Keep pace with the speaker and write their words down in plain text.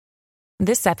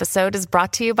This episode is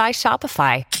brought to you by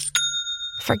Shopify.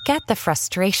 Forget the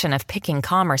frustration of picking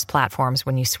commerce platforms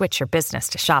when you switch your business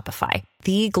to Shopify,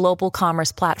 the global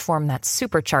commerce platform that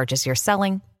supercharges your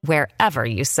selling wherever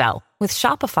you sell. With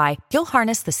Shopify, you'll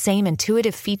harness the same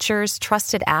intuitive features,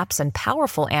 trusted apps, and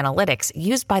powerful analytics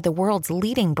used by the world's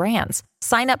leading brands.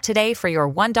 Sign up today for your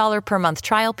 $1 per month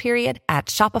trial period at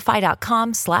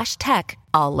shopify.com/tech,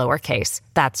 all lowercase.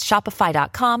 That's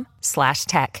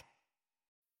shopify.com/tech.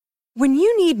 When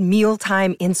you need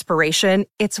mealtime inspiration,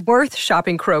 it's worth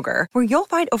shopping Kroger, where you'll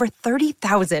find over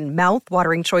 30,000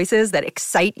 mouth-watering choices that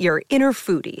excite your inner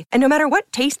foodie. And no matter what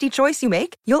tasty choice you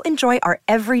make, you'll enjoy our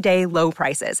everyday low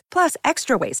prices, plus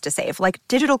extra ways to save, like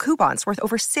digital coupons worth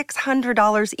over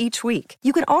 $600 each week.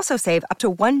 You can also save up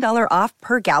to $1 off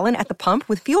per gallon at the pump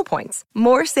with fuel points.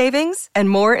 More savings and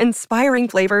more inspiring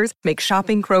flavors make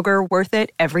shopping Kroger worth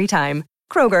it every time.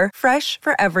 Kroger, fresh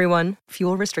for everyone.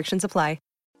 Fuel restrictions apply.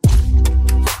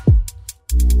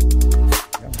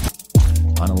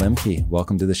 Anna Lembke,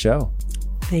 welcome to the show.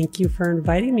 Thank you for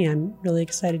inviting me. I'm really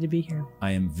excited to be here.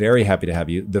 I am very happy to have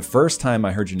you. The first time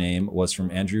I heard your name was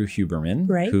from Andrew Huberman,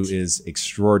 who is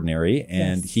extraordinary.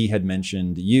 And he had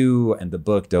mentioned you and the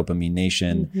book Dopamine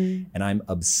Nation. And I'm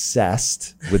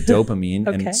obsessed with dopamine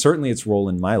and certainly its role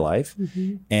in my life.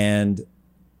 And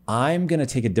I'm going to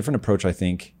take a different approach, I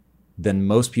think, than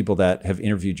most people that have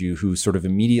interviewed you who sort of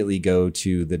immediately go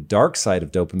to the dark side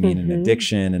of dopamine and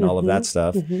addiction and all of that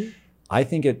stuff. I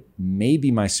think it may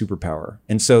be my superpower.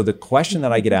 And so the question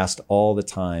that I get asked all the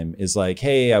time is like,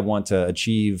 hey, I want to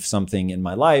achieve something in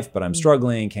my life, but I'm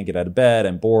struggling, can't get out of bed,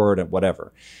 I'm bored, and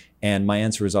whatever. And my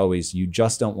answer is always, you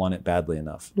just don't want it badly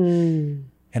enough. And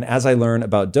as I learn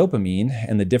about dopamine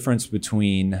and the difference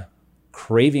between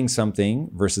craving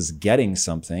something versus getting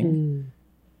something,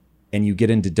 and you get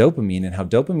into dopamine and how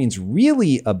dopamine's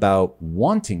really about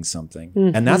wanting something.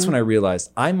 And that's when I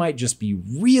realized I might just be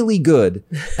really good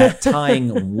at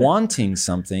tying wanting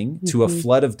something to a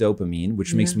flood of dopamine,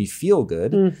 which makes me feel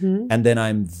good. And then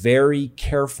I'm very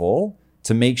careful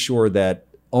to make sure that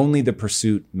only the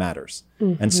pursuit matters.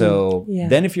 And so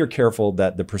then if you're careful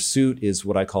that the pursuit is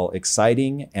what I call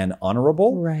exciting and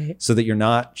honorable, so that you're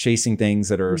not chasing things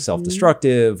that are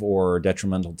self-destructive or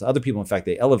detrimental to other people. In fact,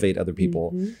 they elevate other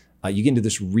people. You get into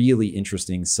this really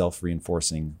interesting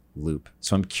self-reinforcing loop.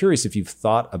 So I'm curious if you've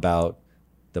thought about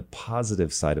the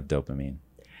positive side of dopamine.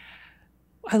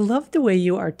 I love the way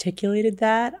you articulated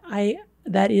that.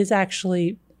 That is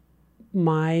actually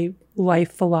my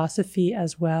life philosophy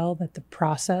as well, that the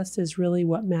process is really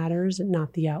what matters and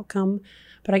not the outcome.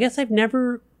 But I guess I've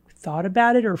never thought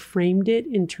about it or framed it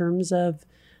in terms of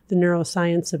the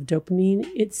neuroscience of dopamine.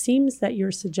 It seems that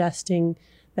you're suggesting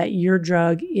that your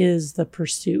drug is the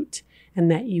pursuit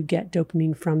and that you get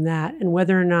dopamine from that. And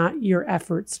whether or not your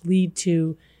efforts lead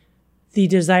to the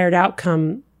desired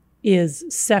outcome is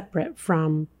separate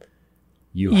from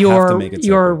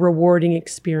your rewarding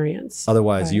experience.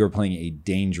 Otherwise, you're playing a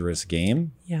dangerous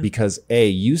game because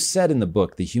you said in the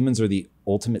book, the humans are the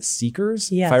ultimate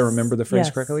seekers, if I remember the phrase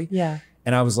correctly.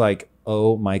 And I was like,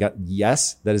 oh my God,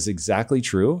 yes, that is exactly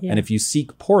true. And if you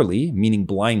seek poorly, meaning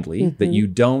blindly, that you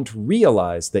don't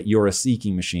realize that you're a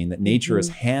seeking machine, that nature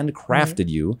has handcrafted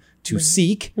you to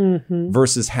seek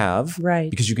versus have,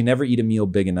 because you can never eat a meal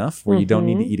big enough where you don't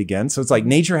need to eat again. So it's like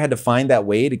nature had to find that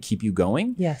way to keep you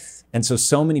going. And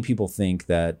so many people think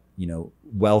that,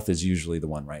 wealth is usually the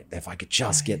one, right? If I could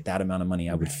just get that amount of money,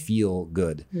 I would feel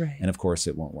good. And of course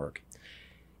it won't work.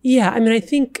 I mean, I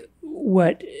think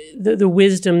what the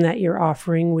wisdom that you're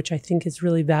offering, which I think is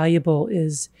really valuable,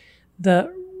 is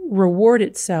the reward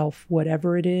itself,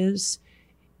 whatever it is,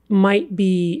 might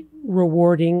be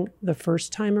rewarding the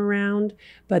first time around,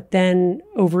 but then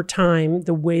over time,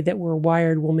 the way that we're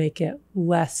wired will make it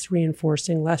less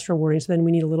reinforcing, less rewarding. So then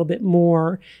we need a little bit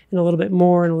more and a little bit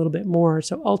more and a little bit more.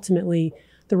 So ultimately,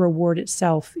 the reward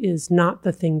itself is not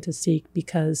the thing to seek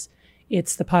because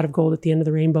it's the pot of gold at the end of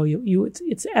the rainbow.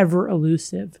 It's ever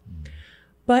elusive.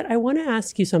 But I want to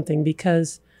ask you something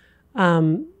because,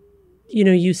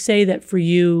 you say that for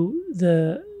you,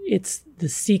 it's the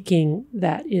seeking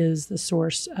that is the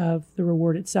source of the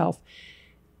reward itself.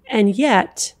 And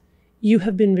yet you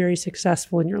have been very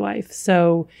successful in your life.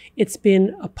 So it's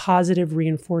been a positive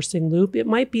reinforcing loop. It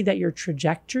might be that your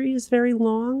trajectory is very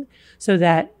long so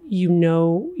that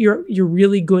you're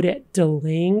really good at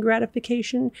delaying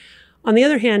gratification. On the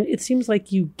other hand, it seems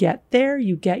like you get there,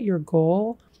 you get your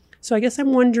goal. So I guess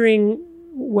I'm wondering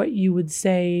what you would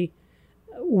say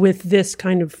with this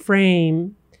kind of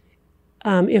frame,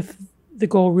 if the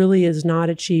goal really is not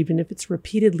achieved and if it's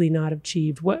repeatedly not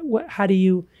achieved, how do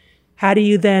you how do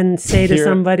you then say to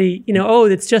somebody, oh,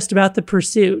 it's just about the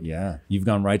pursuit? Yeah, you've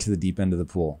gone right to the deep end of the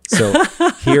pool. So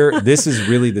this is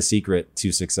really the secret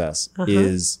to success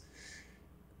is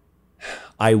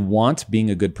I want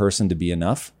being a good person to be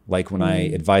enough. Like when I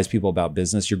advise people about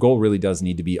business, your goal really does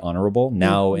need to be honorable.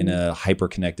 Now in a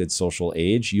hyper-connected social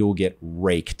age, you'll get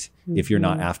raked if you're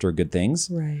not after good things.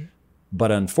 Right. But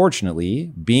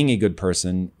unfortunately, being a good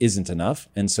person isn't enough.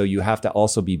 And so you have to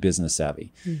also be business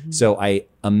savvy. So I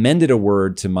amended a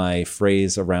word to my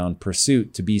phrase around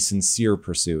pursuit to be sincere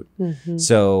pursuit.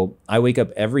 So I wake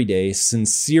up every day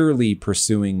sincerely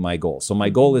pursuing my goal. So my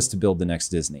goal is to build the next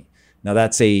Disney. Now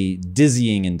that's a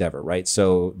dizzying endeavor, right?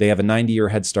 So they have a 90-year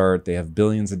head start. They have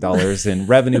billions of dollars in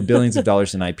revenue, billions of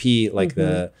dollars in IP. Like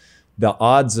the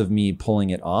odds of me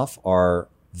pulling it off are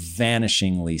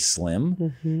vanishingly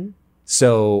slim.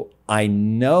 So I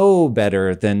know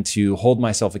better than to hold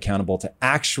myself accountable to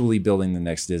actually building the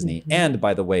next Disney. And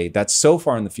by the way, that's so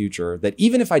far in the future that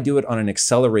even if I do it on an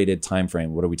accelerated time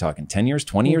frame, what are we talking, 10 years,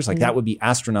 20 years? Like that would be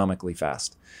astronomically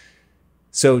fast.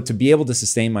 So to be able to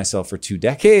sustain myself for 2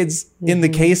 decades, in the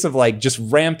case of like just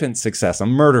rampant success,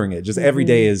 I'm murdering it. Just every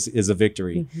day is a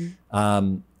victory.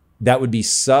 That would be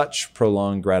such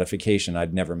prolonged gratification.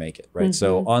 I'd never make it, right?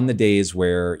 So on the days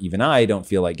where even I don't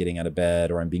feel like getting out of bed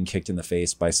or I'm being kicked in the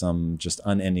face by some just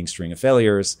unending string of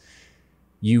failures,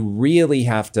 you really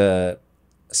have to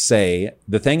say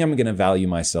the thing I'm going to value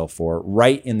myself for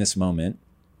right in this moment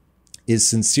is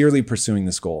sincerely pursuing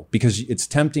this goal, because it's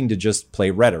tempting to just play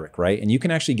rhetoric, right? And you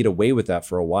can actually get away with that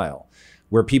for a while,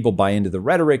 where people buy into the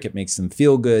rhetoric. It makes them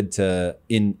feel good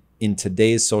in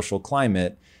today's social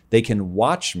climate. They can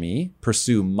watch me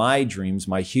pursue my dreams,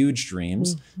 my huge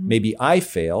dreams. Maybe I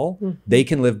fail. They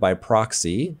can live by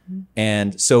proxy.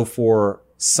 And so for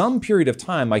some period of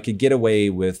time, I could get away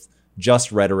with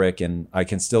just rhetoric and I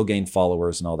can still gain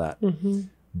followers and all that.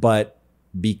 But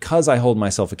because I hold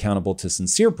myself accountable to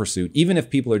sincere pursuit, even if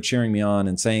people are cheering me on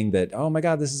and saying that, oh my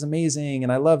God, this is amazing,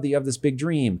 and I love that you have this big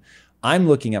dream, I'm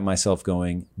looking at myself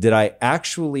going, did I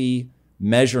actually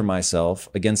measure myself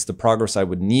against the progress I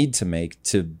would need to make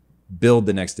to build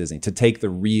the next Disney, to take the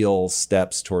real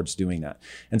steps towards doing that?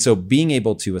 And so being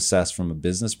able to assess from a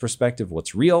business perspective,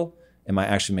 what's real? Am I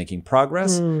actually making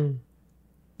progress?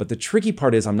 But the tricky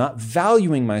part is I'm not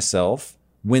valuing myself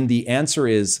when the answer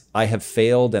is I have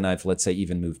failed and I've, let's say,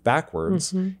 even moved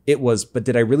backwards. It was, but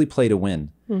did I really play to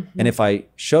win? And if I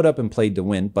showed up and played to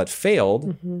win, but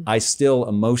failed, I still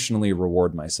emotionally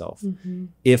reward myself.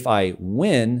 If I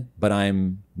win, but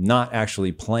I'm not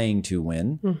actually playing to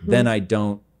win, then I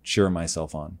don't cheer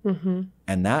myself on.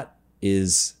 And that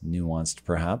is nuanced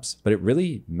perhaps, but it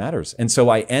really matters. And so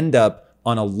I end up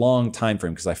on a long time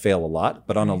frame, because I fail a lot,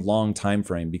 but on a long time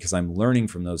frame, because I'm learning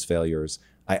from those failures,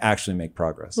 I actually make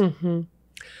progress.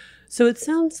 So it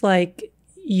sounds like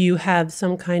you have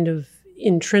some kind of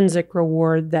intrinsic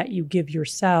reward that you give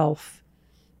yourself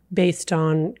based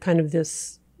on kind of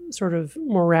this sort of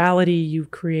morality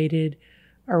you've created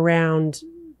around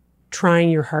trying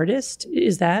your hardest.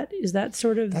 Is that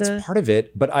sort of That's part of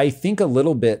it. But I think a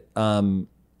little bit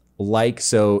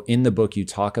so in the book, you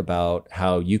talk about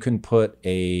how you can put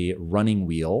a running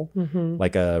wheel,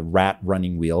 like a rat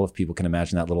running wheel, if people can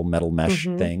imagine that little metal mesh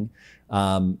thing,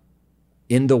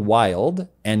 in the wild,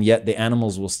 and yet the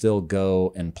animals will still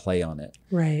go and play on it.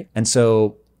 Right. And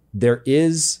so there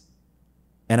is,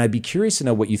 and I'd be curious to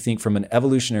know what you think from an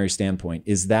evolutionary standpoint,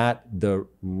 is that the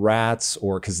rats,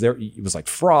 or because it was like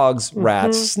frogs,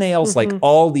 rats, snails, like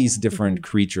all these different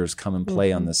creatures come and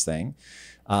play on this thing.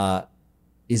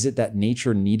 Is it that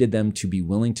nature needed them to be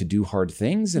willing to do hard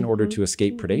things in order to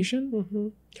escape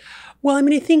predation? Well, I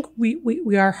mean, I think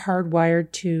we are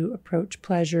hardwired to approach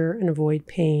pleasure and avoid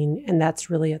pain, and that's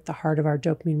really at the heart of our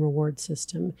dopamine reward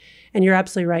system. And you're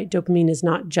absolutely right. Dopamine is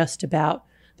not just about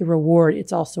the reward.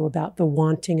 It's also about the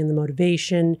wanting and the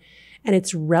motivation. And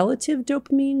it's relative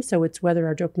dopamine. So it's whether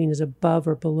our dopamine is above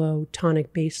or below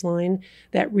tonic baseline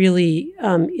that really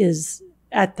is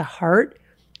at the heart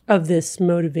of this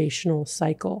motivational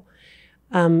cycle.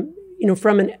 From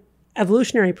an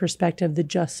evolutionary perspective, the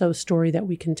just so story that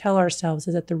we can tell ourselves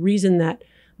is that the reason that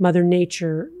Mother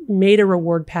Nature made a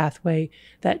reward pathway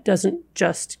that doesn't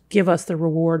just give us the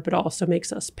reward, but also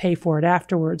makes us pay for it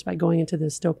afterwards by going into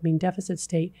this dopamine deficit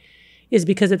state, is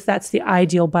because that's the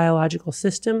ideal biological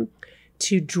system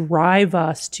to drive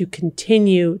us to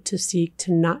continue to seek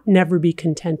to never be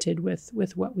contented with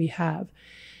what we have.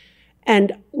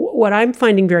 And what I'm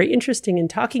finding very interesting in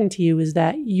talking to you is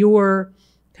that your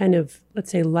kind of, let's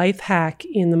say, life hack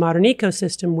in the modern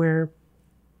ecosystem, where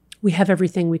we have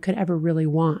everything we could ever really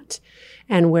want,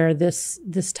 and where this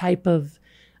type of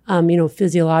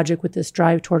physiologic with this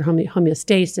drive toward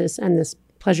homeostasis and this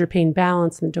pleasure pain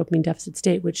balance and the dopamine deficit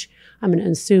state, which I'm going to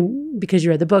assume because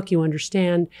you read the book, you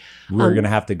understand. We're going to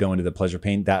have to go into the pleasure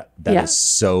pain. That is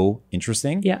so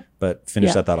interesting. Yeah. But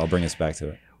finish that thought. I'll bring us back to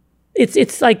it.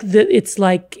 It's like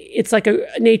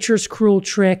a nature's cruel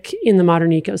trick in the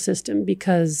modern ecosystem,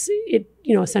 because it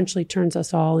essentially turns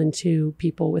us all into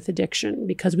people with addiction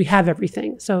because we have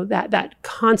everything. So that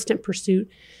constant pursuit,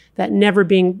 that never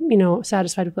being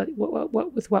satisfied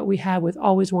with what we have, with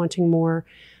always wanting more,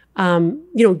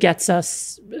 gets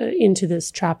us into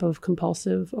this trap of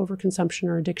compulsive overconsumption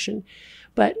or addiction.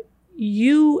 But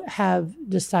you have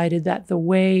decided that the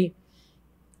way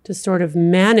to sort of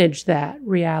manage that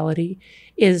reality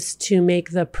is to make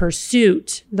the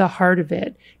pursuit the heart of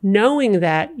it, knowing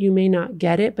that you may not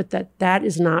get it, but that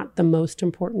is not the most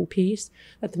important piece,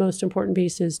 that the most important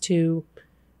piece is to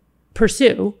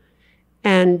pursue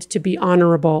and to be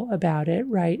honorable about it,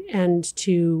 right? And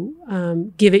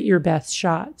to give it your best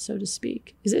shot, so to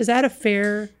speak. Is that a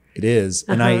fair? It is.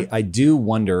 And I do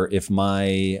wonder if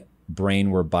my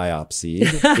brain were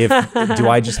biopsied, do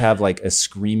I just have like a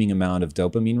screaming amount of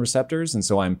dopamine receptors? And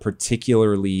so I'm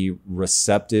particularly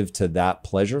receptive to that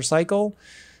pleasure cycle.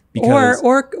 Because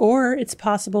or it's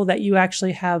possible that you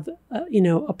actually have,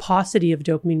 a paucity of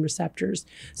dopamine receptors,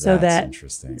 so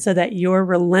that your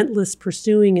relentless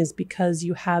pursuing is because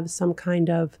you have some kind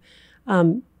of,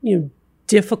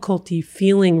 difficulty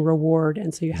feeling reward,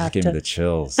 and so you have to. Give me the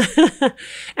chills.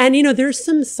 And there's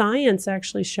some science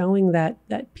actually showing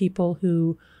that people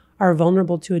who are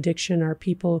vulnerable to addiction are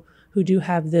people who do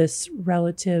have this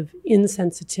relative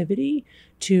insensitivity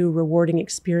to rewarding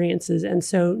experiences, and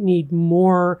so need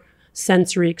more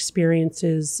sensory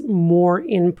experiences, more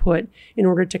input in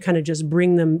order to kind of just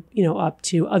bring them, up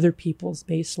to other people's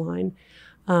baseline.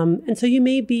 And so you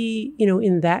may be,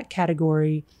 in that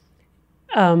category.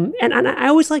 And I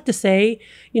always like to say,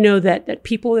 that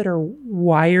people that are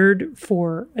wired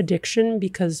for addiction,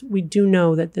 because we do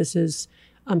know that this is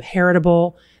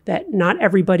heritable, that not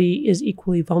everybody is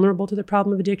equally vulnerable to the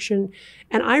problem of addiction.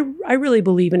 And I really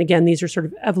believe, and again, these are sort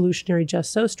of evolutionary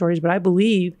just so stories, but I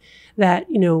believe that,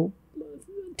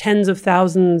 tens of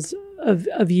thousands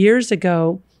of years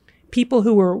ago, people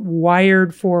who were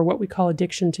wired for what we call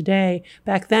addiction today,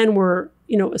 back then were,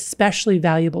 especially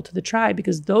valuable to the tribe,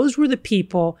 because those were the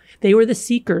people, they were the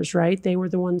seekers, right? They were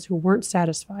the ones who weren't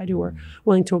satisfied, who were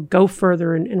willing to go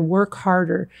further and work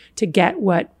harder to get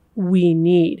what we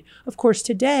need. Of course,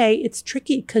 today it's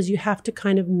tricky because you have to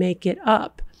kind of make it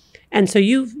up. And so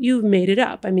you've made it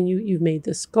up. I mean, you've made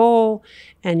this goal,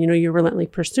 and you're relentlessly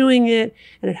pursuing it,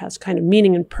 and it has kind of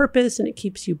meaning and purpose, and it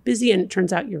keeps you busy, and it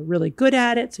turns out you're really good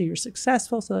at it, so you're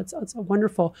successful. So it's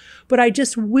wonderful. But I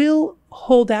just will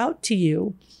hold out to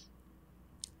you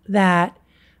that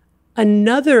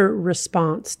another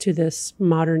response to this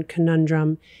modern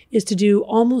conundrum is to do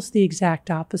almost the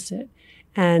exact opposite,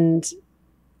 and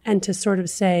to sort of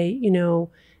say,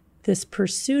 this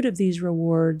pursuit of these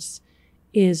rewards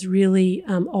is really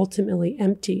ultimately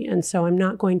empty. And so I'm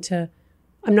not going to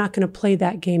play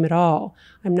that game at all.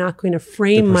 I'm not going to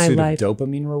frame my life. The pursuit of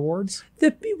dopamine rewards?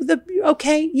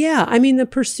 Okay, yeah. I mean,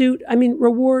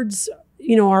 rewards,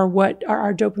 are what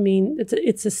our dopamine,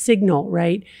 it's a signal,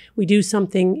 right? We do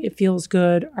something, it feels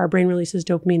good. Our brain releases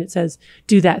dopamine. It says,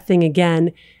 do that thing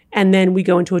again. And then we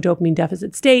go into a dopamine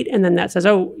deficit state. And then that says,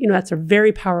 that's a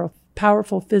very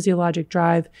powerful physiologic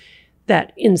drive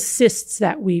that insists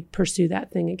that we pursue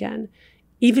that thing again,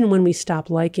 even when we stop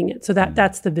liking it. So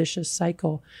that's the vicious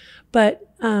cycle.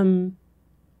 But I'm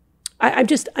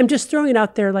just throwing it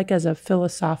out there like as a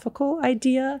philosophical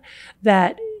idea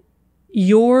that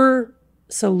your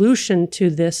solution to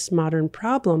this modern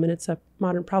problem, and it's a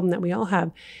modern problem that we all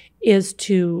have, is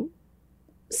to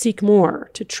seek more,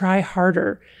 to try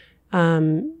harder,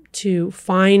 to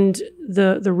find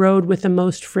the road with the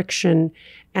most friction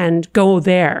and go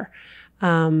there.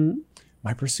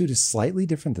 My pursuit is slightly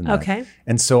different than that. Okay.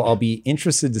 And so I'll be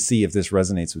interested to see if this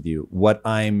resonates with you. What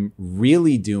I'm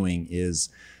really doing is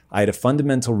I had a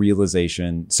fundamental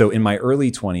realization. So in my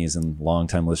early 20s, and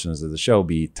longtime listeners of the show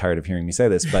be tired of hearing me say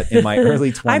this, but in my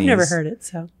early 20s. I've never heard it,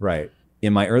 so. Right.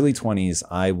 In my early 20s,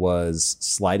 I was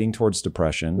sliding towards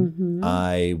depression. Mm-hmm.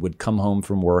 I would come home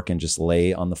from work and just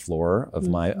lay on the floor of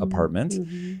my apartment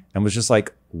and was just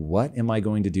like, what am I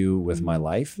going to do with my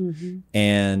life?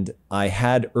 And I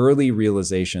had early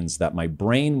realizations that my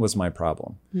brain was my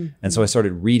problem. And so I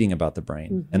started reading about the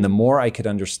brain. And the more I could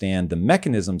understand the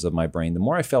mechanisms of my brain, the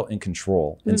more I felt in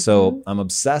control. And so I'm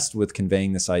obsessed with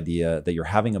conveying this idea that you're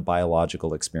having a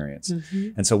biological experience.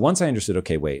 And so once I understood,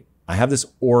 okay, wait, I have this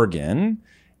organ,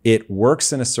 it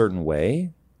works in a certain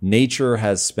way. nature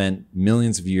has spent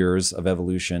millions of years of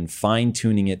evolution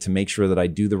fine-tuning it to make sure that I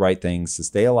do the right things to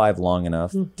stay alive long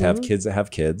enough to have kids that have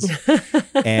kids.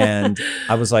 And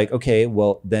I was like, okay,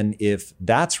 well, then if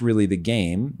that's really the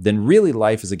game, then really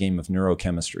life is a game of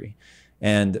neurochemistry.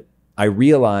 And I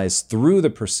realized through the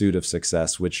pursuit of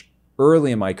success, which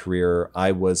early in my career,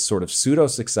 I was sort of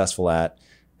pseudo-successful at,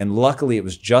 and luckily it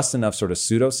was just enough sort of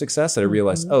pseudo-success that I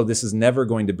realized, oh, this is never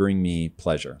going to bring me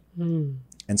pleasure.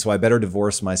 And so I better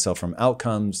divorce myself from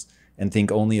outcomes and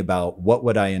think only about what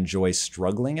would I enjoy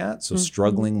struggling at. So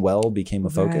struggling well became a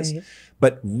focus. Right.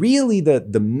 But really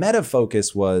the meta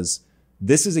focus was,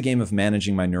 this is a game of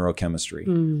managing my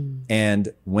neurochemistry.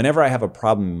 And whenever I have a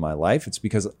problem in my life, it's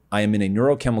because I am in a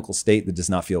neurochemical state that does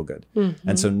not feel good.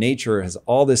 And so nature has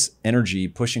all this energy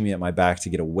pushing me at my back to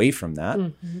get away from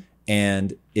that.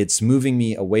 And it's moving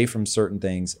me away from certain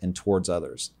things and towards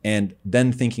others. And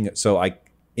then thinking,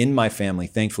 in my family,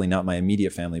 thankfully not my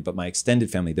immediate family, but my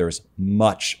extended family, there's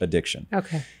much addiction.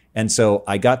 Okay. And so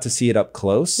I got to see it up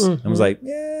close and was like,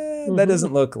 yeah, that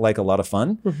doesn't look like a lot of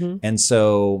fun. And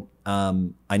so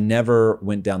I never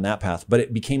went down that path, but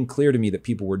it became clear to me that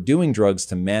people were doing drugs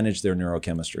to manage their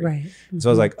neurochemistry. Right. So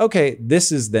I was like, okay,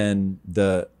 this is then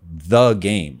the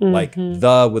game, like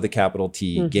the with a capital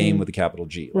T, game with a capital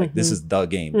G. Like this is the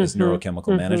game, is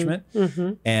neurochemical management.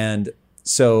 And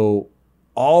so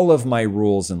all of my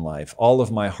rules in life, all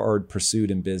of my hard pursuit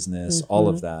in business, all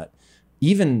of that,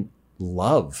 even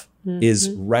love is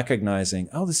recognizing,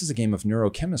 oh, this is a game of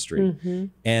neurochemistry.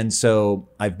 And so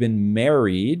I've been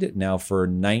married now for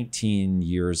 19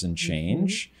 years and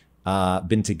change,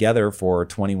 been together for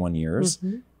 21 years.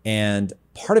 And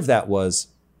part of that was,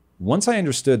 once I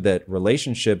understood that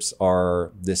relationships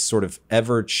are this sort of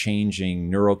ever-changing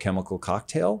neurochemical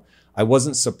cocktail, I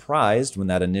wasn't surprised when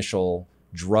that initial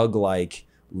drug-like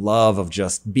love of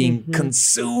just being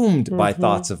consumed by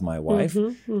thoughts of my wife,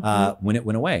 when it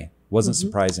went away. Wasn't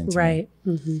surprising to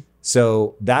me.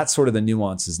 So that's sort of the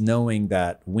nuance, is knowing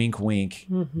that wink, wink,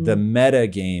 the meta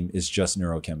game is just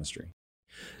neurochemistry.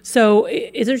 So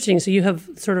it's interesting. So you have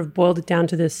sort of boiled it down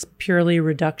to this purely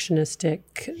reductionistic,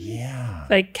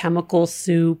 like chemical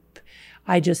soup.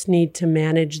 I just need to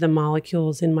manage the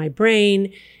molecules in my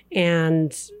brain,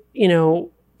 and,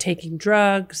 taking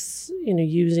drugs,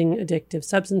 using addictive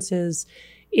substances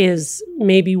is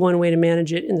maybe one way to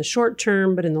manage it in the short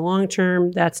term, but in the long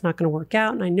term, that's not going to work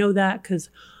out. And I know that because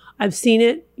I've seen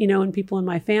it, in people in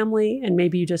my family, and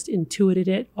maybe you just intuited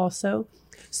it also.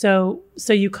 So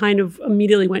you kind of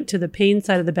immediately went to the pain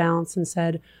side of the balance and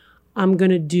said, I'm going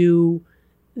to do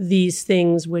these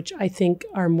things, which I think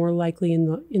are more likely in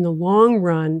the long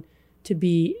run to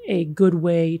be a good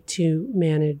way to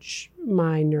manage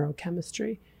my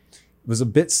neurochemistry. It was a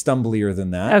bit stumblier than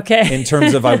that. Okay. In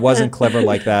terms of, I wasn't clever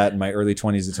like that in my early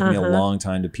 20s. It took me a long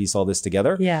time to piece all this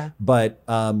together. Yeah. But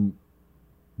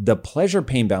the pleasure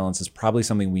pain balance is probably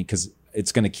something because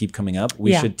it's going to keep coming up.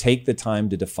 We should take the time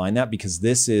to define that, because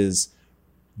this is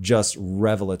just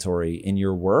revelatory in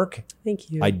your work.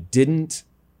 Thank you. I didn't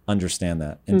understand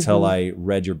that until I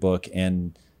read your book.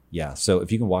 And so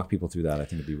if you can walk people through that, I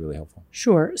think it'd be really helpful.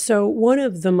 Sure. So one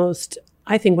of the most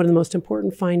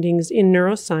important findings in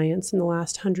neuroscience in the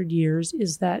last 100 years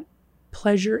is that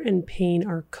pleasure and pain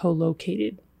are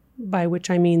co-located, by which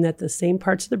I mean that the same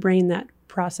parts of the brain that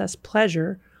process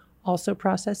pleasure also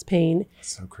process pain.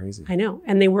 That's so crazy. I know.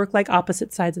 And they work like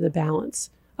opposite sides of a balance,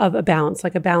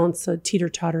 a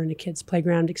teeter-totter in a kid's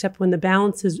playground, except when the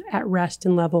balance is at rest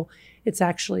and level, it's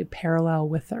actually parallel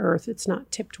with the earth. It's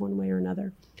not tipped one way or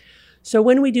another. So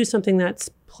when we do something that's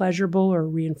pleasurable or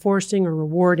reinforcing or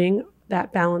rewarding,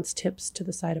 that balance tips to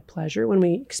the side of pleasure. When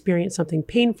we experience something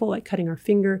painful, like cutting our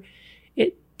finger,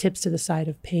 it tips to the side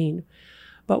of pain.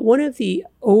 But one of the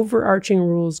overarching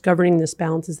rules governing this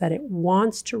balance is that it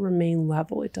wants to remain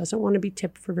level. It doesn't want to be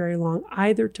tipped for very long,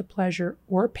 either to pleasure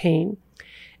or pain.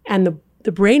 And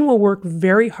the brain will work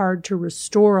very hard to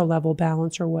restore a level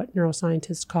balance, or what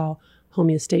neuroscientists call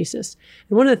homeostasis.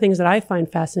 And one of the things that I find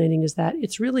fascinating is that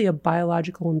it's really a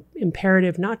biological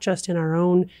imperative, not just in our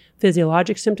own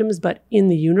physiologic symptoms, but in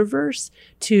the universe,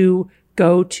 to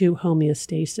go to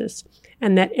homeostasis.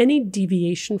 And that any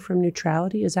deviation from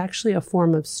neutrality is actually a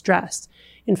form of stress.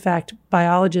 In fact,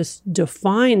 biologists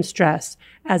define stress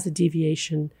as a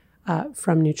deviation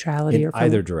from neutrality. In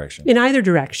either direction. In either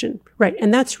direction, right.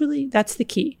 And that's the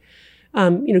key.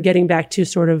 Getting back to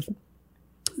sort of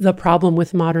the problem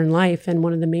with modern life, and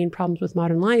one of the main problems with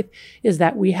modern life is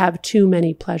that we have too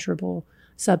many pleasurable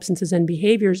substances and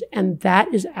behaviors, and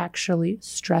that is actually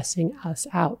stressing us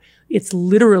out. It's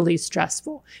literally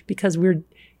stressful because we're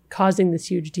causing this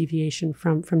huge deviation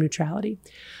from neutrality.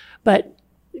 But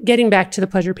getting back to the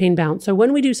pleasure pain balance. So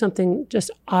when we do something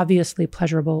just obviously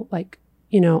pleasurable, like,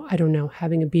 I don't know,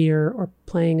 having a beer or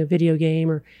playing a video game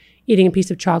or eating a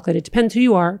piece of chocolate, it depends who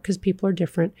you are because people are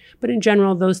different. But in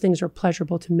general, those things are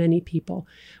pleasurable to many people.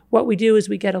 What we do is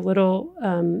we get a little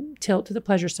tilt to the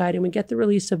pleasure side and we get the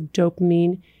release of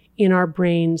dopamine in our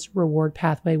brain's reward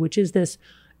pathway, which is this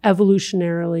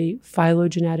evolutionarily,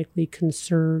 phylogenetically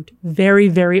conserved, very,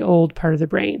 very old part of the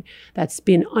brain that's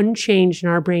been unchanged in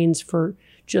our brains for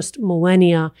just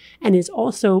millennia and is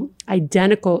also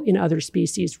identical in other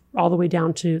species, all the way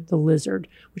down to the lizard,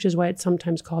 which is why it's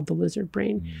sometimes called the lizard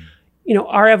brain.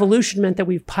 Our evolution meant that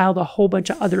we've piled a whole bunch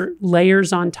of other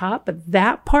layers on top, but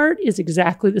that part is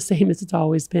exactly the same as it's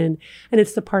always been. And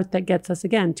it's the part that gets us,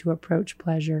 again, to approach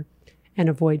pleasure and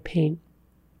avoid pain.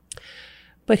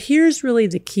 But here's really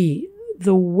the key.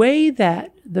 The way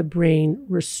that the brain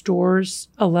restores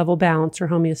a level balance or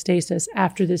homeostasis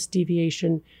after this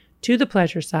deviation to the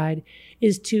pleasure side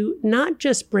is to not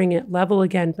just bring it level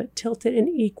again, but tilt it an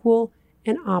equal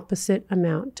and opposite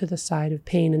amount to the side of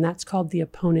pain. And that's called the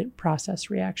opponent process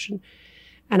reaction.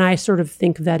 And I sort of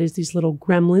think of that as these little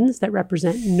gremlins that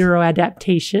represent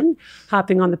neuroadaptation,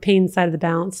 hopping on the pain side of the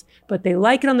balance, but they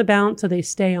like it on the balance, so they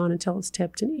stay on until it's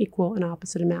tipped an equal and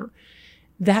opposite amount.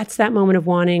 That's that moment of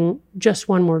wanting just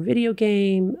one more video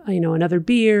game, another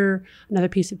beer, another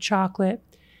piece of chocolate.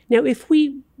 Now, if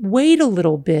we wait a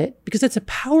little bit, because it's a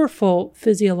powerful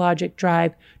physiologic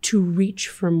drive to reach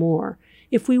for more,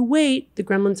 if we wait, the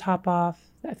gremlins hop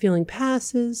off, that feeling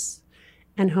passes,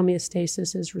 and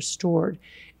homeostasis is restored.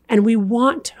 And we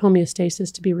want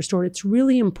homeostasis to be restored. It's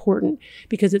really important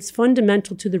because it's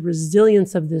fundamental to the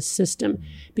resilience of this system.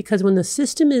 Because when the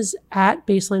system is at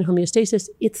baseline homeostasis,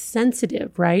 it's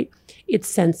sensitive, right? It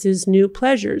senses new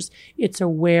pleasures. It's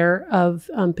aware of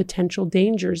potential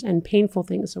dangers and painful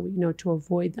things, so we know to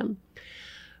avoid them.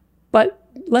 But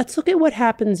let's look at what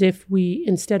happens if we,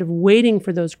 instead of waiting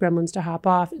for those gremlins to hop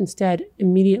off, instead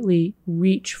immediately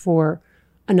reach for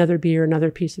another beer,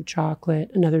 another piece of chocolate,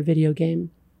 another video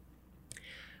game.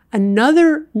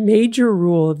 Another major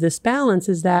rule of this balance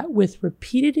is that with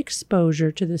repeated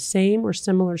exposure to the same or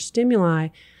similar stimuli,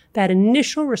 that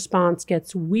initial response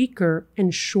gets weaker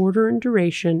and shorter in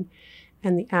duration,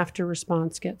 and the after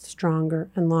response gets stronger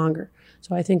and longer.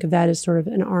 So I think of that as sort of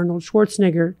an Arnold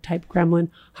Schwarzenegger type gremlin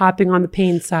hopping on the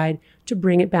pain side to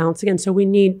bring it balance again. So we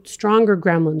need stronger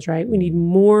gremlins, right? We need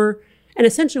more. And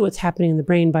essentially what's happening in the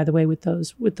brain, by the way, with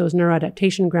those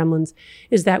neuroadaptation gremlins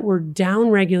is that we're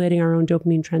down-regulating our own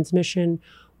dopamine transmission.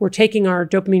 We're taking our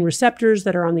dopamine receptors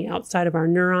that are on the outside of our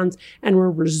neurons and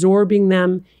we're resorbing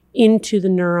them into the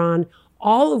neuron,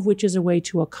 all of which is a way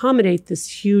to accommodate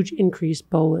this huge increased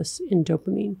bolus in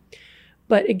dopamine.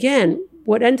 But again,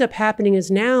 what ends up happening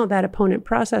is now that opponent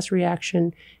process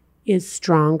reaction is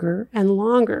stronger and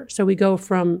longer. So we go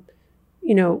from,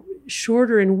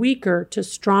 shorter and weaker to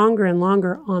stronger and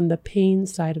longer on the pain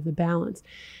side of the balance.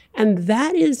 And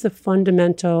that is the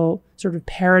fundamental sort of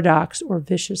paradox or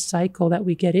vicious cycle that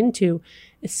we get into,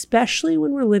 especially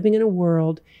when we're living in a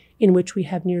world in which we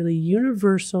have nearly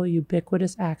universal,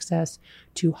 ubiquitous access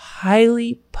to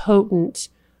highly potent,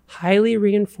 highly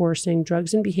reinforcing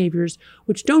drugs and behaviors,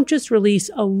 which don't just release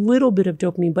a little bit of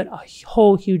dopamine, but a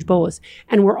whole huge bolus.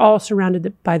 And we're all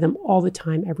surrounded by them all the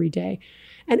time, every day.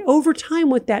 And over time,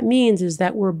 what that means is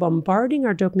that we're bombarding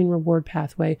our dopamine reward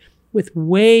pathway with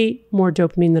way more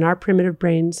dopamine than our primitive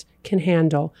brains can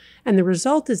handle. And the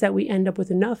result is that we end up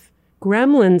with enough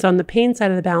gremlins on the pain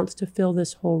side of the balance to fill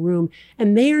this whole room.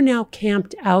 And they are now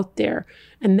camped out there.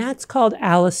 And that's called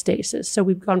allostasis. So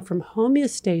we've gone from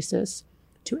homeostasis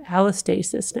to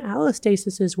allostasis. Now,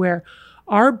 allostasis is where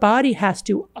our body has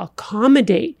to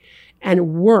accommodate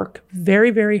and work very,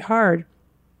 very hard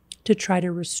to try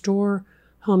to restore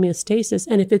homeostasis.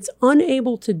 And if it's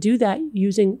unable to do that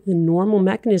using the normal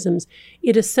mechanisms,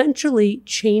 it essentially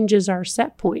changes our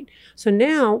set point. So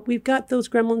now we've got those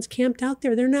gremlins camped out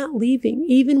there. They're not leaving.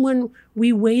 Even when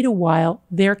we wait a while,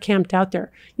 they're camped out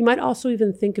there. You might also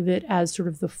even think of it as sort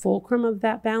of the fulcrum of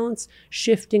that balance,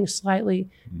 shifting slightly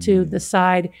to the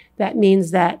side. That means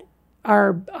that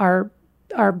our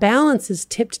balance is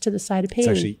tipped to the side of pain.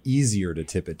 It's actually easier to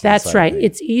tip it to That's the side right. of pain.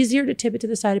 It's easier to tip it to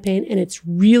the side of pain, and it's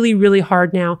really, really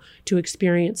hard now to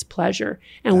experience pleasure.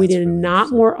 And we need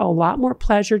That's a lot more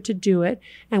pleasure to do it.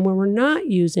 And when we're not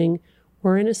using,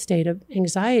 we're in a state of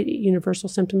anxiety. Universal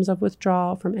symptoms of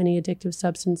withdrawal from any addictive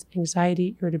substance: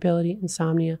 anxiety, irritability,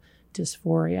 insomnia,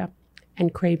 dysphoria,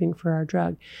 and craving for our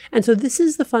drug. And so this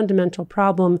is the fundamental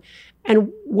problem.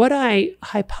 And what I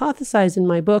hypothesize in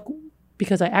my book,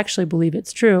 because I actually believe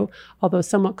it's true, although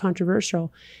somewhat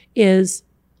controversial, is,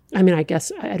 I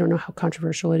guess, I don't know how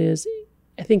controversial it is.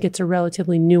 I think it's a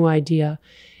relatively new idea.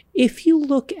 If you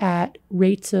look at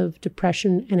rates of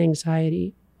depression and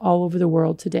anxiety all over the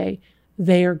world today,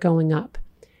 they are going up.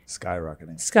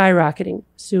 Skyrocketing.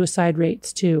 Suicide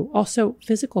rates too. Also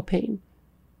physical pain.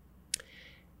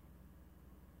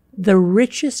 The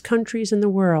richest countries in the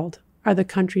world are the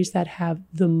countries that have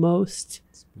the most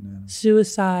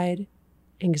suicide,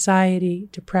 anxiety,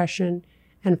 depression,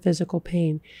 and physical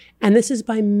pain. And this is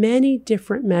by many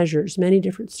different measures, many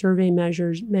different survey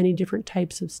measures, many different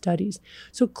types of studies.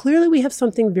 So clearly we have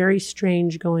something very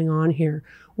strange going on here,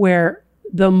 where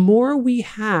the more we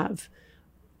have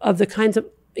of the kinds of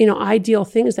ideal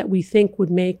things that we think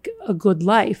would make a good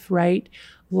life, right?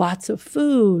 Lots of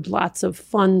food, lots of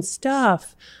fun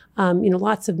stuff,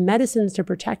 lots of medicines to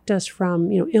protect us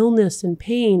from, illness and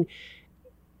pain.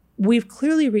 We've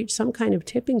clearly reached some kind of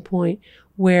tipping point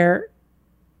where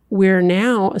we're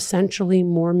now essentially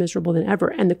more miserable than ever.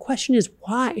 And the question is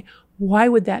why? Why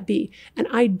would that be? And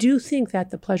I do think that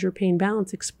the pleasure-pain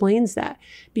balance explains that.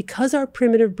 Because our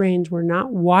primitive brains were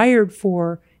not wired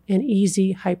for an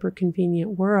easy,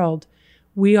 hyper-convenient world,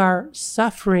 we are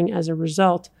suffering as a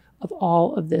result of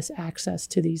all of this access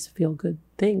to these feel-good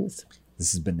things.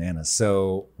 This is bananas.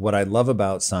 So what I love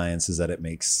about science is that it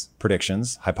makes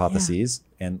predictions, hypotheses.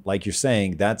 Yeah. And like you're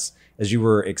saying, that's, as you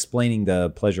were explaining the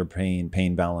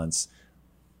pleasure-pain balance,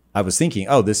 I was thinking,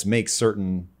 this makes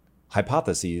certain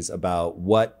hypotheses about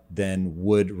what then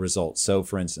would result. So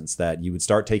for instance, that you would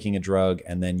start taking a drug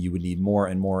and then you would need more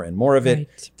and more and more of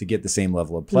it to get the same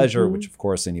level of pleasure, which of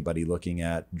course anybody looking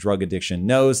at drug addiction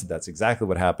knows that that's exactly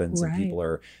what happens. And people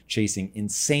are chasing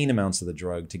insane amounts of the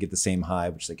drug to get the same high,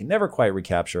 which they can never quite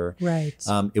recapture.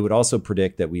 It would also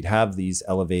predict that we'd have these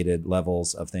elevated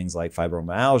levels of things like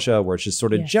fibromyalgia, where it's just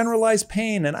sort of generalized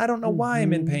pain and I don't know why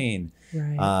I'm in pain.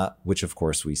 Which of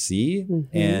course we see.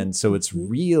 And so it's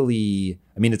really,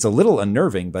 it's a little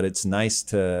unnerving, but it's nice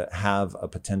to have a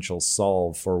potential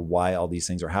solve for why all these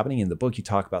things are happening. In the book, you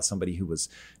talk about somebody who was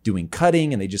doing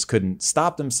cutting and they just couldn't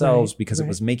stop themselves because it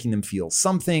was making them feel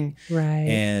something.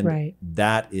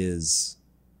 That is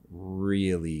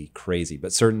really crazy,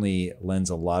 but certainly lends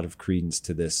a lot of credence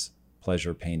to this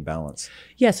pleasure-pain balance.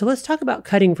 Yeah, so let's talk about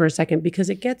cutting for a second, because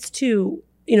it gets to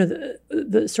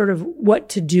the sort of what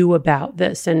to do about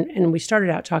this. And we started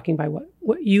out talking by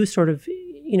what you sort of,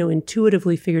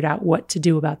 intuitively figured out what to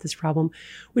do about this problem,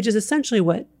 which is essentially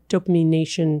what Dopamine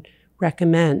Nation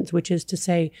recommends, which is to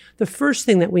say the first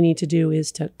thing that we need to do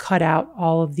is to cut out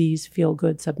all of these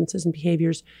feel-good substances and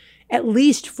behaviors, at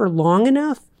least for long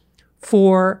enough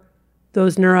for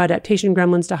those neuroadaptation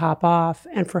gremlins to hop off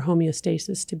and for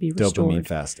homeostasis to be restored. Dopamine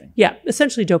fasting. Yeah,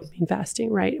 essentially dopamine fasting,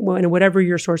 right? And whatever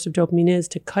your source of dopamine is,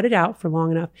 to cut it out for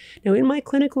long enough. Now, in my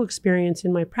clinical experience,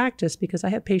 in my practice, because I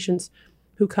have patients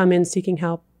who come in seeking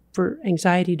help for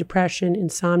anxiety, depression,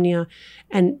 insomnia,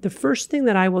 and the first thing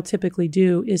that I will typically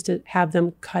do is to have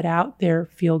them cut out their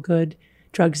feel-good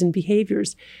drugs and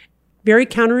behaviors. Very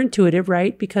counterintuitive,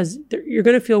 right? Because you're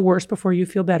going to feel worse before you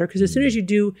feel better. Because as soon as you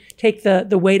do take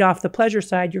the weight off the pleasure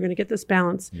side, you're going to get this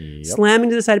balance slamming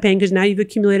to the side of pain, because now you've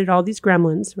accumulated all these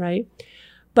gremlins, right?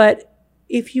 But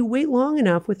if you wait long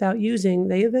enough without using,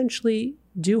 they eventually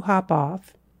do hop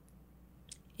off.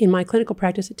 In my clinical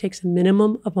practice, it takes a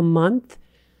minimum of a month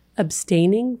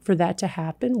abstaining for that to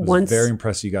happen. I was very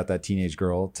impressed you got that teenage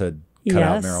girl to cut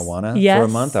out marijuana for a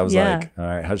month. I was like, all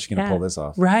right, how's she going to pull this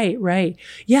off? Right.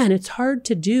 Yeah. And it's hard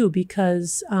to do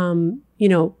because,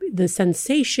 the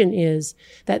sensation is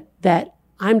that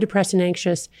I'm depressed and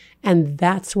anxious, and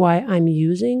that's why I'm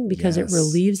using, because it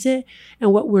relieves it.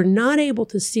 And what we're not able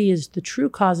to see is the true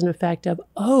cause and effect of,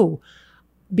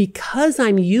 because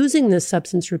I'm using this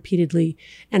substance repeatedly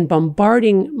and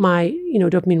bombarding my,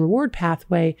 dopamine reward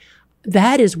pathway,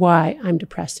 that is why I'm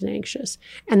depressed and anxious.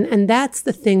 And that's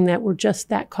the thing that we're just,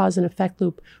 that cause and effect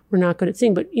loop, we're not good at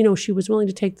seeing. But, she was willing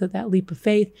to take that leap of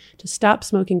faith to stop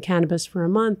smoking cannabis for a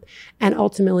month. And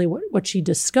ultimately what she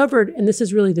discovered, and this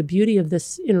is really the beauty of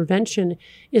this intervention,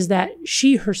 is that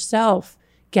she herself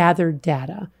gathered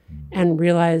data and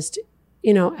realized,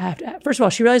 first of all,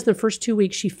 she realized in the first 2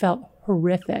 weeks she felt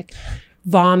horrific,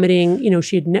 vomiting, and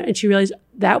she realized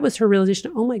that was her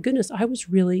realization. Oh my goodness, I was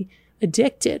really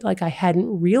addicted. Like I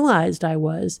hadn't realized I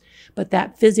was, but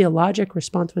that physiologic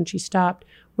response when she stopped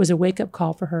was a wake-up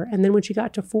call for her. And then when she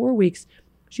got to 4 weeks,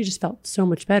 she just felt so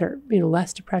much better,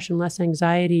 less depression, less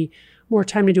anxiety, more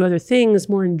time to do other things,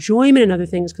 more enjoyment in other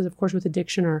things. Because of course with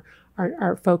addiction,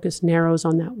 our focus narrows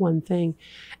on that one thing.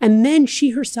 And then she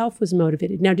herself was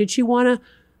motivated. Now, did she want to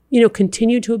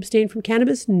continue to abstain from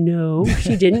cannabis? No,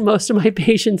 she didn't. Most of my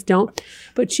patients don't.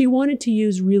 But she wanted to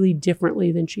use really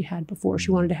differently than she had before.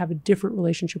 She wanted to have a different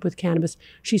relationship with cannabis.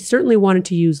 She certainly wanted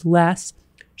to use less.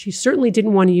 She certainly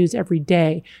didn't want to use every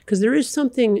day, because there is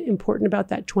something important about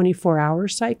that 24-hour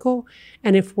cycle.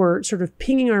 And if we're sort of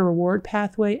pinging our reward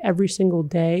pathway every single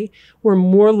day, we're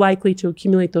more likely to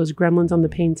accumulate those gremlins on the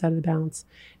pain side of the balance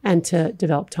and to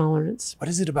develop tolerance. What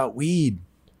is it about weed?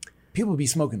 People be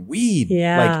smoking weed.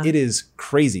 Yeah. Like, it is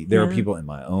crazy. There are people in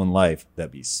my own life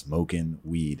that be smoking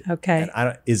weed. Okay.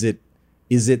 And is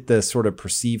it the sort of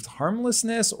perceived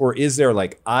harmlessness, or is there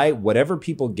whatever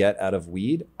people get out of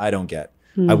weed, I don't get?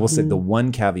 I will say the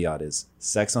one caveat is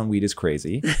sex on weed is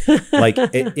crazy. Like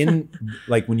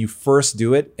when you first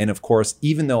do it, and of course,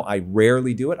 even though I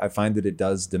rarely do it, I find that it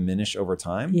does diminish over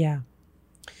time. Yeah.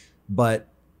 But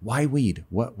why weed?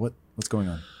 What's going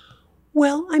on?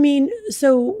 Well, I mean,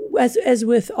 so as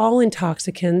with all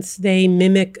intoxicants, they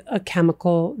mimic a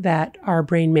chemical that our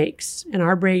brain makes, and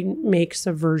our brain makes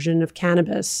a version of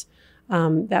cannabis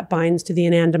that binds to the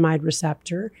anandamide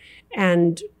receptor,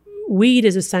 and weed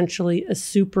is essentially a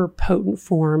super potent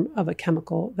form of a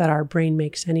chemical that our brain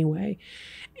makes anyway.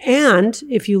 And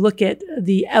if you look at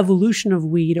the evolution of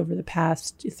weed over the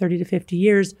past 30 to 50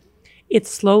 years, it's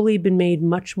slowly been made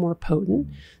much more potent.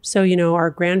 So, our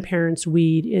grandparents'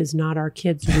 weed is not our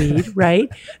kids' weed, right?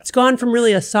 It's gone from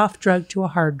really a soft drug to a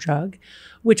hard drug,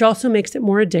 which also makes it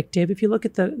more addictive. If you look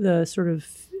at the sort of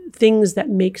things that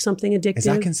make something addictive. Is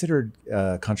that considered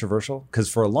controversial? Because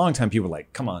for a long time, people were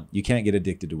like, come on, you can't get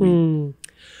addicted to weed.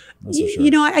 Not so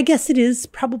sure. I guess it is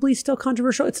probably still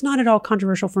controversial. It's not at all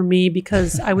controversial for me,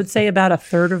 because I would say about a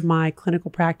third of my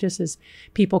clinical practice is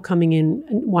people coming in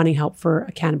and wanting help for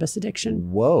a cannabis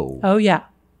addiction. Whoa. Oh, yeah.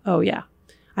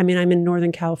 I mean, I'm in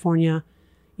Northern California.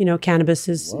 Cannabis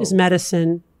is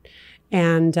medicine,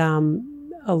 and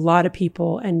a lot of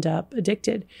people end up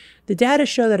addicted. The data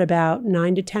show that about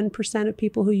 9 to 10% of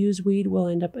people who use weed will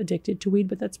end up addicted to weed,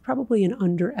 but that's probably an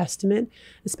underestimate,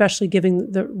 especially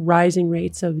given the rising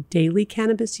rates of daily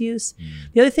cannabis use.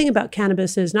 The other thing about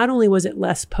cannabis is not only was it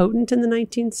less potent in the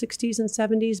 1960s and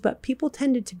 70s, but people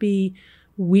tended to be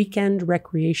weekend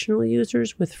recreational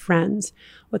users with friends.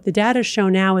 What the data show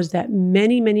now is that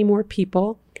many, many more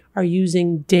people are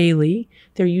using daily.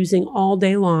 They're using all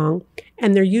day long,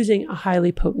 and they're using a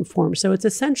highly potent form. So it's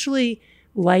essentially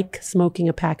like smoking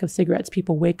a pack of cigarettes.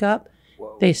 People wake up,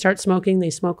 they start smoking, they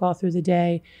smoke all through the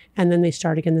day, and then they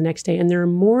start again the next day. And there are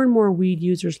more and more weed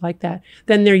users like that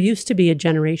than there used to be a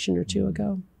generation or two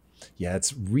ago. Yeah,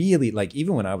 it's really like,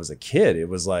 even when I was a kid, it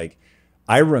was like,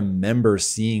 I remember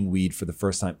seeing weed for the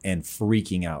first time and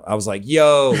freaking out. I was like,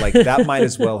 yo, like that might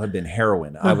as well have been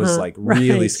heroin. I was like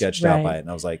really sketched out by it. And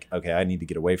I was like, okay, I need to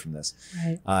get away from this.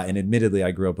 And admittedly,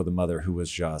 I grew up with a mother who was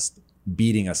just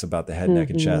beating us about the head, neck,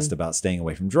 and chest about staying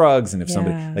away from drugs. And if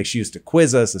somebody, like, she used to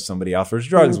quiz us, if somebody offers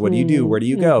drugs, what do you do? Where do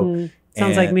you go?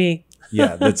 Sounds like me.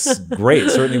 Yeah, that's great.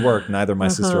 Certainly worked. Neither my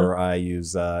sister or I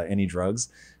use any drugs.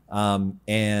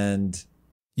 And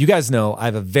you guys know I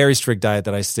have a very strict diet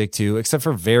that I stick to, except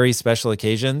for very special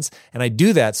occasions. And I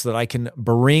do that so that I can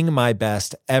bring my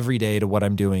best every day to what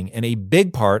I'm doing. And a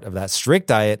big part of that strict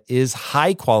diet is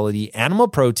high quality animal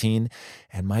protein,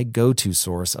 and my go-to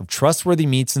source of trustworthy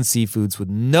meats and seafoods with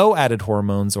no added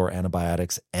hormones or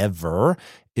antibiotics ever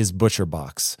is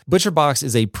ButcherBox. ButcherBox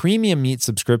is a premium meat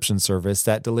subscription service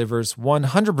that delivers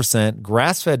 100%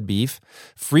 grass-fed beef,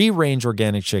 free-range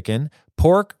organic chicken,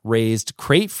 pork raised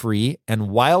crate-free, and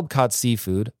wild-caught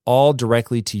seafood, all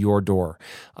directly to your door.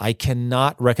 I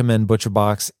cannot recommend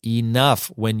ButcherBox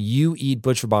enough. When you eat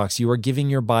ButcherBox, you are giving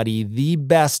your body the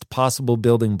best possible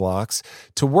building blocks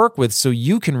to work with so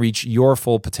you can reach your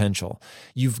full potential.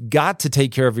 You've got to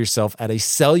take care of yourself at a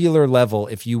cellular level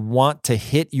if you want to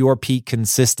hit your peak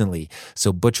consistently.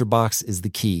 So ButcherBox is the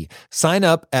key. Sign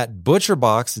up at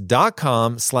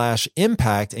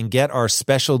butcherbox.com/impact and get our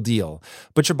special deal.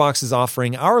 ButcherBox is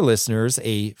offering our listeners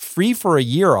a free for a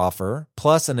year offer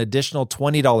plus an additional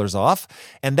 $20 off.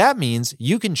 And that means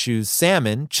you can choose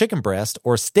salmon, chicken breast,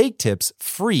 or steak tips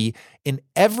free in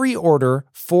every order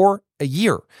for a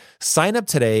year. Sign up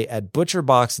today at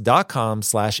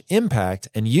butcherbox.com/impact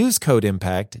and use code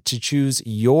IMPACT to choose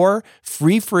your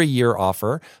free for a year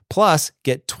offer, plus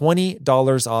get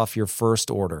 $20 off your first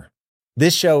order.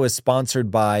 This show is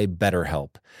sponsored by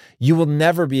BetterHelp. You will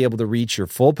never be able to reach your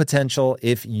full potential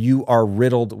if you are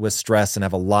riddled with stress and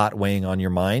have a lot weighing on your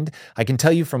mind. I can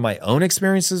tell you from my own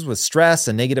experiences with stress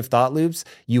and negative thought loops,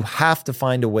 you have to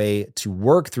find a way to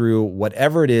work through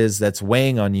whatever it is that's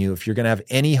weighing on you if you're going to have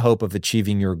any hope of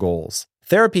achieving your goals.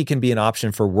 Therapy can be an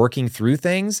option for working through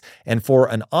things, and for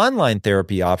an online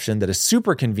therapy option that is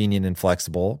super convenient and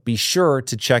flexible, be sure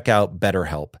to check out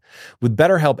BetterHelp. With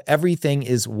BetterHelp, everything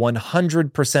is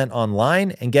 100%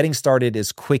 online, and getting started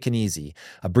is quick and easy.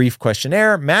 A brief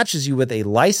questionnaire matches you with a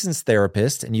licensed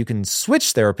therapist, and you can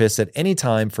switch therapists at any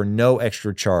time for no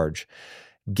extra charge.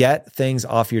 Get things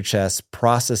off your chest,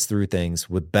 process through things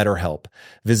with BetterHelp.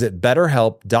 Visit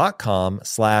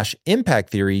betterhelp.com/impact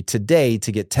theory today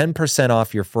to get 10%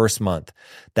 off your first month.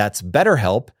 That's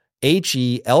BetterHelp,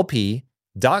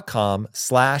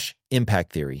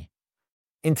 HELP.com/impact theory.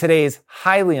 In today's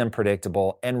highly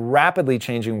unpredictable and rapidly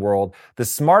changing world, the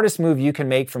smartest move you can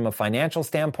make from a financial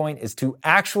standpoint is to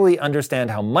actually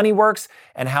understand how money works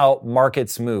and how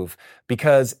markets move.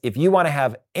 Because if you want to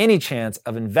have any chance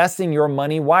of investing your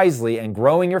money wisely and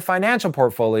growing your financial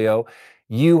portfolio,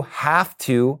 you have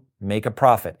to make a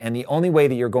profit. And the only way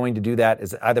that you're going to do that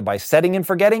is either by setting and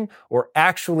forgetting or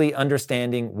actually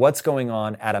understanding what's going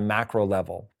on at a macro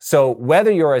level. So whether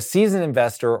you're a seasoned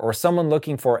investor or someone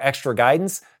looking for extra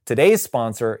guidance, today's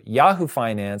sponsor, Yahoo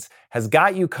Finance, has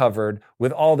got you covered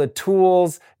with all the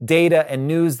tools, data, and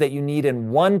news that you need in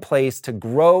one place to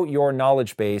grow your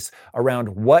knowledge base around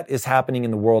what is happening in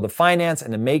the world of finance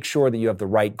and to make sure that you have the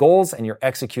right goals and you're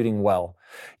executing well.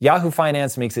 Yahoo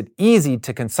Finance makes it easy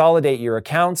to consolidate your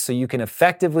accounts so you can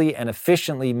effectively and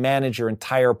efficiently manage your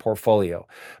entire portfolio.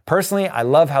 Personally, I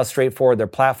love how straightforward their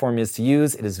platform is to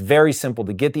use. It is very simple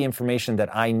to get the information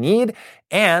that I need,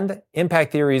 and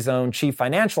Impact Theory's own Chief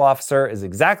Financial Officer is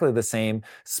exactly the same,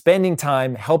 spending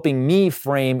time helping me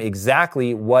frame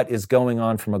exactly what is going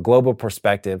on from a global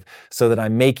perspective so that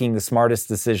I'm making the smartest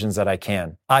decisions that I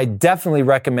can. I definitely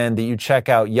recommend that you check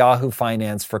out Yahoo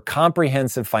Finance for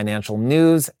comprehensive financial news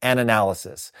and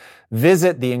analysis.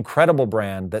 Visit the incredible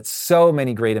brand that so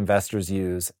many great investors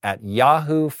use at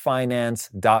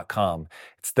yahoofinance.com.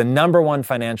 It's the #1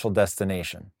 financial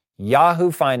destination,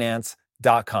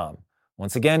 yahoofinance.com.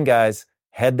 Once again, guys,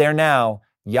 head there now,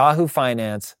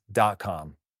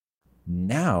 yahoofinance.com.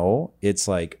 Now it's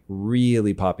like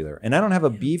really popular, and I don't have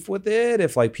a beef with it.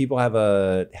 If like people have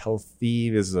a healthy,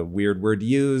 this is a weird word to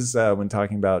use when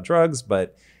talking about drugs,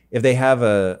 but if they have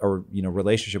a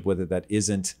relationship with it that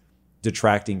isn't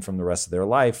detracting from the rest of their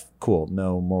life, cool,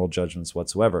 no moral judgments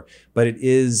whatsoever. But it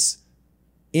is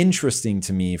interesting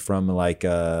to me from like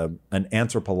an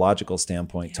anthropological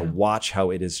standpoint to watch how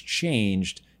it has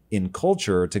changed in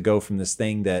culture to go from this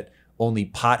thing that only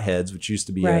potheads, which used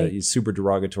to be a super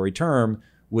derogatory term,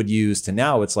 would use, to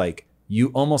now it's like you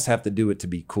almost have to do it to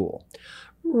be cool.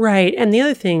 Right. And the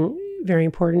other thing, very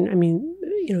important, I mean,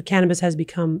 cannabis has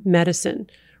become medicine,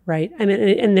 right? I mean,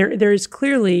 and there is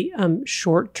clearly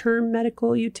short-term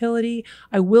medical utility.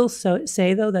 I will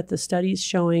say, though, that the studies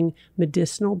showing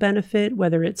medicinal benefit,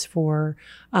 whether it's for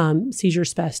seizure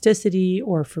spasticity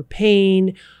or for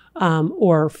pain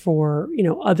or for,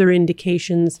 other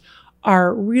indications,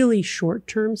 are really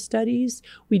short-term studies.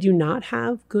 We do not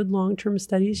have good long-term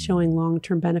studies showing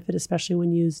long-term benefit, especially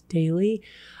when used daily.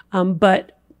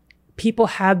 But people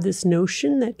have this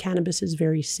notion that cannabis is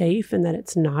very safe and that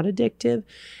it's not addictive.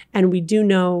 And we do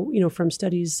know, from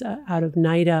studies out of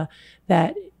NIDA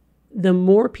that the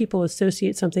more people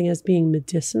associate something as being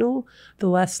medicinal, the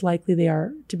less likely they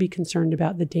are to be concerned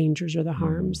about the dangers or the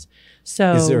harms.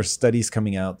 So, is there studies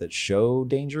coming out that show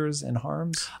dangers and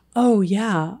harms? Oh,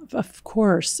 yeah, of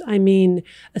course. I mean,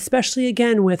 especially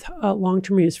again with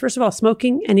long-term use. First of all,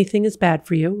 smoking anything is bad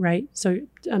for you, right? So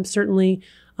certainly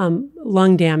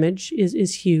lung damage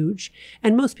is huge.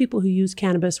 And most people who use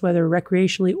cannabis, whether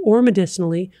recreationally or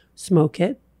medicinally, smoke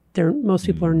it. Most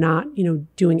people are not,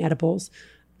 doing edibles.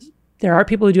 There are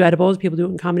people who do edibles, people do it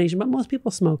in combination, but most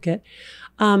people smoke it.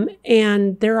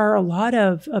 And there are a lot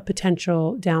of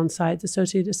potential downsides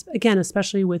associated, again,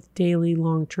 especially with daily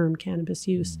long-term cannabis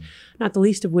use, not the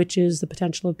least of which is the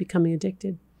potential of becoming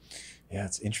addicted. Yeah,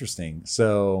 it's interesting.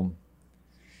 So,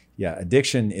 yeah,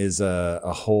 addiction is a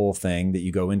whole thing that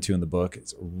you go into in the book.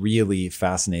 It's really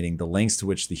fascinating, the lengths to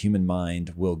which the human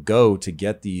mind will go to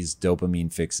get these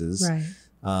dopamine fixes. Right.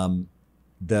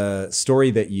 The story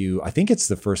that I think it's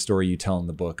the first story you tell in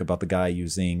the book about the guy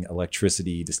using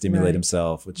electricity to stimulate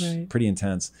himself, which is pretty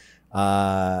intense.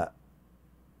 But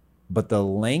the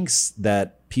lengths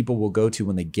that people will go to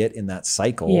when they get in that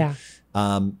cycle. Yeah.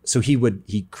 So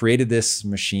he created this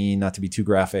machine, not to be too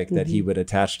graphic, that he would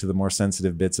attach to the more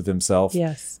sensitive bits of himself.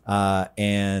 Yes.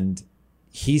 And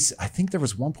I think there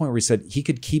was one point where he said he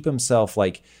could keep himself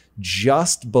like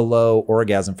just below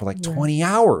orgasm for like 20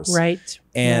 hours. Right.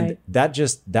 And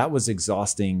that was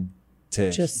exhausting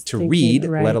to read,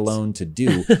 right. Let alone to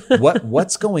do.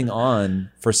 What's going on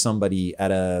for somebody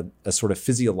at a sort of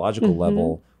physiological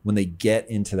level when they get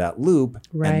into that loop?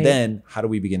 Right. And then how do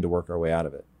we begin to work our way out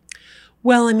of it?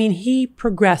 Well, I mean, he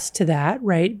progressed to that,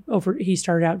 right? He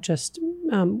started out just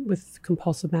with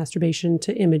compulsive masturbation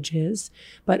to images,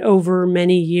 but over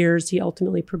many years, he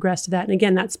ultimately progressed to that. And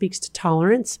again, that speaks to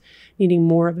tolerance, needing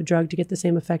more of a drug to get the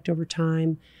same effect over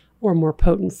time or more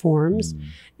potent forms.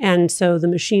 And so the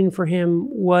machine for him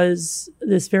was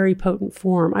this very potent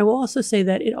form. I will also say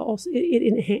that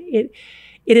it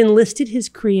enlisted his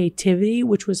creativity,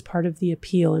 which was part of the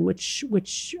appeal, and which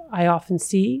I often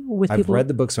see with people. I've read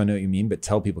the book, so I know what you mean, but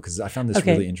tell people, because I found this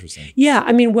really interesting. Yeah,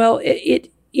 I mean, well,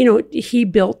 he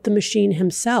built the machine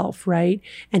himself, right?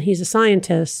 And he's a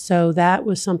scientist, so that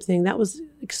was something that was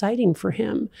exciting for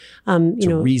him.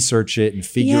 To research it and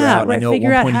figure out. Right, I know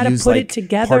figure at one out point how he used to put it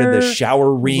together. Part of the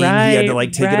shower ring. Right, he had to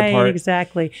take it apart.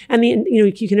 Exactly. And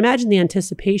you can imagine the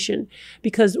anticipation,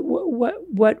 because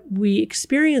what we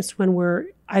experience when we're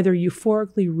either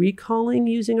euphorically recalling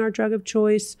using our drug of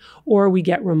choice, or we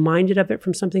get reminded of it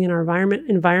from something in our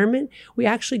environment, we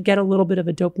actually get a little bit of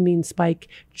a dopamine spike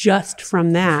just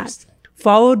from that,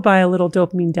 followed by a little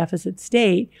dopamine deficit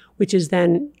state, which is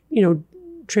then,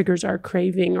 triggers our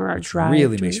craving or our drive.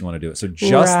 Really makes you want to do it. So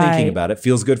just thinking about it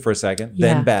feels good for a second,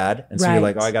 then bad. And so you're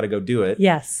like, oh, I got to go do it.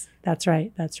 Yes, that's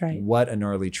right. That's right. What a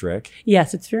gnarly trick.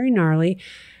 Yes, it's very gnarly.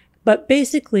 But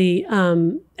basically,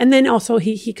 and then also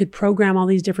he could program all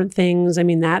these different things. I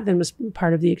mean, that then was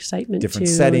part of the excitement different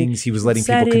too. Settings. He was letting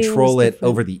people control it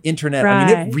over the internet. Right. I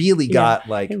mean, it really got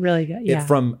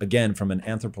from an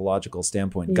anthropological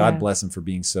standpoint, God bless him for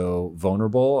being so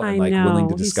vulnerable and willing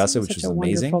to discuss it, which is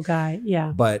amazing. Wonderful guy.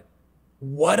 Yeah. But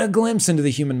what a glimpse into the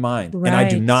human mind. Right. And I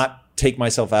do not take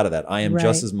myself out of that. I am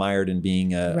just as mired in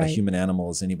being a human animal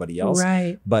as anybody else.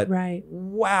 Right. But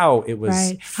wow, it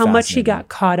was how much he got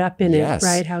caught up in it,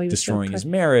 right? How he was destroying his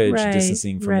marriage,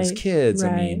 distancing from his kids.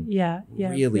 I mean,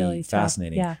 really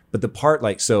fascinating. Yeah. But the part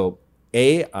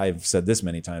I've said this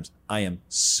many times, I am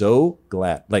so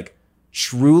glad,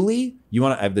 truly,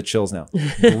 I have the chills now.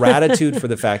 Gratitude for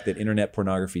the fact that internet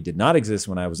pornography did not exist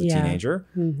when I was a teenager.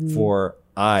 For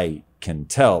I can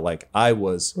tell, I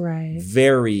was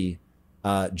very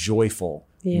joyful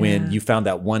when you found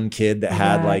that one kid that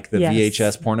had the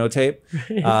VHS porno tape.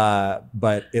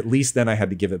 But at least then I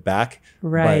had to give it back.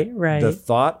 But the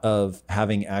thought of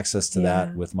having access to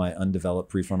that with my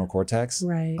undeveloped prefrontal cortex,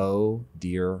 oh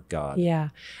dear God. Yeah.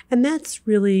 And that's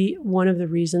really one of the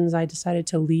reasons I decided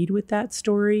to lead with that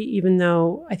story, even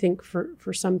though I think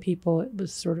for some people it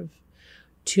was sort of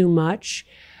too much.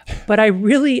 But I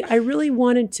really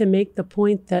wanted to make the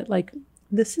point that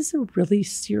this is a really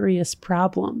serious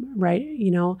problem, right?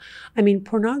 I mean,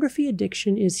 pornography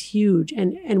addiction is huge,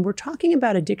 and we're talking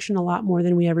about addiction a lot more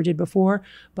than we ever did before,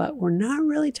 but we're not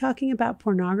really talking about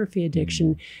pornography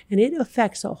addiction, and it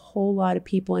affects a whole lot of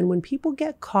people. And when people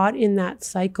get caught in that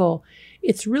cycle,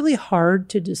 it's really hard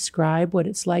to describe what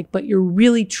it's like, but you're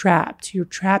really trapped. You're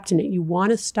trapped in it. You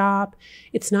want to stop.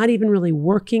 It's not even really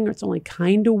working, or it's only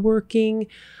kind of working.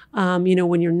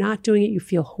 When you're not doing it, you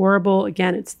feel horrible.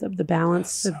 Again, it's the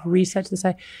balance of reset to the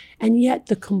side. And yet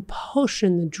the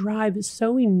compulsion, the drive is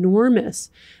so enormous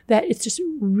that it's just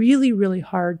really, really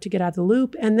hard to get out of the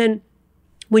loop. And then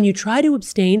when you try to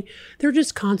abstain, they're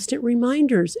just constant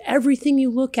reminders. Everything you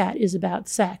look at is about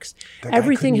sex.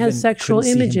 Everything has sexual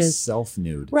images.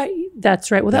 Self-nude. Right.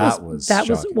 That's right. Well,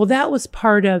 that was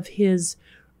part of his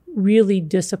really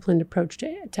disciplined approach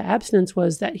to abstinence,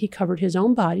 was that he covered his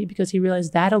own body because he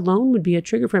realized that alone would be a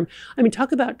trigger for him. I mean,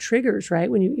 talk about triggers,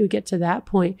 right? When you get to that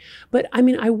point. But I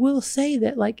mean, I will say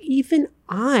that even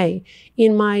I,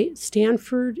 in my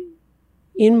Stanford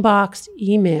inbox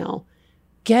email,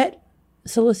 get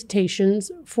solicitations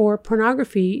for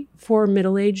pornography for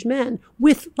middle-aged men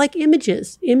with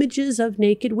images of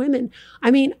naked women.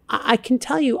 I mean, I can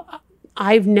tell you,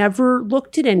 I've never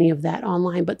looked at any of that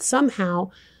online, but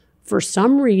somehow, for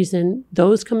some reason,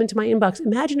 those come into my inbox.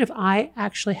 Imagine if I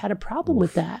actually had a problem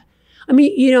with that. I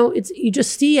mean, you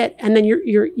just see it, and then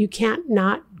you can't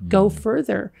not go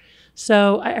further.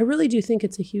 So I really do think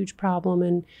it's a huge problem.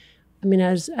 And I mean,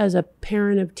 as a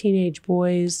parent of teenage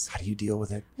boys, how do you deal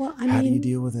with it? Well, how do you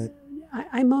deal with it?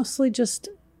 I mostly just.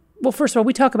 Well, first of all,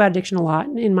 we talk about addiction a lot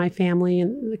in my family,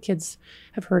 and the kids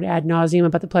have heard ad nauseum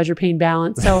about the pleasure-pain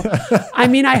balance. So, I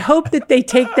mean, I hope that they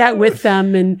take that with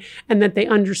them and that they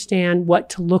understand what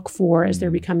to look for as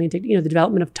they're becoming addicted. The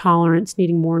development of tolerance,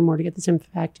 needing more and more to get this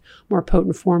effect, more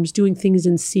potent forms, doing things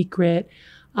in secret,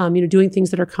 doing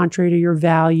things that are contrary to your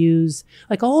values.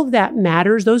 Like all of that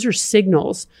matters. Those are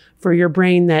signals for your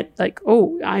brain that like,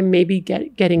 oh, I may be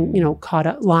getting, caught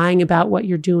up lying about what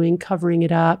you're doing, covering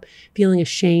it up, feeling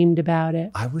ashamed about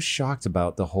it. I was shocked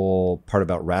about the whole part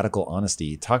about radical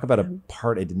honesty. Talk about a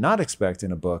part I did not expect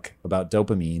in a book about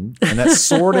dopamine. And that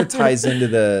sort of ties into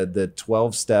the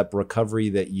 12-step recovery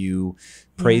that you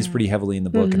praise pretty heavily in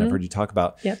the book. And I've heard you talk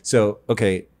about. Yep. So,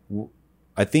 okay.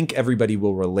 I think everybody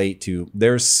will relate to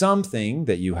there's something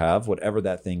that you have, whatever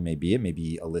that thing may be. It may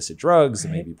be illicit drugs, It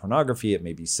may be pornography, it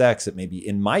may be sex, it may be,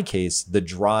 in my case, the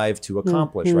drive to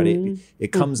accomplish, right?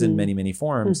 It comes in many, many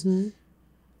forms.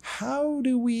 How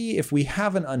do we, if we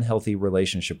have an unhealthy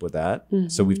relationship with that,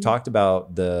 so we've talked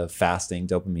about the fasting,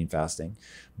 dopamine fasting,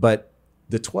 but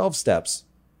the 12 steps,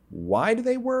 why do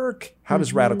they work? How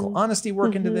does radical honesty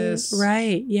work into this?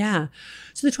 Right. Yeah.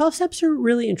 So the 12 steps are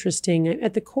really interesting.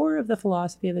 At the core of the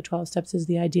philosophy of the 12 steps is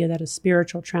the idea that a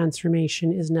spiritual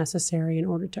transformation is necessary in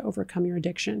order to overcome your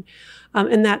addiction.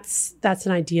 And that's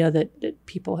an idea that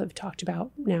people have talked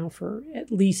about now for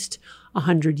at least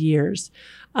 100 years.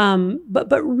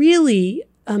 But really,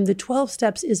 the 12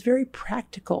 steps is very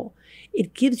practical.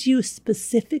 It gives you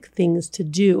specific things to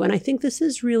do. And I think this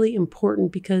is really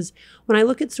important because when I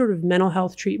look at sort of mental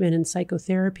health treatment and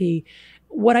psychotherapy,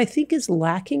 what I think is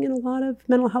lacking in a lot of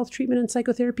mental health treatment and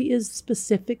psychotherapy is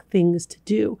specific things to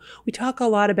do. We talk a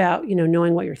lot about,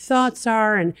 knowing what your thoughts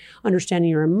are and understanding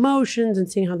your emotions and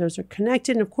seeing how those are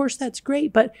connected. And of course, that's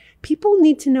great, but people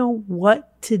need to know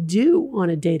what to do on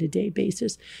a day-to-day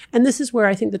basis. And this is where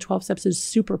I think the 12 steps is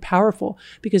super powerful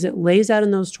because it lays out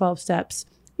in those 12 steps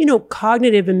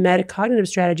cognitive and metacognitive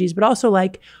strategies, but also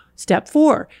like step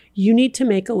 4, you need to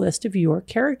make a list of your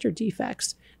character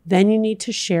defects. Then you need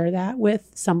to share that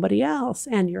with somebody else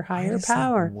and your higher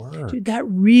power. Dude, that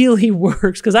really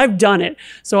works because I've done it.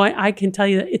 So I can tell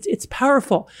you that it's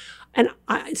powerful. And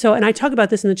I talk about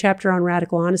this in the chapter on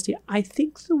radical honesty. I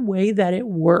think the way that it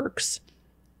works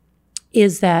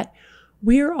is that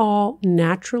we're all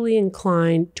naturally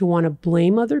inclined to want to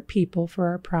blame other people for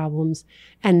our problems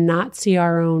and not see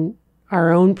our own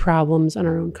problems and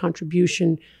our own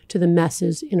contribution to the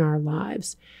messes in our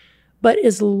lives. But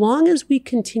as long as we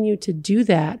continue to do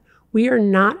that, we are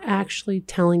not actually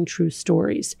telling true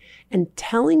stories. And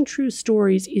telling true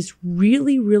stories is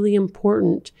really, really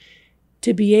important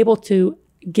to be able to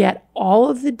get all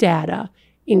of the data,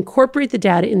 incorporate the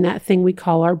data in that thing we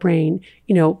call our brain,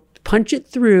 punch it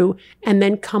through, and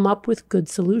then come up with good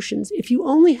solutions. If you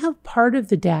only have part of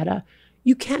the data,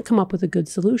 you can't come up with a good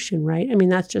solution, right? I mean,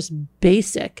 that's just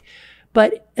basic.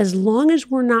 But as long as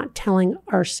we're not telling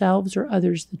ourselves or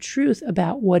others the truth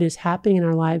about what is happening in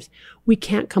our lives, we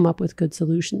can't come up with good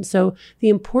solutions. So the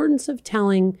importance of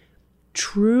telling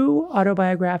true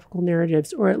autobiographical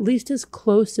narratives, or at least as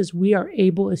close as we are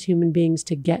able as human beings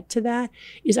to get to that,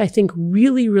 is, I think,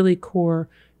 really, really core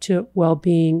to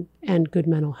well-being and good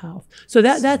mental health. So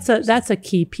that's a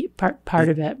key part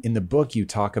of it. In the book, you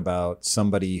talk about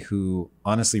somebody who,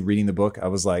 honestly, reading the book, I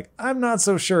was like, I'm not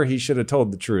so sure he should have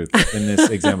told the truth in this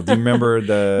example. Do you remember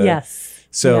the? Yes.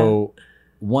 So,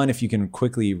 one, if you can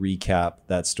quickly recap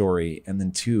that story, and then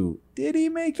 2, did he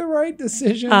make the right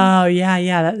decision? Oh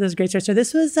yeah, that was a great story. So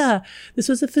this was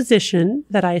a physician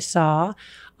that I saw.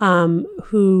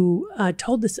 Who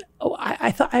told this?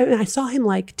 I saw him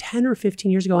like 10 or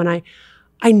 15 years ago, and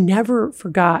I never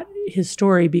forgot his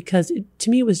story because to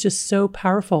me it was just so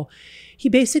powerful. He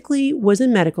basically was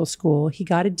in medical school. He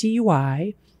got a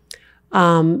DUI.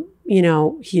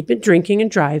 He had been drinking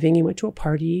and driving. He went to a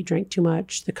party, drank too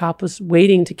much. The cop was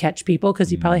waiting to catch people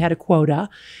because he probably had a quota.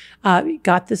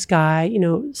 Got this guy,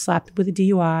 slapped him with a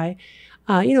DUI.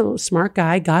 Smart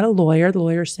guy, got a lawyer. The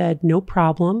lawyer said, no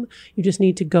problem. You just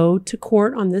need to go to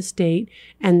court on this date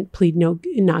and plead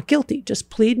not guilty. Just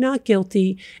plead not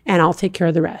guilty and I'll take care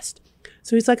of the rest.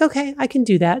 So he's like, okay, I can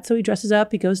do that. So he dresses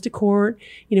up, he goes to court.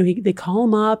 They call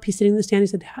him up. He's sitting in the stand.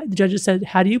 The judge said,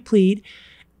 how do you plead?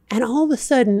 And all of a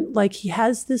sudden, like, he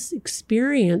has this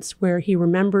experience where he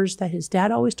remembers that his dad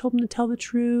always told him to tell the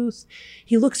truth.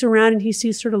 He looks around and he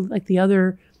sees sort of like the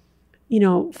other,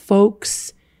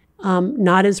 folks,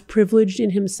 not as privileged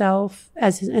in himself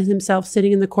as himself,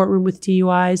 sitting in the courtroom with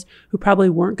DUIs, who probably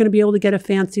weren't going to be able to get a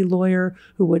fancy lawyer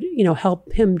who would,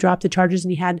 help him drop the charges.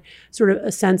 And he had sort of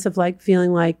a sense of like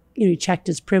feeling like, he checked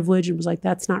his privilege and was like,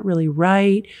 that's not really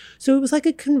right. So it was like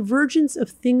a convergence of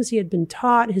things he had been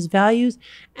taught, his values,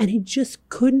 and he just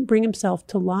couldn't bring himself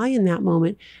to lie in that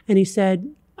moment. And he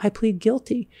said, I plead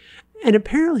guilty. And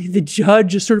apparently the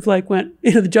judge just sort of like went,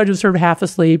 the judge was sort of half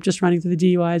asleep, just running through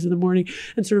the DUIs in the morning,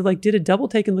 and sort of like did a double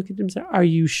take and looked at him and said, are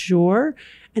you sure?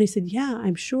 And he said, yeah,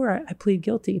 I'm sure. I plead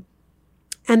guilty.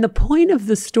 And the point of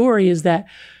the story is that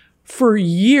for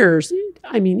years,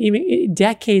 I mean, even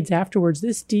decades afterwards,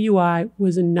 this DUI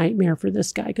was a nightmare for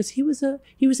this guy because he was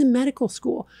in medical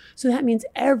school. So that means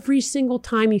every single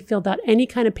time he filled out any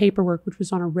kind of paperwork, which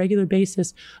was on a regular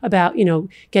basis about,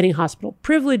 getting hospital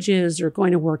privileges or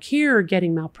going to work here or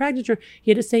getting malpractice,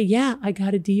 he had to say, yeah, I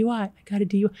got a DUI.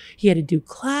 He had to do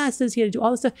classes. He had to do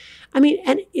all this stuff. I mean,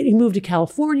 and he moved to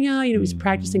California. He was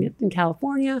practicing it in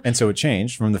California. And so it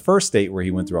changed from the first state where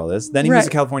he went through all this. Then he moves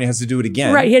to California, has to do it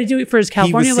again. Right. He had to do it for his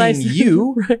California license. He was seeing you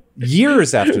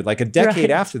years after, like a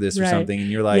decade after this or something. And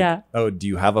you're like, oh, do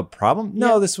you have a problem?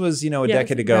 No, this was, a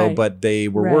decade ago, but they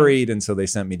were worried. And so they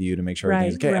sent me to you to make sure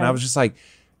everything's okay. And I was just like,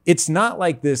 it's not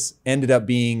like this ended up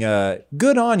being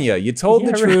good on you. You told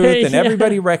the truth and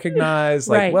everybody recognized,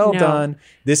 well done.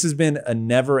 This has been a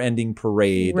never ending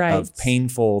parade of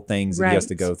painful things that he has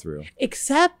to go through.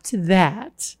 Except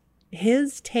that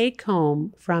his take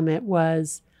home from it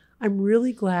was, I'm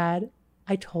really glad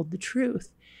I told the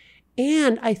truth.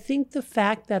 And I think the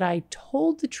fact that I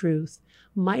told the truth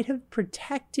might have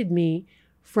protected me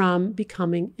from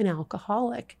becoming an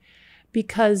alcoholic,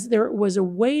 because there was a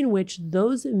way in which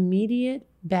those immediate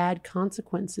bad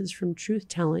consequences from truth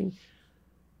telling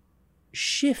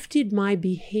shifted my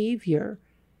behavior.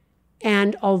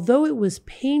 And although it was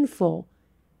painful,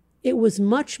 it was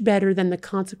much better than the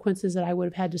consequences that I would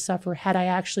have had to suffer had I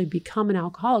actually become an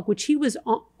alcoholic, which he was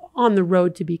on the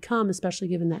road to become, especially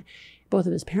given that both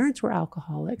of his parents were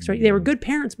alcoholics, right? They were good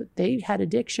parents, but they had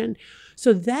addiction.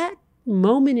 So that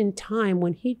moment in time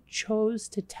when he chose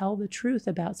to tell the truth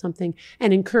about something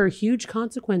and incur huge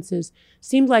consequences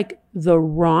seemed like the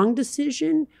wrong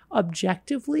decision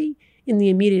objectively in the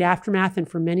immediate aftermath and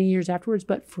for many years afterwards.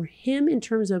 But for him, in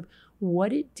terms of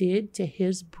what it did to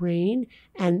his brain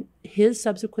and his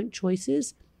subsequent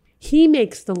choices, he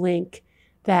makes the link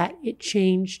that it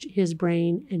changed his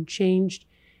brain and changed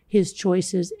his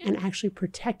choices and actually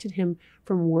protected him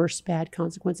from worse bad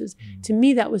consequences. To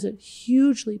me, that was a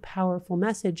hugely powerful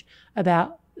message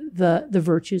about the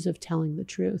virtues of telling the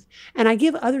truth. And I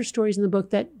give other stories in the book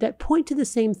that point to the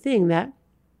same thing, that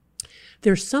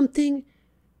there's something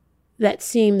that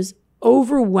seems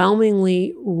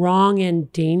overwhelmingly wrong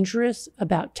and dangerous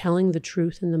about telling the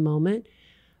truth in the moment,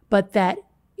 but that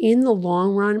in the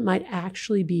long run might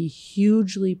actually be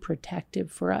hugely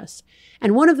protective for us.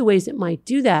 And one of the ways it might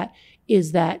do that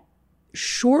is that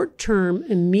short-term,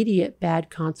 immediate bad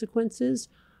consequences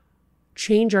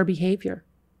change our behavior.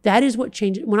 That is what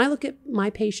changes. When I look at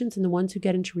my patients and the ones who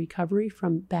get into recovery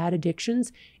from bad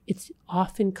addictions, it's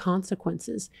often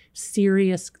consequences,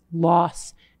 serious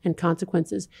loss and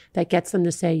consequences that gets them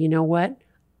to say, you know what,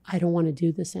 I don't want to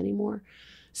do this anymore.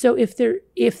 So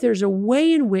if there's a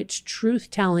way in which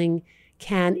truth-telling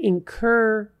can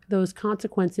incur those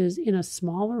consequences in a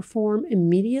smaller form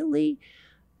immediately,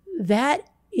 that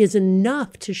is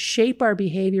enough to shape our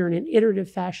behavior in an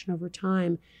iterative fashion over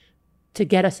time to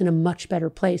get us in a much better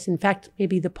place. In fact,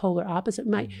 maybe the polar opposite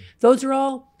might.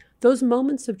 Those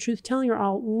moments of truth-telling are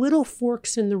all little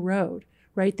forks in the road,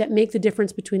 right? That make the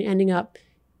difference between ending up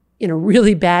in a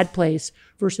really bad place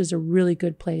versus a really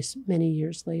good place many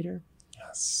years later.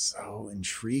 So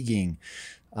intriguing.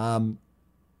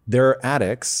 There are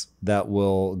addicts that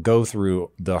will go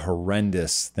through the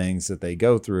horrendous things that they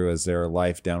go through as their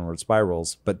life downward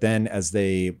spirals. But then as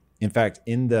they, in fact,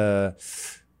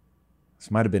 this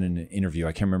might have been in an interview.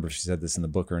 I can't remember if she said this in the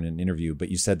book or in an interview, but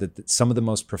you said that some of the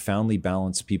most profoundly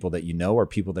balanced people that you know are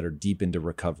people that are deep into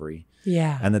recovery.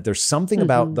 Yeah. And that there's something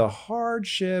about the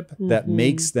hardship that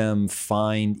makes them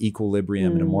find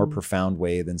equilibrium in a more profound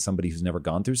way than somebody who's never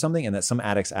gone through something. And that some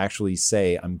addicts actually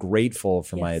say, I'm grateful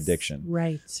for my addiction.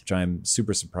 Right. Which I'm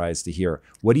super surprised to hear.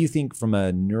 What do you think from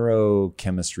a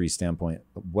neurochemistry standpoint?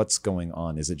 What's going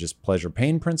on? Is it just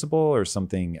pleasure-pain principle or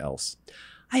something else?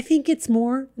 I think it's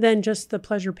more than just the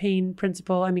pleasure-pain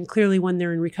principle. I mean, clearly when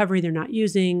they're in recovery, they're not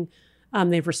using,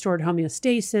 they've restored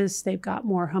homeostasis, they've got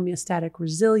more homeostatic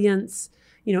resilience,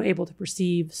 able to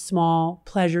perceive small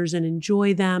pleasures and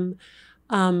enjoy them.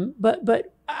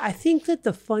 But I think that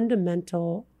the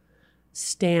fundamental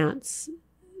stance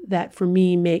that for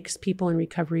me makes people in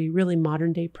recovery really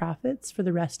modern day prophets for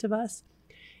the rest of us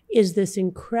is this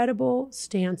incredible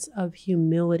stance of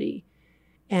humility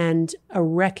and a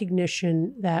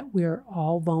recognition that we're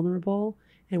all vulnerable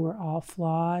and we're all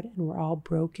flawed and we're all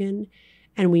broken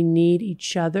and we need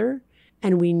each other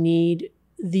and we need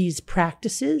these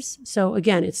practices. So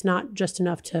again, it's not just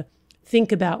enough to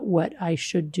think about what I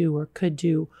should do or could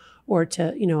do or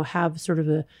to, have sort of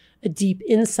a deep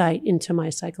insight into my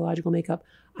psychological makeup.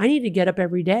 I need to get up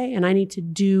every day and I need to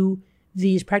do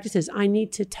these practices. I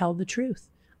need to tell the truth.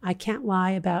 I can't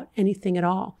lie about anything at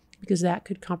all because that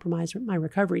could compromise my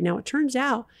recovery. Now, it turns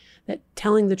out that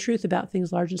telling the truth about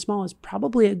things large and small is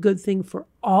probably a good thing for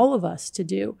all of us to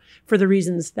do for the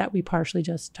reasons that we partially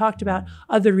just talked about.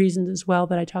 Other reasons as well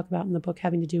that I talk about in the book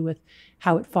having to do with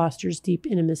how it fosters deep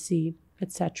intimacy,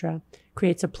 etc.,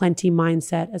 creates a plenty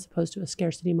mindset as opposed to a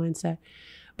scarcity mindset.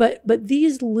 But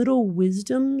these little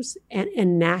wisdoms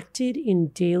enacted in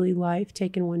daily life,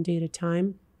 taken one day at a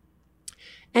time,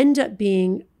 end up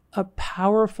being a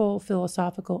powerful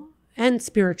philosophical and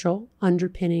spiritual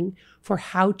underpinning for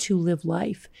how to live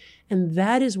life. And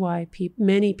that is why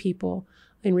many people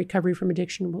in recovery from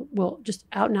addiction will just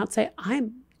out and out say,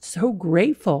 I'm so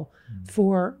grateful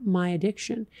for my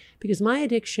addiction, because my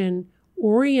addiction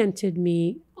oriented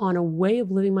me on a way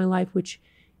of living my life which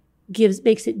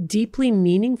makes it deeply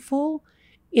meaningful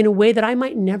in a way that I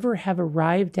might never have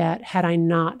arrived at had I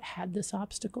not had this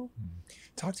obstacle.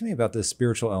 Talk to me about the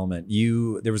spiritual element.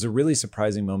 There was a really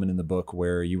surprising moment in the book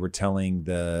where you were telling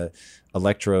the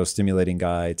electro-stimulating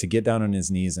guy to get down on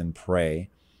his knees and pray.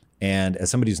 And as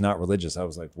somebody who's not religious, I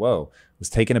was like, whoa, I was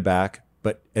taken aback.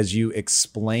 But as you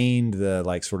explained the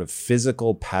like sort of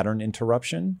physical pattern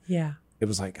interruption, it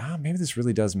was like, maybe this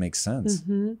really does make sense.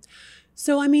 Mm-hmm.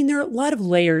 So, I mean, there are a lot of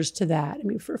layers to that. I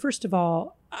mean, first of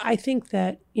all, I think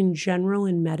that in general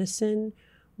in medicine,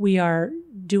 we are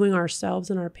doing ourselves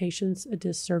and our patients a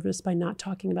disservice by not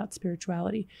talking about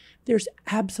spirituality. There's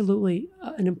absolutely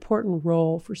an important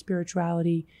role for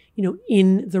spirituality,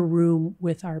 in the room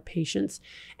with our patients.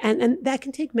 And that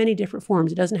can take many different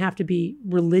forms. It doesn't have to be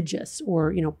religious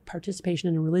or, participation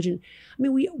in a religion. I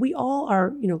mean, we all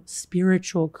are,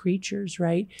 spiritual creatures,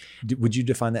 right? Would you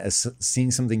define that as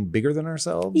seeing something bigger than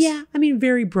ourselves? Yeah, I mean,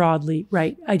 very broadly,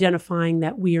 right? Identifying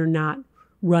that we are not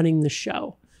running the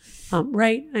show.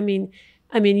 Right? I mean,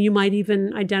 you might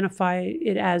even identify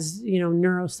it as,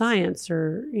 neuroscience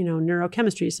or,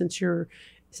 neurochemistry,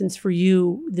 since for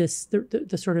you,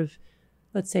 the sort of,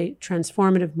 let's say,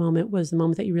 transformative moment was the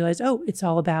moment that you realized, oh, it's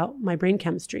all about my brain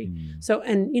chemistry. So,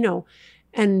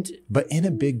 but in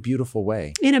a big, beautiful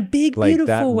way. In a big,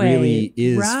 beautiful way. That really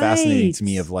is fascinating to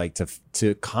me, of like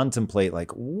to contemplate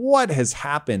like what has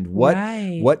happened,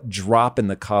 what drop in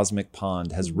the cosmic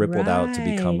pond has rippled out to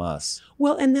become us.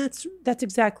 Well, and that's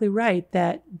exactly right.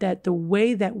 That the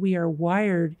way that we are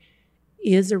wired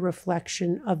is a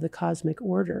reflection of the cosmic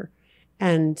order,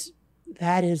 and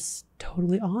that is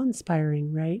totally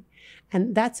awe-inspiring, right?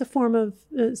 And that's a form of,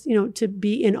 to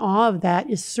be in awe of that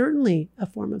is certainly a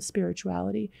form of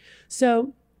spirituality.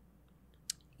 So,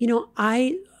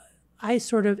 I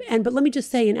sort of, but let me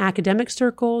just say, in academic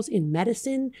circles, in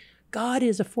medicine, God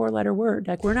is a 4-letter word.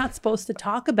 Like, we're not supposed to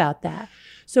talk about that.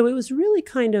 So it was really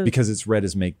kind of... Because it's read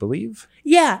as make-believe?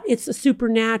 Yeah, it's a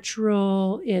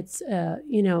supernatural, it's,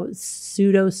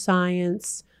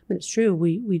 pseudoscience. I mean, it's true,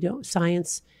 we don't,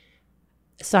 science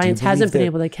hasn't been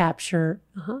able to capture.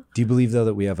 Do you believe, though,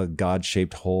 that we have a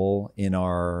God-shaped hole in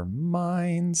our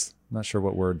minds? I'm not sure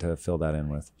what word to fill that in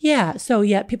with. Yeah. So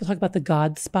people talk about the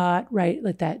God spot, right?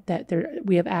 Like that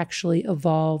we have actually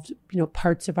evolved,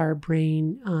 parts of our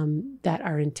brain that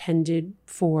are intended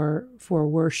for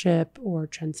worship or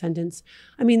transcendence.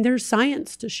 I mean, there's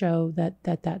science to show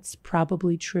that's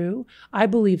probably true. I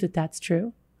believe that that's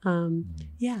true.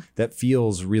 That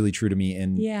feels really true to me.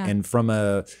 And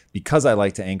because I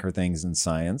like to anchor things in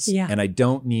science, and I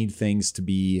don't need things to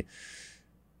be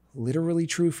literally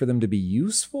true for them to be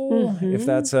useful. If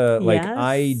that's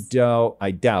I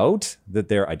doubt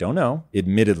that I don't know,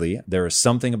 admittedly, there is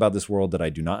something about this world that I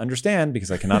do not understand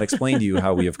because I cannot explain to you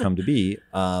how we have come to be.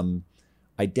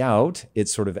 I doubt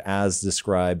it's sort of as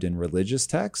described in religious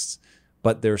texts,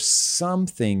 but there's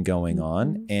something going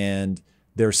on, and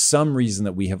there's some reason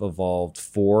that we have evolved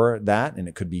for that, and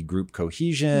it could be group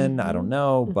cohesion. I don't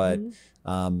know, but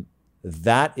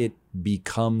that it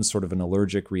becomes sort of an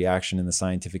allergic reaction in the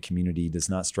scientific community does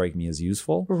not strike me as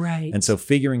useful. Right. And so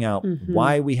figuring out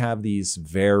why we have these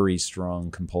very strong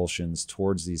compulsions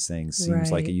towards these things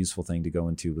seems like a useful thing to go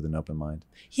into with an open mind.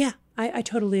 Yeah, I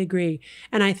totally agree.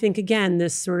 And I think, again,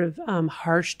 this sort of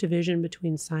harsh division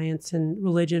between science and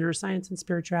religion or science and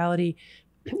spirituality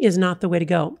is not the way to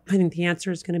go. I think the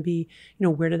answer is going to be,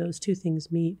 where do those two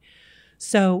things meet?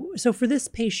 So for this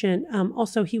patient,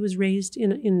 also he was raised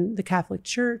in the Catholic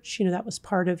Church. That was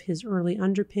part of his early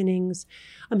underpinnings.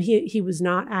 He was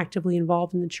not actively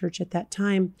involved in the church at that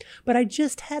time, but I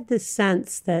just had this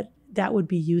sense that would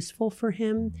be useful for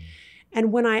him.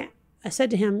 And when I said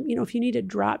to him, if you need to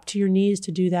drop to your knees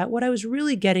to do that, what I was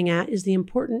really getting at is the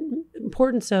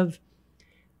importance of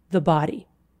the body.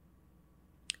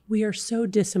 We are so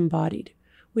disembodied.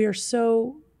 We are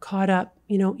so caught up,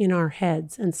 in our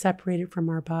heads and separated from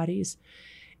our bodies.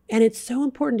 And it's so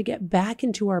important to get back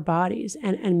into our bodies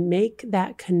and make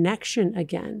that connection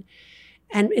again.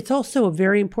 And it's also a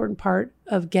very important part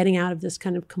of getting out of this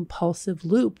kind of compulsive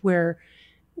loop where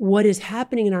what is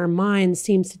happening in our minds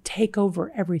seems to take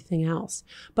over everything else.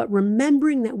 But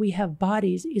remembering that we have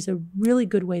bodies is a really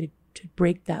good way to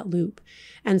break that loop.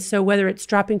 And so whether it's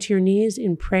dropping to your knees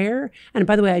in prayer, and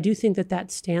by the way, I do think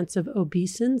that stance of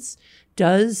obeisance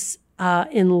does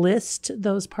enlist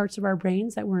those parts of our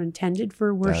brains that were intended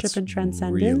for worship and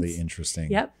transcendence. Really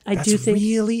interesting. Yep. That's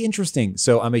really interesting.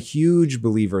 So I'm a huge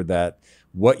believer that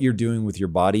what you're doing with your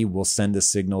body will send a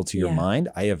signal to your mind.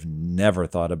 I have never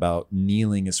thought about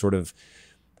kneeling as sort of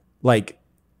like,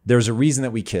 there's a reason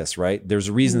that we kiss, right? There's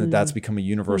a reason that that's become a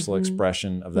universal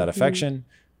expression of that affection.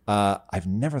 I've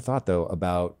never thought though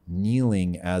about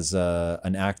kneeling as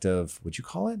an act of, would you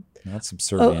call it? Not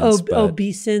subservience, but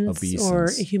obeisance or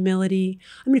humility.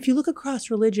 I mean, if you look across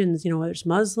religions, whether it's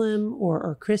Muslim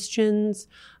or Christians,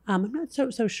 I'm not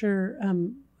so sure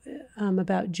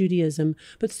about Judaism,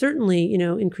 but certainly,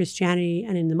 in Christianity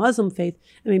and in the Muslim faith,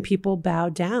 I mean, people bow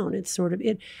down. It's sort of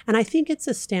it. And I think it's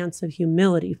a stance of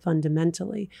humility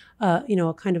fundamentally, a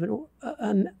kind of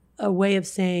a way of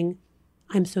saying,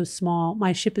 I'm so small,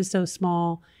 my ship is so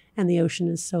small, and the ocean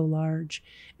is so large.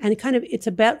 And it's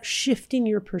about shifting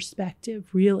your perspective,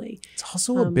 really. It's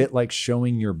also a bit like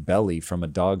showing your belly from a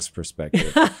dog's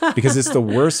perspective, because it's the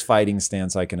worst fighting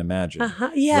stance I can imagine.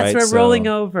 Yes, right? We're rolling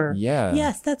over. Yeah.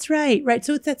 Yes, that's right. Right.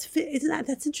 So that's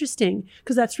interesting,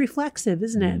 because that's reflexive,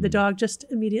 isn't it? The dog just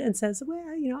immediately and says, well,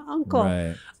 uncle.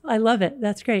 Right. I love it.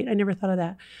 That's great. I never thought of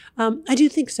that. I do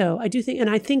think so. And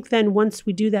I think then once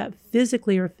we do that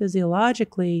physically or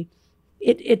physiologically,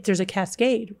 there's a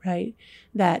cascade, right?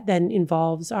 That then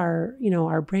involves our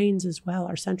brains as well,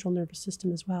 our central nervous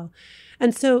system as well.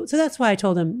 And so that's why I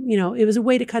told him, it was a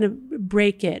way to kind of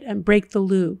break it and break the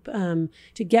loop,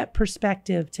 to get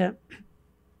perspective, to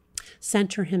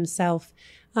center himself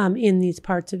in these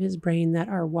parts of his brain that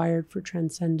are wired for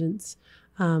transcendence.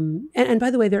 And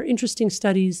by the way, there are interesting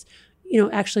studies,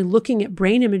 actually looking at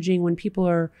brain imaging when people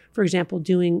are, for example,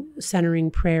 doing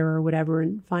centering prayer or whatever,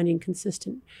 and finding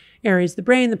consistent areas of the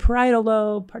brain, the parietal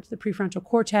lobe, parts of the prefrontal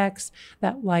cortex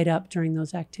that light up during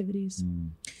those activities.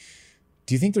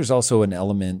 Do you think there's also an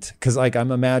element, because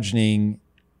I'm imagining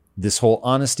this whole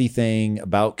honesty thing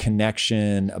about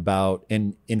connection,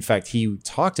 and in fact, he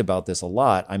talked about this a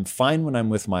lot. I'm fine when I'm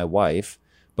with my wife,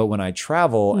 but when I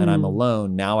travel and I'm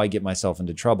alone, now I get myself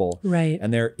into trouble. Right.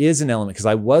 And there is an element, because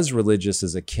I was religious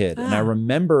as a kid, and I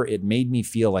remember it made me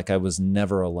feel like I was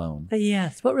never alone.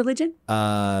 Yes. What religion?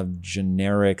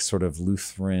 Generic sort of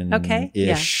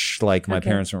Lutheran-ish. Yeah. Like my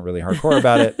parents weren't really hardcore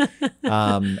about it.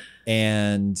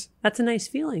 And that's a nice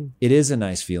feeling. It is a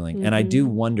nice feeling. And I do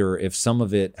wonder if some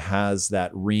of it has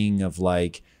that ring of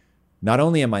like, not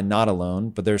only am I not alone,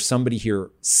 but there's somebody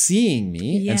here seeing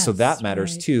me. Yes, and so that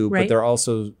matters too. Right. But they're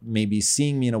also maybe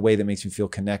seeing me in a way that makes me feel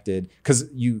connected. Because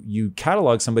you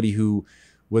catalog somebody who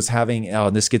was having,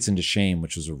 and this gets into shame,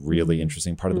 which is a really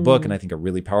interesting part of the book, and I think a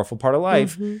really powerful part of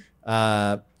life.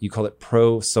 You call it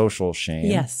pro-social shame,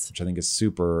 yes, which I think is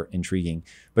super intriguing.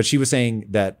 But she was saying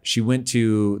that she went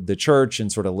to the church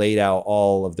and sort of laid out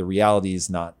all of the realities,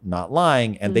 not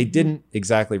lying, and they didn't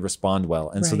exactly respond well.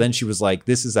 And so then she was like,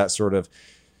 this is that sort of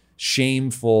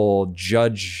shameful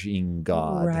judging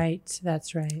God. Right,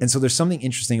 that's right. And so there's something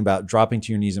interesting about dropping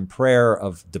to your knees in prayer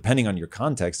of, depending on your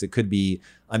context, it could be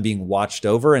I'm being watched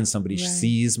over and somebody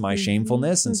sees my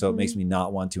shamefulness, and so it makes me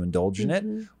not want to indulge in it.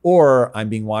 Or I'm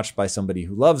being watched by somebody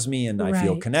who loves me and I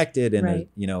feel connected and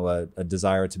a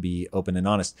desire to be open and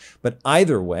honest. But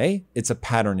either way, it's a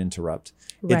pattern interrupt.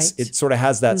 It sort of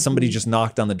has that somebody just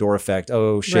knocked on the door effect.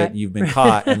 Oh shit, you've been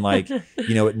caught. And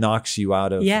it knocks you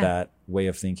out of that way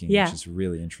of thinking, which is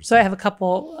really interesting. So I have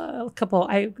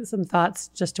some thoughts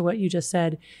just to what you just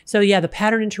said. So the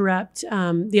pattern interrupt.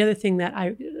 The other thing that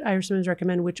I sometimes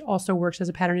recommend, which also works as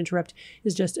a pattern interrupt,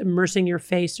 is just immersing your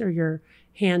face or your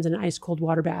hands in an ice cold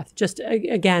water bath. Just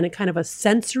again, a kind of a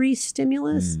sensory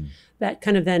stimulus that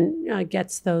kind of then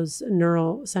gets those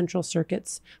neural central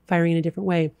circuits firing in a different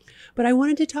way. But I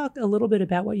wanted to talk a little bit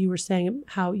about what you were saying,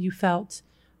 how you felt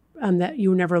that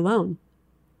you were never alone,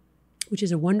 which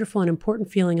is a wonderful and important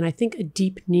feeling, and I think a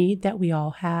deep need that we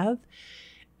all have.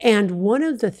 And one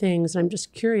of the things, and I'm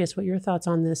just curious what your thoughts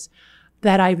on this,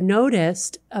 that I've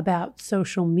noticed about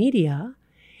social media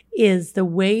is the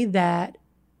way that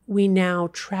we now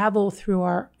travel through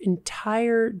our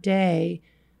entire day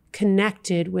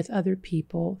connected with other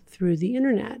people through the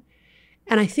internet.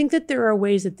 And I think that there are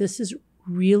ways that this is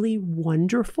really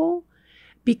wonderful,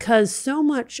 because so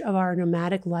much of our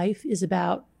nomadic life is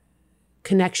about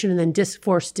connection and then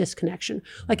forced disconnection.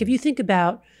 Like if you think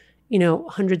about,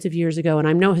 hundreds of years ago, and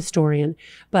I'm no historian,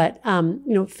 but,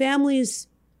 families,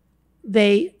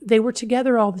 they were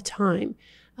together all the time.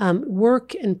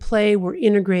 Work and play were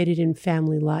integrated in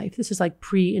family life. This is like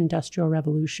pre-industrial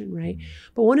revolution, right?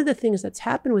 But one of the things that's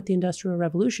happened with the industrial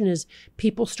revolution is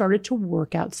people started to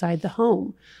work outside the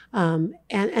home.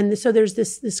 And so there's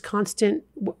this constant,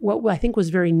 what I think was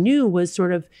very new was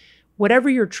sort of whatever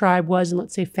your tribe was, and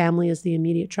let's say family is the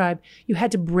immediate tribe, you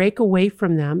had to break away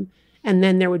from them. And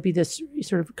then there would be this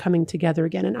sort of coming together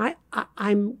again. And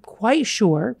I'm quite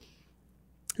sure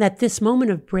that this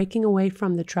moment of breaking away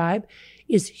from the tribe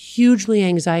is hugely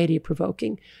anxiety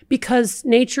provoking because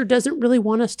nature doesn't really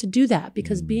want us to do that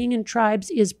because being in tribes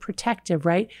is protective,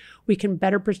 right? We can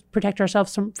better protect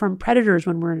ourselves from predators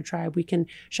when we're in a tribe. We can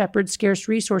shepherd scarce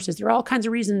resources. There are all kinds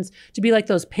of reasons to be like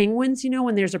those penguins,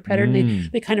 when there's a predator,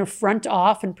 they kind of front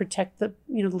off and protect the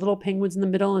little penguins in the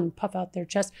middle and puff out their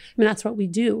chest. I mean, that's what we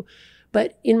do.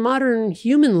 But in modern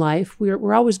human life,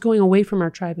 we're always going away from our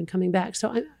tribe and coming back.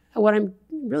 So what I'm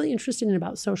really interested in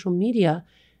about social media,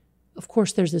 of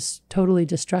course, there's this totally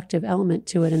destructive element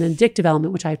to it, an addictive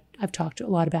element, which I've talked a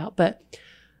lot about. But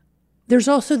there's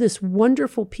also this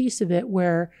wonderful piece of it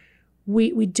where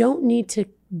we don't need to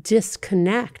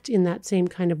disconnect in that same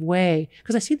kind of way.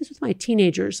 Because I see this with my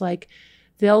teenagers, like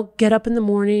they'll get up in the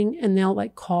morning and they'll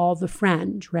like call the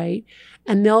friend, right?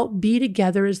 And they'll be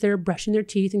together as they're brushing their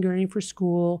teeth and getting ready for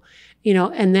school,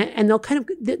 and they'll kind of,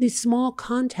 these small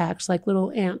contacts like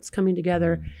little ants coming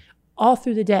together all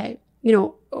through the day,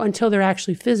 until they're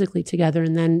actually physically together,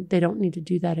 and then they don't need to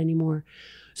do that anymore.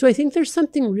 So I think there's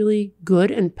something really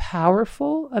good and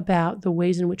powerful about the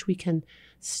ways in which we can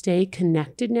stay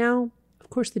connected now. Of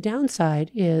course, the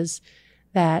downside is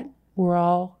that we're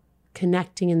all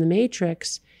connecting in the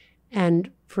matrix.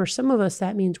 And for some of us,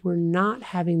 that means we're not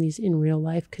having these in real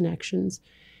life connections.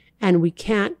 And we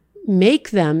can't make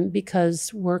them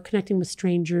because we're connecting with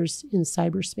strangers in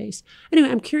cyberspace. Anyway,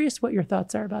 I'm curious what your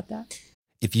thoughts are about that.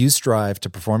 If you strive to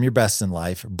perform your best in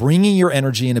life, bringing your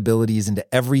energy and abilities into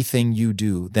everything you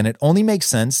do, then it only makes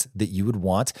sense that you would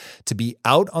want to be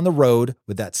out on the road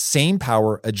with that same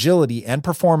power, agility, and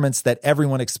performance that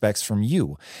everyone expects from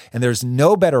you. And there's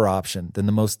no better option than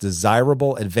the most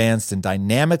desirable, advanced, and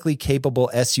dynamically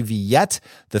capable SUV yet,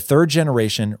 the third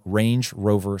generation Range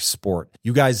Rover Sport.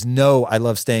 You guys know I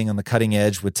love staying on the cutting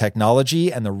edge with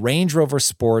technology, and the Range Rover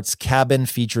Sport's cabin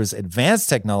features advanced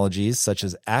technologies such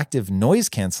as active noise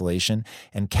cancellation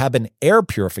and cabin air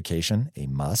purification, a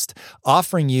must,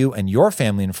 offering you and your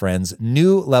family and friends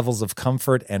new levels of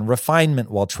comfort and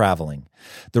refinement while traveling.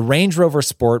 The Range Rover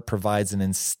Sport provides an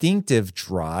instinctive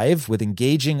drive with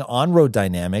engaging on-road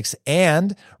dynamics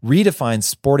and redefines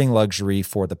sporting luxury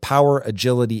for the power,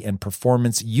 agility, and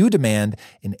performance you demand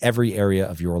in every area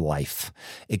of your life.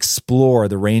 Explore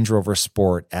the Range Rover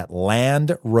Sport at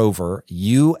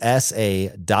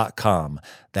LandRoverUSA.com.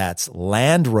 That's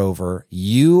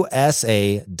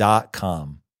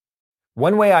LandRoverUSA.com.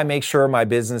 One way I make sure my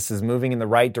business is moving in the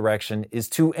right direction is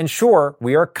to ensure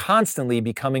we are constantly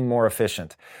becoming more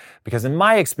efficient. Because in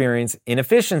my experience,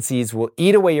 inefficiencies will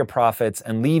eat away your profits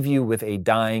and leave you with a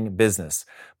dying business.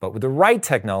 But with the right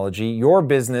technology, your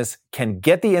business can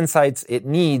get the insights it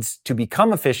needs to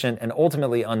become efficient and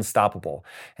ultimately unstoppable.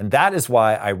 And that is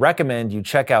why I recommend you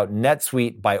check out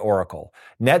NetSuite by Oracle.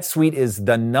 NetSuite is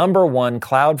the #1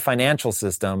 cloud financial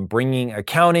system, bringing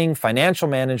accounting, financial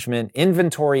management,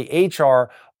 inventory,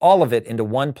 HR, all of it into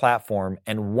one platform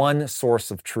and one source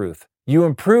of truth. You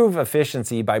improve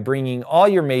efficiency by bringing all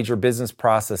your major business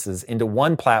processes into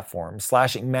one platform,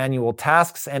 slashing manual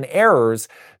tasks and errors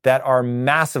that are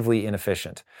massively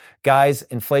inefficient. Guys,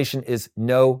 inflation is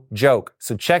no joke.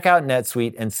 So check out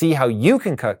NetSuite and see how you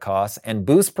can cut costs and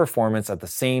boost performance at the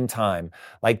same time,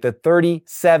 like the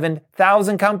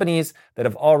 37,000 companies that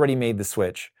have already made the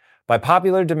switch. By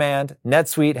popular demand,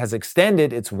 NetSuite has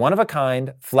extended its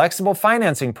one-of-a-kind, flexible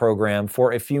financing program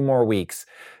for a few more weeks.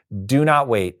 Do not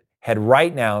wait. Head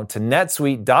right now to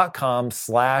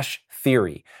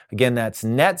netsuite.com/theory. Again, that's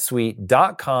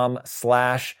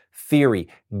netsuite.com/theory.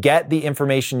 Get the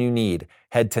information you need.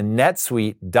 Head to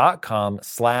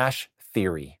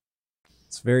netsuite.com/theory.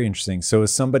 It's very interesting. So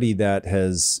as somebody that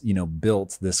has,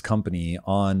 built this company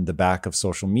on the back of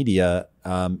social media,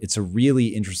 it's a really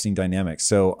interesting dynamic.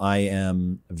 So I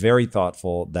am very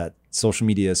thoughtful that social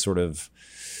media is sort of,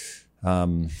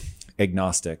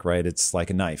 agnostic, right? It's like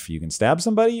a knife. You can stab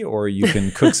somebody or you can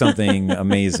cook something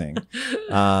amazing.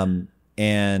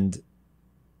 And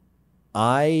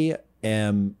I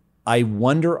am I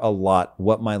wonder a lot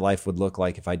what my life would look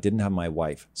like if I didn't have my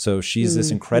wife. So she's this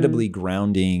incredibly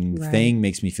grounding thing,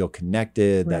 makes me feel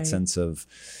connected, that sense of,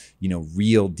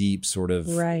 real deep sort of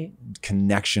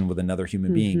connection with another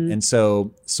human being. And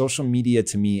so social media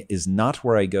to me is not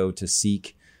where I go to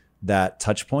seek that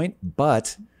touch point.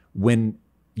 But when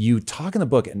you talk in the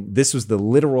book, and this was the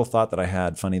literal thought that I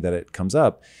had, funny that it comes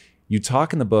up, you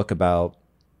talk in the book about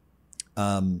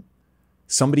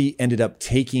somebody ended up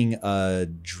taking a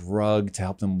drug to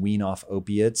help them wean off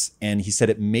opiates. And he said,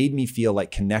 it made me feel like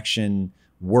connection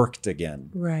worked again.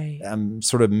 Right. I'm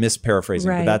sort of misparaphrasing,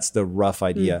 but that's the rough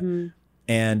idea.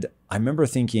 And I remember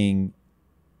thinking,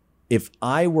 if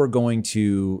I were going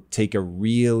to take a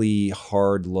really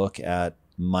hard look at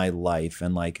my life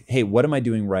and like, hey, what am I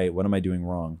doing right? What am I doing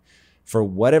wrong? For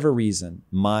whatever reason,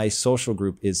 my social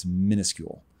group is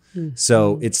minuscule.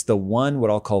 So it's the one, what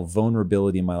I'll call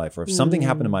vulnerability in my life, or if something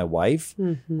happened to my wife,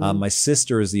 my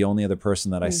sister is the only other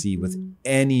person that I see with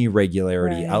any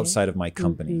regularity outside of my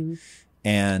company.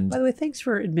 And by the way, thanks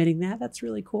for admitting that. That's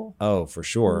really cool. Oh, for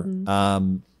sure.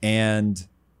 And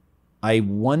I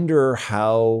wonder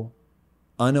how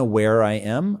unaware I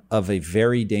am of a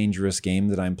very dangerous game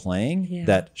that I'm playing,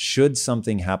 that should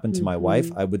something happen to my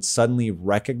wife, I would suddenly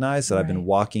recognize that I've been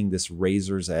walking this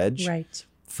razor's edge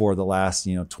for the last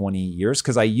 20 years.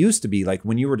 Because I used to be like,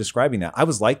 when you were describing that, I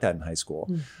was like that in high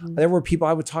school. There were people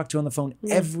I would talk to on the phone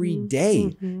every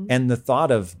day. And the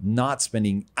thought of not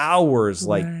spending hours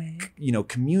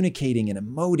communicating and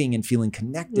emoting and feeling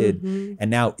connected.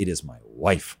 And now it is my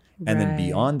wife. And then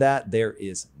beyond that, there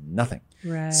is nothing.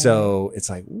 So it's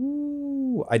like,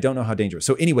 ooh, I don't know how dangerous.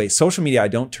 So anyway, social media, I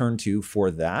don't turn to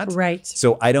for that.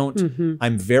 So I don't,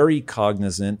 I'm very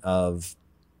cognizant of,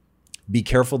 be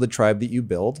careful the tribe that you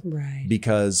build,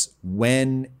 because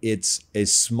when it's a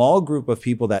small group of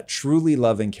people that truly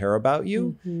love and care about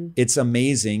you, it's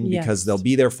amazing because they'll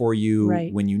be there for you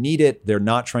when you need it. They're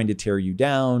not trying to tear you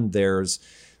down. There's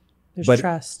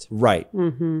trust.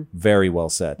 Very well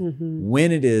said.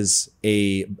 When it is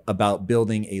about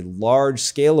building a large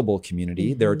scalable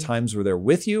community, there are times where they're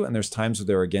with you and there's times where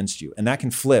they're against you. And that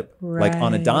can flip like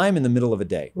on a dime in the middle of a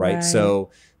day, So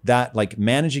that like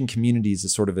managing communities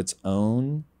is sort of its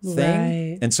own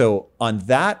thing. And so on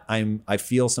that, I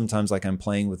feel sometimes like I'm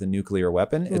playing with a nuclear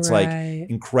weapon. It's like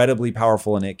incredibly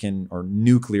powerful, and or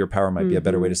nuclear power might be a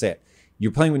better way to say it.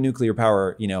 You're playing with nuclear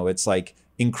power, it's like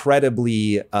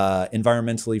incredibly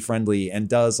environmentally friendly and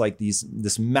does like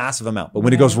this massive amount. But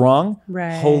when it goes wrong,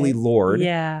 holy Lord,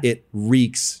 it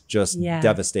wreaks just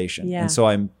devastation. And so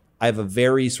I have a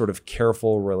very sort of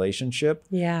careful relationship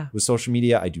with social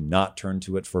media. I do not turn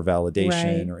to it for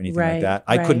validation or anything like that.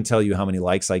 I couldn't tell you how many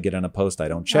likes I get on a post I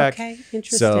don't check. Okay,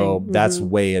 interesting. So that's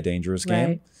way a dangerous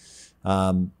game.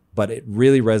 But it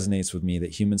really resonates with me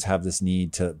that humans have this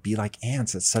need to be like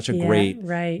ants. It's such a great,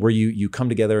 where you come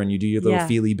together and you do your little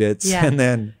feely bits and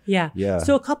then.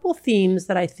 So a couple themes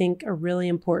that I think are really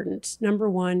important. Number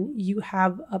one, you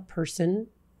have a person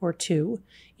or two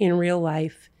in real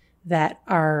life that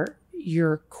are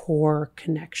your core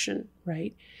connection,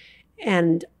 right?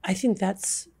 And I think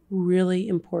that's really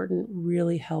important,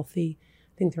 really healthy.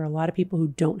 I think there are a lot of people who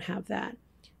don't have that.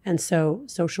 And so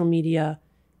social media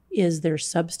is their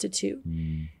substitute.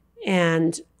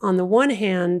 And on the one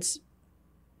hand,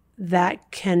 that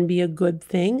can be a good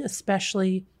thing,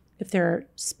 especially if there are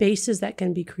spaces that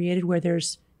can be created where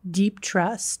there's deep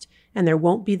trust and there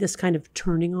won't be this kind of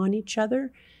turning on each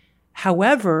other.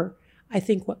 However, I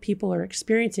think what people are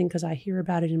experiencing, because I hear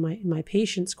about it in my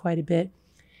patients quite a bit,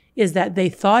 is that they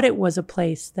thought it was a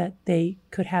place that they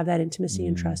could have that intimacy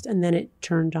and trust, and then it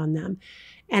turned on them.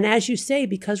 And as you say,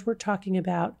 because we're talking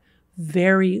about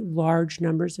very large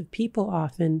numbers of people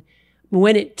often,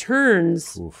 when it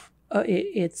turns,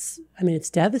 it's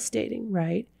devastating,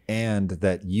 right? And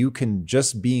that you can,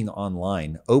 just being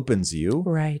online opens you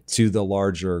to the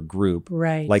larger group.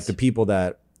 Like the people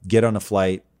that get on a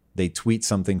flight, they tweet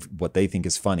something, what they think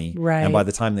is funny. And by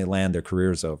the time they land, their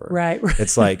career's over.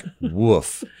 It's like,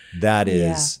 woof,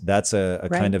 that's a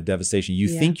kind of devastation. You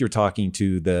think you're talking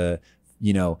to the,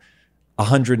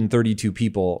 132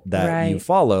 people that you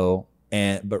follow,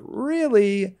 but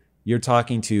really you're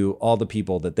talking to all the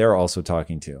people that they're also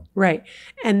talking to.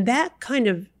 And that kind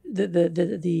of,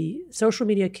 the social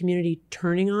media community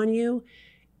turning on you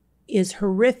is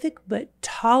horrific, but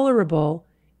tolerable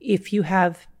if you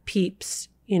have peeps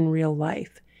in real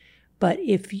life. But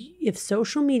if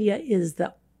social media is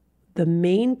the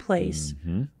main place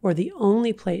or the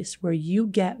only place where you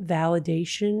get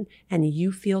validation and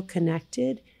you feel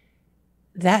connected,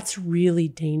 that's really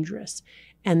dangerous.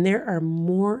 And there are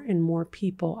more and more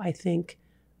people, I think,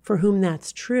 for whom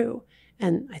that's true.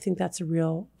 And I think that's a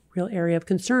real area of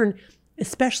concern,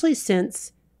 especially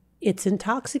since it's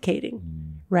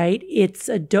intoxicating, right? It's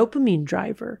a dopamine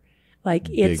driver. Like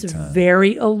it's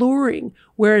very alluring.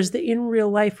 Whereas the in real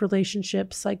life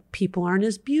relationships, like people aren't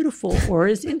as beautiful or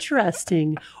as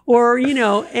interesting or,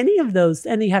 any of those.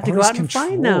 And you have to go out and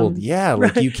find them. Yeah.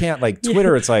 Like you can't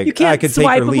Twitter. It's like, you can't I could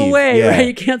swipe take or them leave. away, Yeah. right?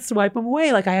 You can't swipe them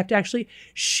away. Like I have to actually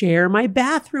share my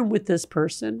bathroom with this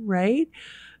person, right?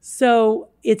 So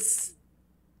it's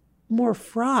more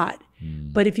fraught.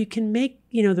 But if you can make,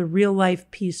 the real life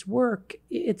piece work,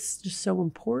 it's just so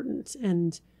important.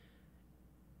 And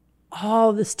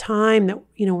all this time that,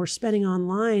 we're spending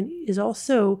online is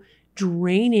also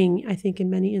draining, I think, in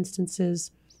many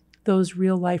instances, those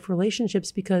real life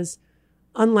relationships, because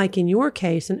unlike in your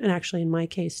case, and actually in my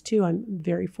case too, I'm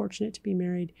very fortunate to be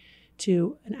married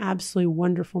to an absolutely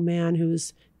wonderful man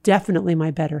who's definitely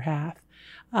my better half.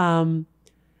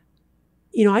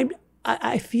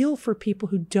 I feel for people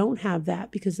who don't have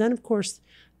that, because then, of course,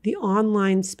 the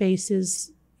online space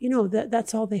is,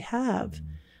 that's all they have.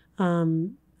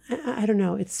 I don't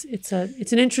know. It's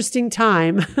an interesting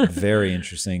time. Very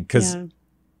interesting, because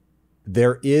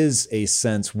there is a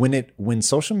sense when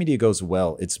social media goes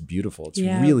well, it's beautiful. It's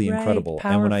really incredible.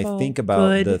 Powerful, and when I think about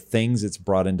good. the things it's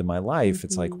brought into my life,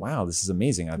 it's like, wow, this is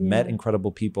amazing. I've met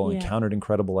incredible people, encountered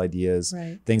incredible ideas,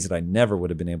 things that I never would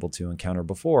have been able to encounter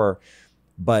before.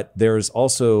 But there's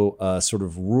also a sort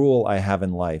of rule I have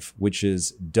in life, which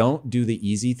is don't do the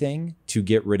easy thing to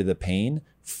get rid of the pain.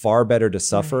 Far better to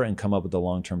suffer and come up with a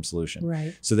long-term solution.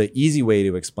 Right. So the easy way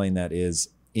to explain that is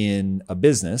in a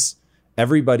business,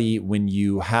 everybody, when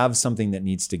you have something that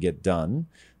needs to get done,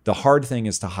 the hard thing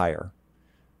is to hire.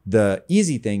 The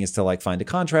easy thing is to find a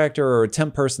contractor or a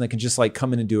temp person that can just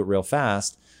come in and do it real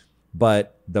fast.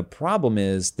 But the problem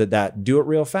is that do it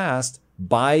real fast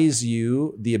buys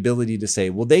you the ability to say,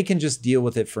 well, they can just deal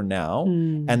with it for now.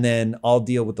 And then I'll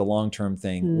deal with the long-term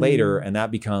thing later. And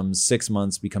that becomes 6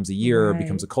 months, becomes a year,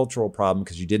 becomes a cultural problem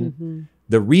because you didn't.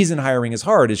 The reason hiring is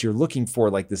hard is you're looking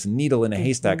for this needle in a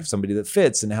haystack of somebody that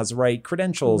fits and has the right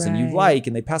credentials and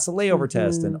and they pass a layover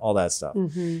test and all that stuff.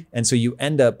 And so you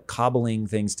end up cobbling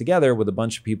things together with a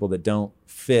bunch of people that don't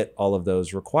fit all of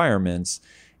those requirements.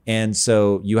 And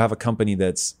so you have a company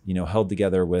that's, held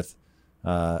together with,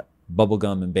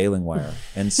 bubblegum and baling wire.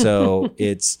 And so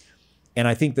and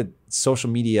I think that social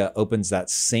media opens that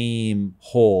same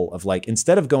hole of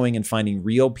instead of going and finding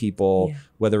real people,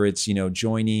 whether it's,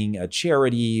 joining a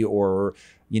charity or,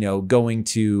 going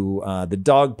to the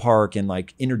dog park and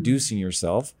introducing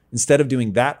yourself, instead of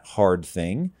doing that hard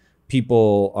thing,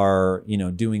 people are,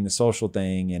 doing the social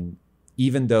thing. And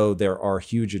even though there are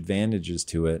huge advantages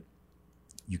to it,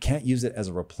 you can't use it as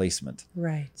a replacement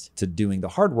to doing the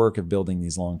hard work of building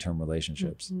these long-term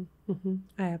relationships.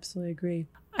 I absolutely agree.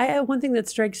 One thing that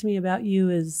strikes me about you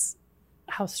is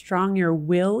how strong your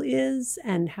will is,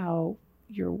 and how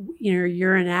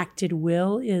your enacted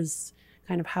will is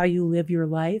kind of how you live your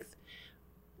life,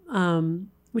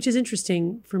 which is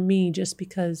interesting for me just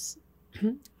because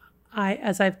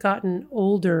as I've gotten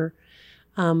older,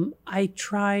 I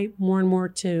try more and more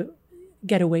to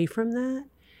get away from that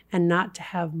and not to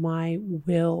have my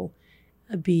will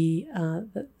be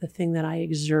the thing that I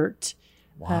exert.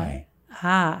 Why?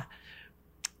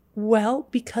 Well,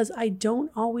 because I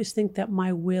don't always think that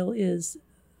my will is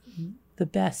the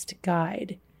best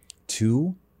guide.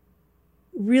 To?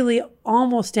 Really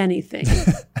almost anything.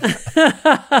 So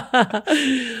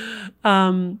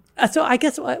I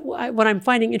guess what I'm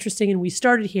finding interesting, and we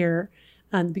started here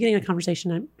at the beginning of the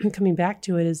conversation, I'm coming back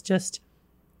to it, is just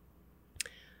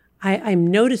I'm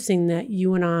noticing that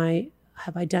you and I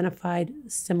have identified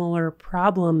similar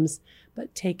problems,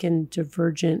 but taken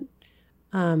divergent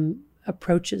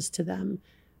approaches to them.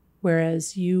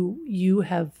 Whereas you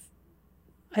have,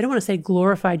 I don't want to say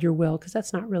glorified your will, because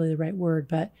that's not really the right word,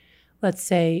 but let's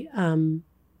say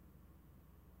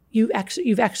you've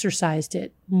exercised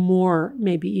it more,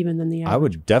 maybe even than the average. I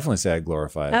would definitely say I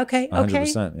glorify it. Okay.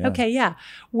 100%, yeah. Okay. Yeah.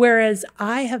 Whereas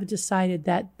I have decided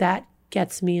that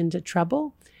gets me into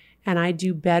trouble, and I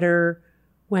do better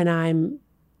when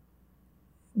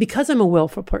because I'm a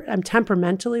willful person, I'm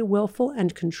temperamentally willful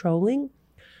and controlling,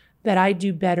 that I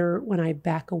do better when I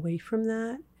back away from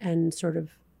that and sort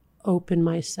of open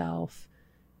myself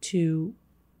to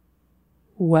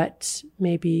what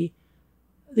maybe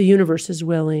the universe is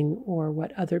willing or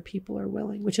what other people are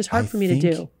willing, which is hard for me to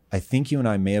do. I think you and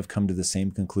I may have come to the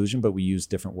same conclusion, but we use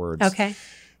different words. Okay.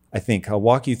 I think I'll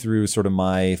walk you through sort of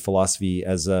my philosophy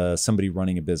as somebody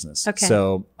running a business. Okay.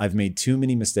 So I've made too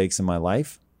many mistakes in my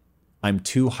life. I'm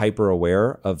too hyper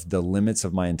aware of the limits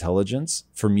of my intelligence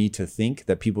for me to think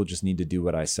that people just need to do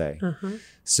what I say.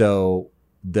 So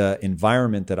the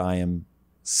environment that I am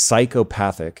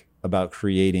psychopathic about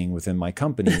creating within my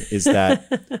company is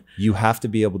that you have to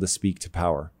be able to speak to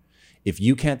power. If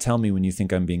you can't tell me when you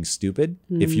think I'm being stupid,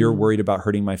 if you're worried about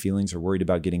hurting my feelings or worried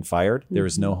about getting fired, there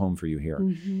is no home for you here.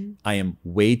 I am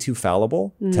way too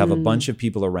fallible to have a bunch of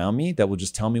people around me that will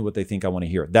just tell me what they think I want to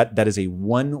hear. That is a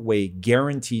one-way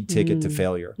guaranteed ticket to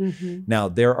failure. Now,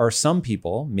 there are some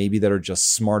people maybe that are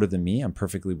just smarter than me. I'm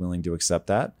perfectly willing to accept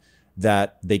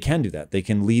that they can do that. They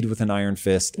can lead with an iron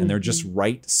fist and they're just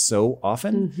right so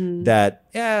often that,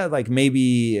 like maybe,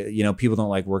 you know, people don't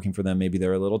like working for them. Maybe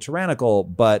they're a little tyrannical,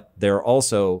 but they're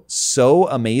also so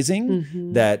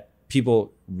amazing that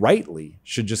people rightly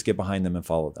should just get behind them and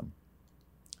follow them.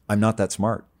 I'm not that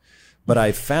smart, but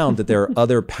I've found that there are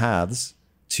other paths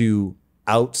to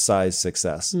outsize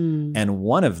success. And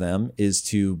one of them is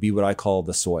to be what I call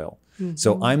the soil.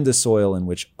 So I'm the soil in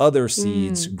which other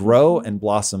seeds grow and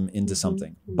blossom into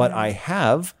something. But I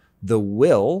have the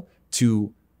will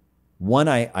to, one,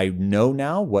 I know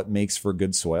now what makes for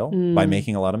good soil by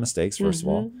making a lot of mistakes, first of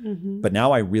all. But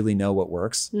now I really know what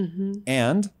works.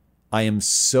 And I am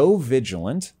so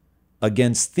vigilant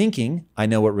against thinking I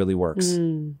know what really works.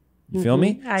 You feel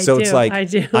me? It's like,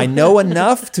 I know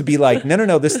enough to be like,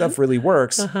 no, this stuff really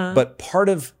works. But part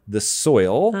of the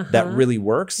soil that really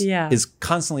works is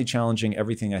constantly challenging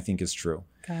everything I think is true.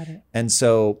 Got it. And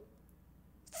so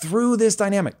through this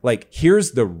dynamic, like,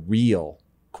 here's the real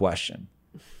question.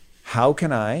 How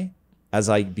can I, as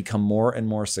I become more and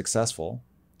more successful,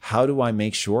 how do I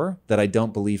make sure that I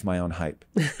don't believe my own hype?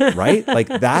 Right? Like,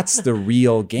 that's the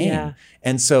real game.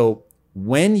 And so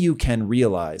when you can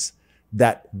realize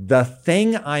that the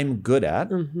thing I'm good at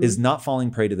is not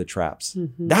falling prey to the traps.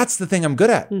 That's the thing I'm good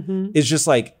at. It's just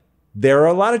like, there are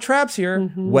a lot of traps here,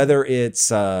 whether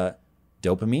it's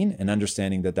dopamine and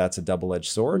understanding that that's a double-edged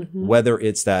sword, whether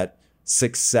it's that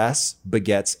success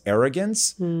begets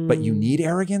arrogance, but you need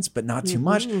arrogance, but not too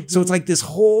much. So it's like this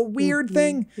whole weird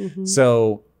thing.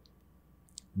 So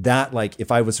that, like,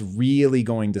 if I was really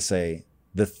going to say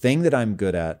the thing that I'm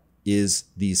good at is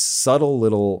these subtle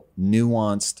little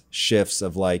nuanced shifts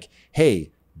of like,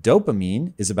 hey,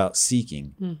 dopamine is about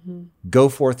seeking. Go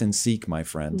forth and seek, my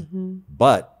friend.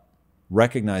 But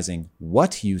recognizing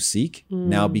what you seek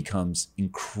now becomes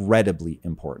incredibly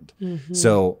important.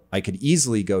 So I could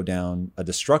easily go down a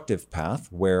destructive path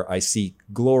where I seek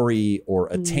glory or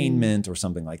attainment or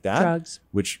something like that. Drugs.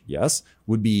 Which, yes,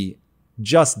 would be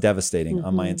just devastating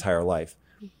on my entire life.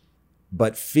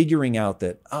 But figuring out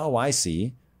that, oh, I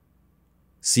see,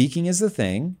 seeking is the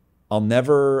thing. I'll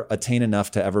never attain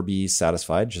enough to ever be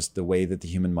satisfied, just the way that the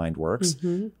human mind works.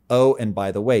 Oh, and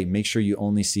by the way, make sure you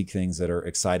only seek things that are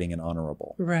exciting and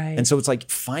honorable. Right. And so it's like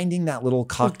finding that little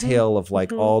cocktail of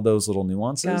like all those little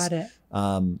nuances. Got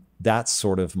it. That's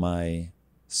sort of my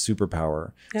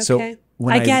superpower. Okay. So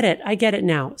when I get it. I get it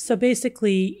now. So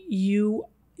basically you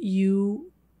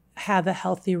have a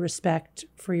healthy respect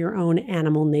for your own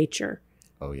animal nature.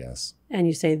 Oh, yes. And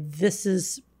you say, this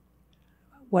is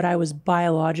what I was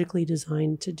biologically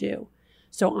designed to do.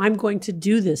 So I'm going to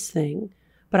do this thing,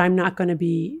 but I'm not going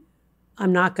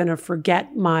to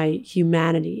forget my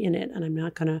humanity in it. And I'm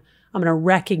going to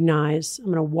recognize, I'm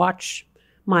going to watch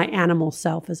my animal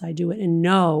self as I do it and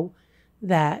know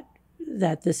that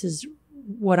this is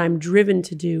what I'm driven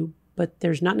to do, but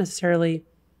there's not necessarily,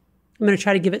 I'm going to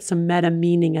try to give it some meta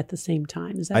meaning at the same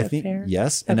time. Is that fair?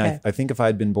 Yes. Okay. And I think if I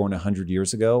had been born 100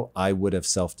 years ago, I would have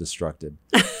self-destructed.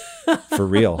 For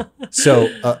real. So,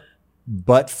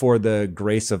 but for the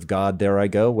grace of God, there I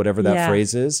go, whatever that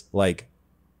phrase is, like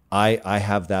I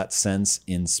have that sense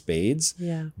in spades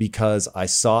because I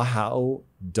saw how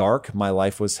dark my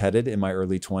life was headed in my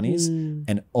early 20s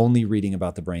and only reading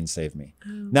about the brain saved me.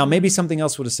 Now, maybe something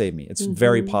else would have saved me. It's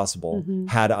very possible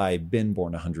had I been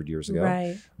born 100 years ago.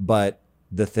 Right. But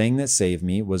the thing that saved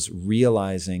me was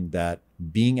realizing that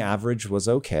being average was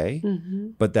okay,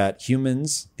 but that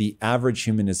the average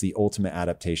human is the ultimate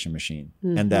adaptation machine.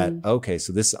 And that, okay,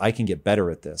 so I can get better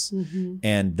at this.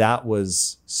 And that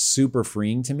was super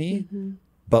freeing to me.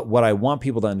 But what I want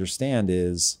people to understand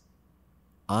is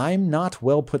I'm not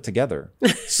well put together.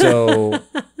 So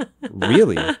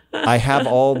really, I have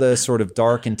all the sort of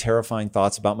dark and terrifying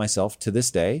thoughts about myself to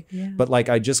this day. But like,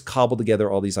 I just cobbled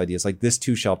together all these ideas, like this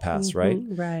too shall pass, right?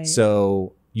 Right.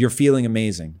 So you're feeling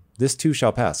amazing. This too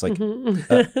shall pass. Like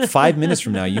 5 minutes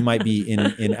from now, you might be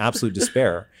in absolute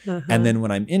despair. And then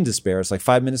when I'm in despair, it's like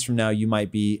 5 minutes from now, you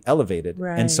might be elevated.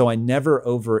 Right. And so I never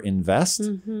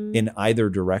overinvest in either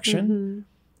direction.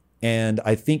 And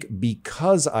I think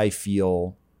because I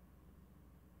feel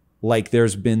like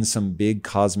there's been some big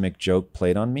cosmic joke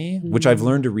played on me, which I've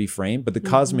learned to reframe. But the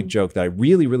cosmic joke that I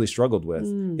really, really struggled with,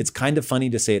 it's kind of funny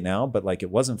to say it now, but like it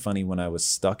wasn't funny when I was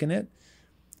stuck in it.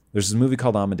 There's this movie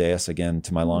called Amadeus. Again,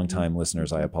 to my longtime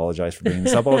listeners, I apologize for bringing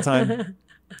this up all the time.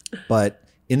 But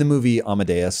in the movie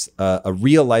Amadeus, a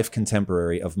real life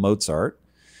contemporary of Mozart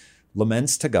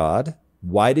laments to God,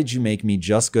 why did you make me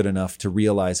just good enough to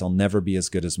realize I'll never be as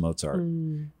good as Mozart?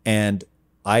 And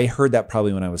I heard that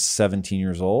probably when I was 17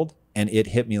 years old, and it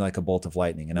hit me like a bolt of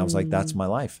lightning. And I was like, that's my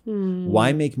life.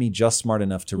 Why make me just smart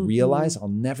enough to realize I'll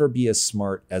never be as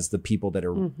smart as the people that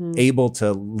are able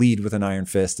to lead with an iron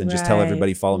fist and just tell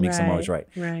everybody, follow me because I'm always right.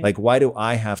 Like, why do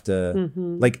I have to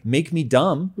like make me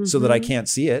dumb so that I can't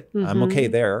see it? I'm okay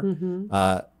there.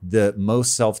 The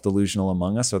most self-delusional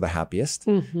among us are the happiest.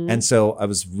 And so I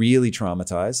was really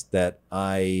traumatized that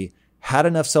I had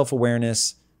enough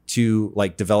self-awareness to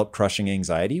like develop crushing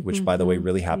anxiety, which by the way,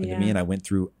 really happened to me. And I went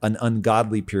through an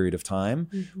ungodly period of time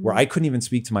where I couldn't even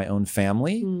speak to my own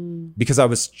family because I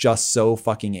was just so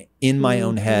fucking in my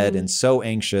own head and so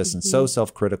anxious and so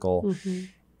self-critical.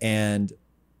 And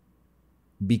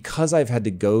because I've had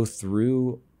to go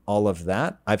through all of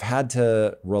that, I've had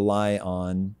to rely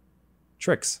on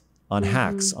tricks, on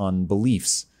hacks, on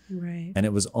beliefs. Right. And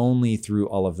it was only through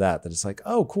all of that it's like,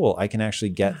 oh, cool. I can actually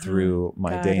get through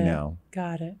my day now.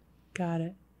 Got it.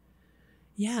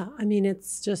 Yeah. I mean,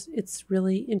 it's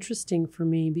really interesting for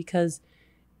me because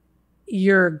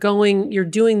you're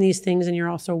doing these things and you're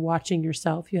also watching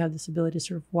yourself. You have this ability to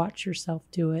sort of watch yourself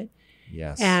do it.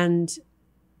 Yes. And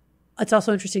it's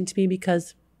also interesting to me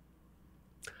because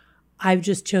I've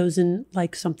just chosen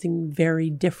like something very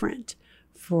different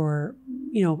for,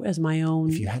 as my own.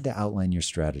 If you had to outline your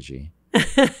strategy,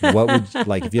 what would,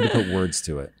 like, if you had to put words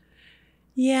to it?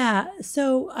 Yeah.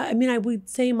 So, I mean, I would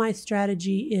say my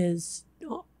strategy is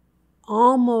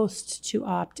almost to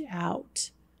opt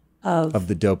out of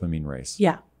the dopamine race.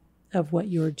 Yeah. Of what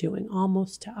you're doing,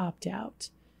 almost to opt out.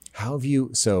 How have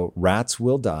you, so rats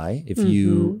will die if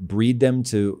you breed them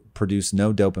to produce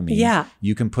no dopamine. Yeah.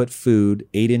 You can put food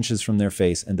 8 inches from their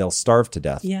face and they'll starve to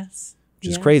death. Yes. Which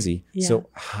is crazy. Yeah. So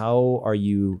how are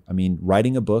you, I mean,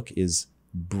 writing a book is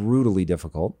brutally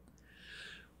difficult.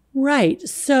 Right.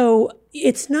 So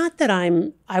it's not that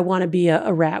I want to be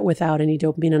a rat without any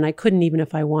dopamine, and I couldn't even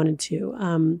if I wanted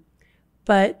to.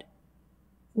 But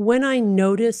when I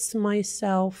notice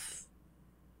myself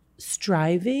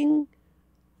striving,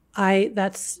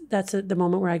 that's the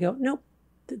moment where I go, nope,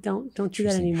 don't do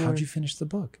that anymore. How'd you finish the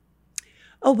book?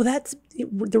 Oh, well,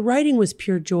 the writing was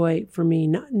pure joy for me.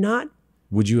 Not.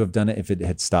 Would you have done it if it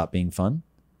had stopped being fun?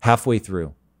 Halfway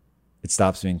through, it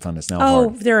stops being fun. It's now hard.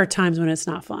 Oh, there are times when it's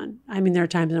not fun. I mean, there are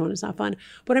times when it's not fun.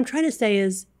 What I'm trying to say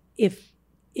is, if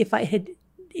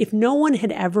no one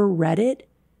had ever read it,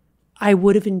 I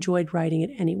would have enjoyed writing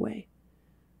it anyway.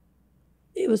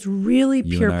 It was really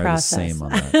pure process. You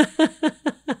and I are the same on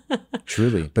that.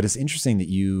 Truly. But it's interesting that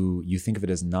you think of it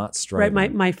as not striving.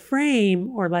 Right. My frame,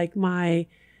 or like my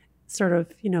sort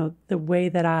of, the way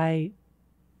that I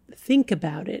think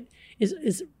about it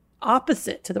is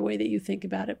opposite to the way that you think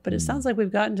about it. But it sounds like we've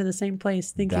gotten to the same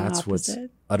place thinking opposite. That's what's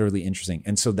utterly interesting.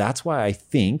 And so that's why I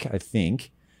think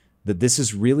that this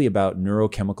is really about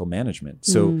neurochemical management.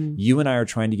 So you and I are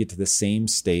trying to get to the same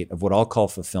state of what I'll call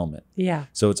fulfillment. Yeah.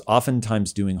 So it's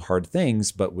oftentimes doing hard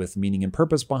things, but with meaning and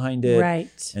purpose behind it.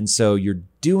 Right. And so you're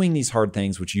doing these hard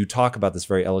things, which you talk about this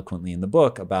very eloquently in the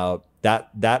book, about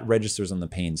that registers on the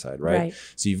pain side, right?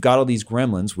 So you've got all these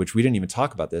gremlins, which we didn't even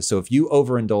talk about this. So if you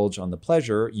overindulge on the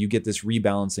pleasure, you get this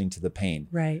rebalancing to the pain.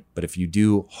 Right. But if you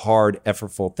do hard,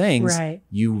 effortful things,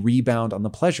 you rebound on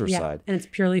the pleasure side. And it's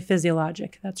purely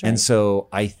physiologic. That's right. And so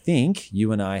I think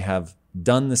you and I have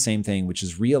done the same thing, which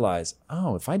is realize,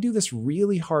 oh, if I do this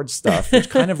really hard stuff, which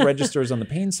kind of registers on the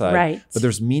pain side, but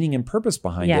there's meaning and purpose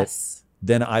behind it,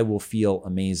 then I will feel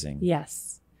amazing.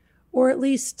 Yes. Or at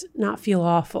least not feel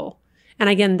awful. And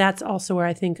again, that's also where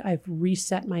I think I've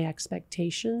reset my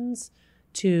expectations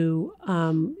to,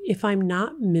 if I'm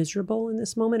not miserable in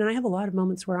this moment, and I have a lot of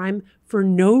moments where I'm for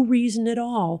no reason at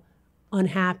all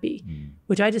unhappy,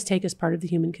 which I just take as part of the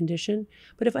human condition.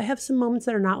 But if I have some moments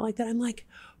that are not like that, I'm like,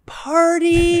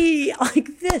 party,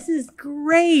 like this is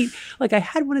great. Like I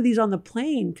had one of these on the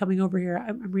plane coming over here.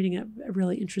 I'm reading a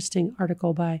really interesting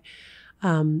article by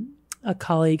a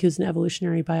colleague who's an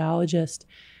evolutionary biologist.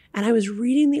 And I was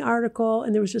reading the article,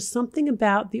 and there was just something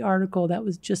about the article that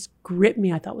was just gripped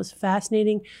me. I thought was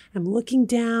fascinating. I'm looking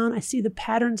down, I see the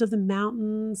patterns of the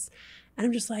mountains, and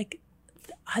I'm just like,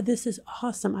 this is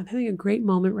awesome. I'm having a great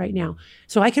moment right now.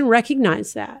 So I can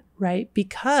recognize that, right?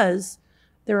 Because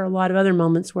there are a lot of other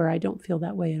moments where I don't feel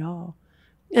that way at all.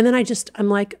 And then I'm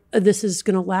like, this is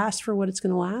going to last for what it's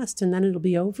going to last, and then it'll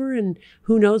be over, and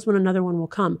who knows when another one will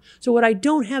come. So what I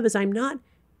don't have is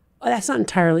that's not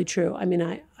entirely true. I mean,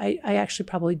 I actually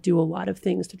probably do a lot of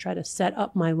things to try to set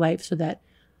up my life so that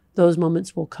those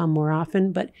moments will come more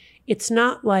often, but it's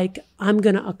not like I'm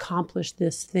going to accomplish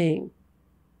this thing.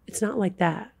 It's not like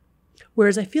that.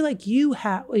 Whereas I feel like you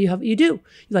do. You're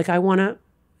like, I want to,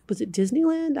 was it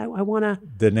Disneyland? I want to.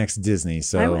 The next Disney.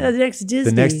 So the next Disney.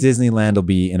 The next Disneyland will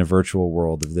be in a virtual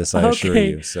world of this, I assure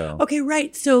you. So okay,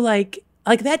 right. So like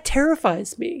that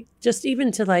terrifies me. Just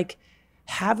even to like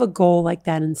have a goal like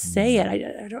that and say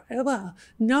it.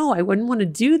 No, I wouldn't want to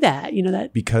do that. You know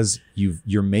that because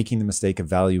you're making the mistake of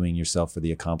valuing yourself for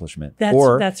the accomplishment,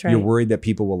 that's right. You're worried that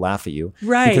people will laugh at you,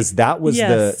 right? Because that was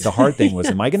the hard thing was,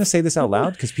 am I going to say this out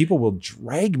loud? Because people will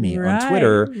drag me on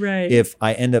Twitter if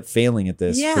I end up failing at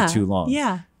this for too long.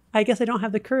 Yeah. I guess I don't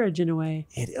have the courage in a way.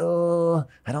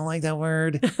 I don't like that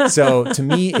word. So to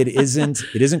me, it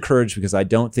isn't courage because I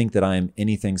don't think that I'm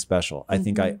anything special. I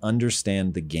think I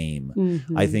understand the game.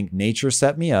 I think nature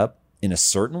set me up in a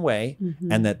certain way,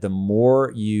 and that the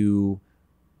more you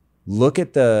look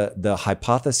at the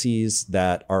hypotheses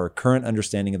that our current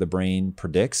understanding of the brain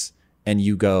predicts, and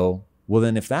you go, well,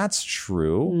 then if that's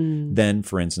true, then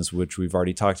for instance, which we've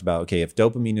already talked about, okay, if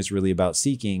dopamine is really about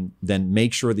seeking, then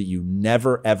make sure that you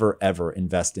never, ever, ever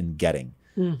invest in getting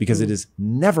because it is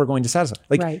never going to satisfy.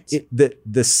 Like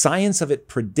the science of it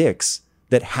predicts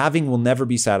that having will never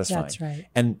be satisfying. That's right.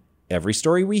 And every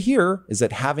story we hear is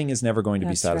that having is never going to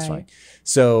be satisfying. Right.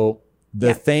 So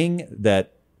the thing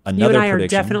that another you and I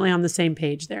prediction, are definitely on the same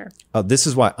page there. This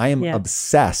is why I am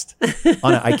obsessed.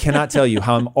 I cannot tell you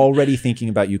how I'm already thinking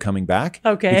about you coming back.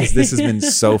 Okay. Because this has been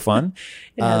so fun.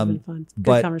 It has been fun.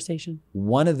 Good conversation.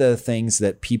 One of the things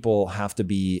that people have to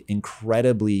be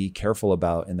incredibly careful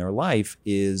about in their life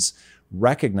is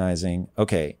recognizing,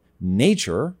 okay,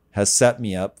 nature has set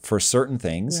me up for certain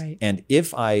things. Right. And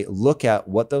if I look at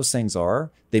what those things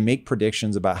are, they make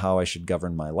predictions about how I should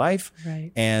govern my life.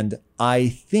 Right. And I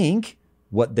think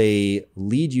what they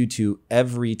lead you to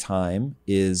every time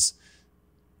is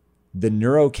the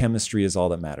neurochemistry is all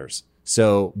that matters.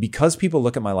 So because people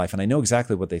look at my life and I know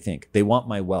exactly what they think, they want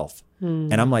my wealth.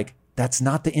 And I'm like, that's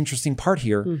not the interesting part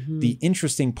here. The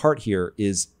interesting part here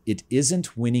is it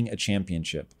isn't winning a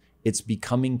championship. It's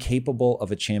becoming capable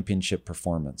of a championship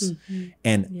performance.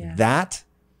 And that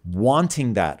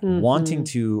wanting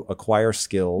to acquire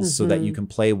skills so that you can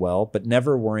play well, but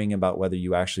never worrying about whether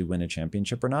you actually win a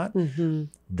championship or not.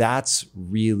 That's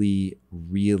really,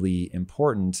 really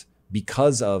important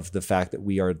because of the fact that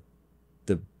we are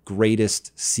the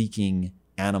greatest seeking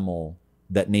animal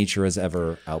that nature has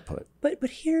ever output. But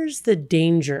here's the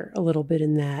danger a little bit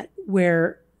in that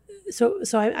where, so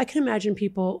I can imagine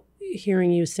people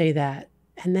hearing you say that,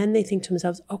 and then they think to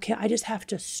themselves, okay, I just have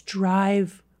to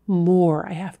strive more.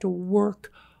 I have to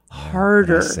work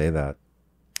harder. I say that.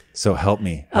 So help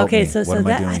me. Okay, me. so what am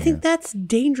that, I doing I think here? that's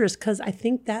dangerous because I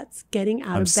think that's getting out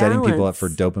of balance. I'm setting people up for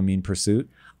dopamine pursuit.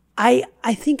 I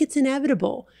think it's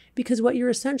inevitable because what you're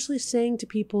essentially saying to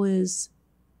people is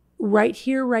right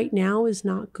here, right now is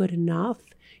not good enough.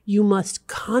 You must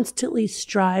constantly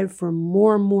strive for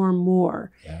more, more,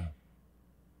 more. Yeah.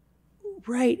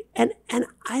 Right. And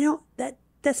I don't,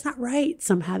 that's not right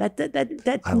somehow.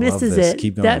 That I misses love this. it.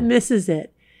 Keep going. That misses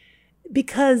it.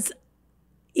 Because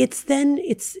it's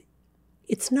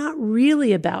not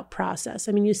really about process.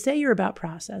 I mean, you say you're about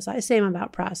process. I say I'm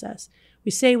about process. We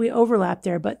say we overlap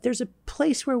there, but there's a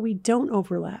place where we don't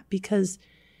overlap because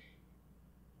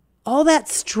all that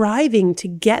striving to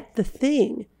get the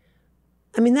thing,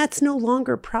 I mean, that's no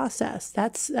longer process.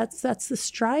 That's the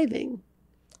striving.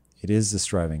 It is the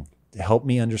striving. Help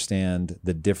me understand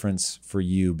the difference for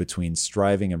you between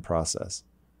striving and process.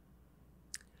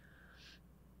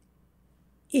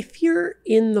 If you're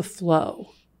in the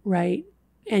flow, right,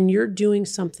 and you're doing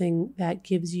something that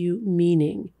gives you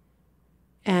meaning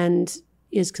and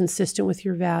is consistent with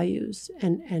your values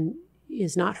and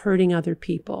is not hurting other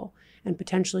people and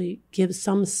potentially gives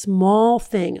some small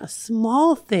thing to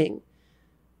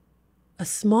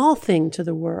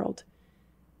the world,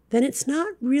 then it's not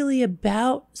really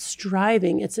about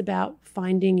striving. It's about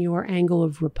finding your angle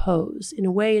of repose. In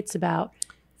a way, it's about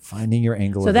finding your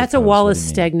angle of repose. So that's a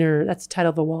Wallace Stegner, that's the title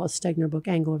of the Wallace Stegner book,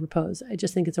 Angle of Repose. I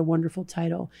just think it's a wonderful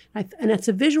title. And it's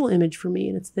a visual image for me,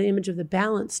 and it's the image of the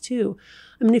balance too.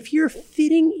 I mean, if you're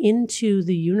fitting into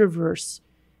the universe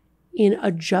in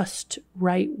a just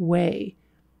right way,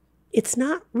 it's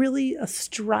not really a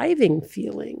striving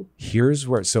feeling. Here's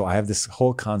where, so I have this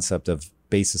whole concept of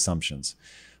base assumptions.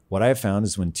 What I have found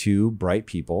is when two bright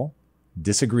people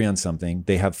disagree on something,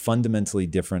 they have fundamentally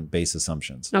different base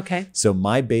assumptions. Okay. So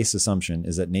my base assumption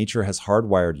is that nature has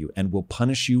hardwired you and will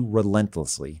punish you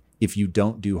relentlessly if you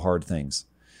don't do hard things.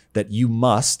 That you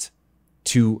must,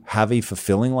 to have a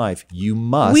fulfilling life, you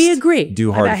must we agree.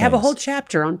 Do hard things. I have a whole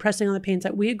chapter on pressing on the pain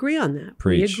side. We agree on that.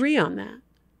 Preach. We agree on that.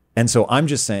 And so I'm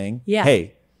just saying,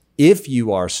 hey, if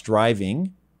you are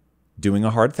striving, doing a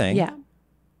hard thing,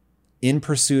 in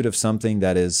pursuit of something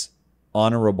that is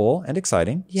honorable and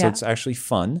exciting, so it's actually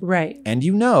fun, right? And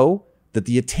you know that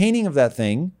the attaining of that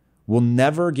thing will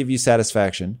never give you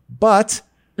satisfaction, but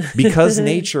because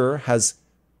nature has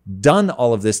done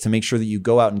all of this to make sure that you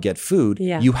go out and get food,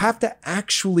 you have to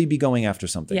actually be going after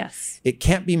something. Yes. It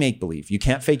can't be make-believe. You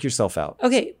can't fake yourself out.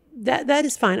 Okay, that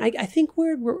is fine. I think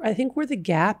where the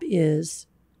gap is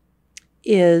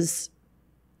as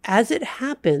it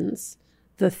happens,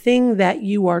 the thing that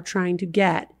you are trying to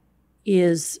get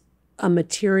is a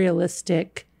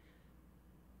materialistic,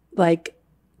 like,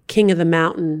 king of the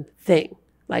mountain thing.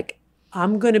 Like,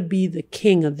 I'm going to be the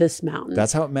king of this mountain.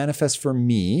 That's how it manifests for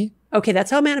me. Okay,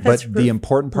 that's how it manifests. But the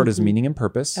important part is meaning and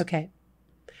purpose. Okay.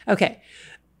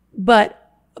 But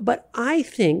I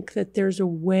think that there's a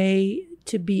way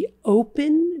to be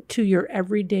open to your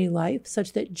everyday life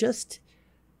such that just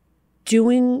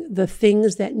doing the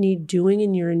things that need doing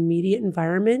in your immediate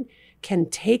environment can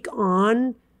take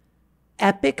on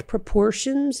epic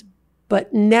proportions,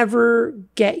 but never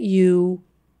get you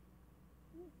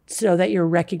so that you're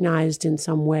recognized in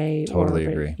some way. Totally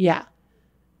agree. Yeah.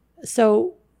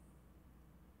 So,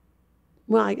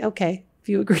 well, okay, if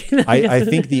you agree. I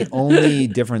think the only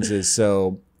difference is,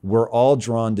 so we're all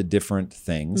drawn to different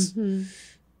things.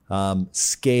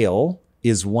 Scale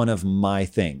is one of my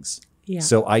things. Yeah.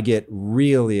 So I get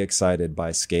really excited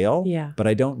by scale, but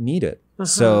I don't need it.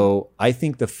 So I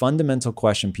think the fundamental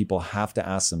question people have to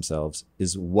ask themselves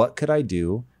is, what could I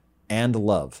do and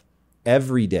love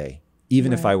every day,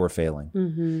 even if I were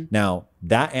failing? Now,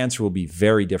 that answer will be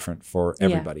very different for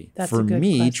everybody. For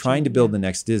me, question. Trying to build the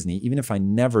next Disney, even if I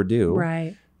never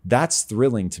do, that's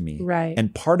thrilling to me.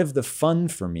 And part of the fun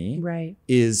for me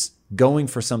is going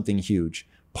for something huge.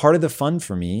 Part of the fun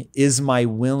for me is my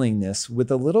willingness,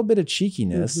 with a little bit of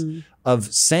cheekiness,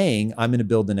 of saying I'm going to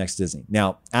build the next Disney.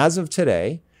 Now, as of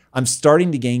today, I'm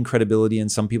starting to gain credibility in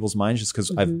some people's minds just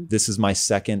because this is my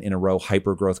second in a row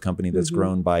hyper growth company that's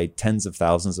grown by tens of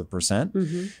thousands of percent.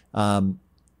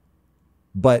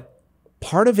 But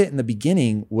part of it in the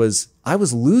beginning was I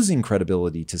was losing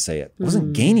credibility to say it. I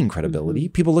wasn't gaining credibility.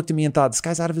 People looked at me and thought, this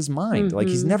guy's out of his mind. Like,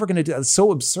 he's never going to do that. It's so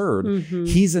absurd.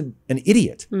 He's an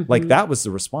idiot. Like, that was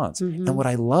the response. And what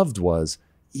I loved was,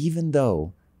 even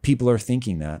though people are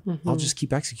thinking that, I'll just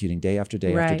keep executing day after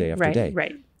day after day after day.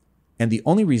 And the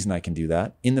only reason I can do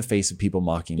that in the face of people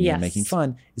mocking me and making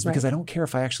fun is because I don't care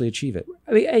if I actually achieve it.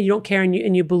 I mean, you don't care,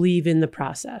 and you believe in the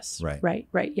process. Right.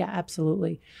 Yeah,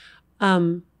 absolutely.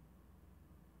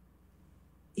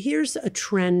 Here's a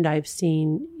trend I've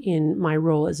seen in my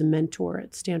role as a mentor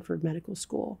at Stanford Medical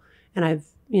School. And I've,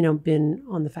 been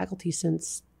on the faculty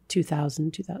since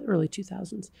 2000, early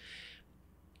 2000s.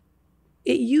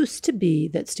 It used to be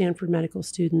that Stanford medical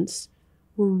students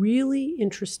were really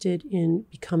interested in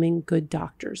becoming good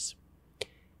doctors.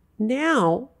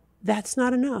 Now, that's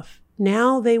not enough.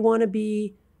 Now they want to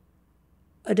be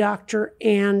a doctor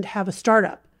and have a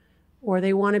startup. Or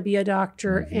they want to be a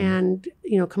doctor and,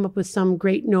 come up with some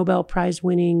great Nobel Prize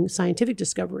winning scientific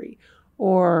discovery,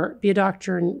 or be a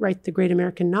doctor and write the great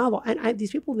American novel. And these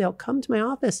people, they'll come to my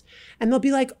office and they'll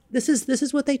be like, this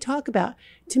is what they talk about.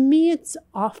 To me, it's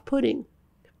off-putting.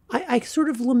 I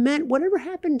sort of lament whatever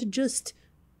happened to just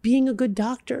being a good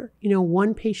doctor,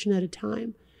 one patient at a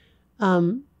time.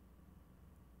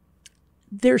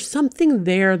 There's something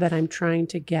there that I'm trying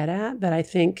to get at that I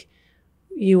think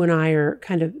you and I are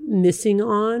kind of missing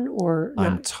on, or not.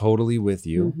 I'm totally with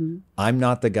you. I'm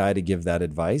not the guy to give that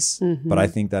advice, but I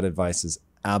think that advice is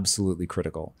absolutely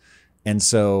critical. And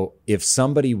so if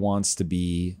somebody wants to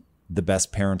be the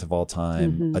best parent of all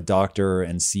time, a doctor,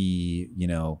 and see,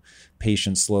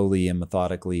 patients slowly and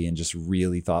methodically and just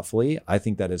really thoughtfully, I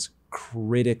think that is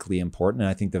critically important. And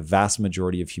I think the vast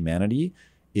majority of humanity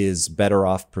is better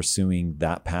off pursuing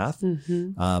that path.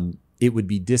 It would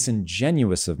be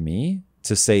disingenuous of me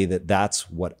to say that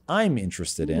that's what I'm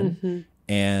interested in.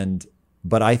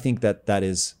 But I think that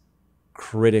is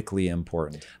critically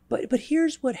important. But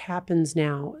here's what happens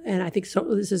now. And I think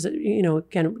this is,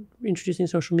 again, introducing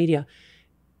social media.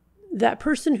 That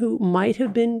person who might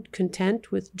have been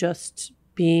content with just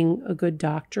being a good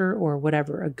doctor or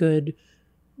whatever, a good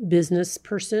business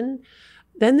person,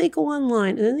 Then they go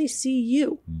online and then they see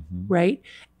you, right?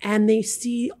 And they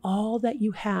see all that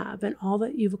you have and all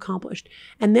that you've accomplished.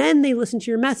 And then they listen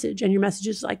to your message, and your message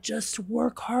is like, just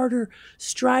work harder,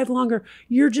 strive longer.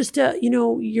 You're just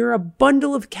you're a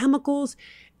bundle of chemicals.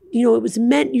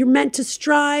 You're meant to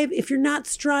strive. If you're not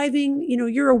striving,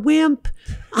 you're a wimp.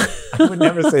 I would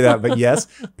never say that, but yes,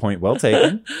 point well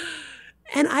taken.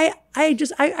 And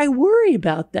I worry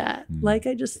about that. Like,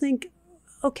 I just think,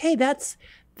 okay, that's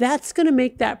going to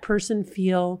make that person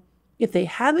feel, if they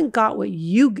haven't got what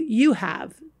you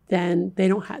have, then they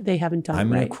haven't done it right. I'm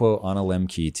going to quote Anna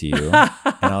Lemke to you, and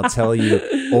I'll tell you,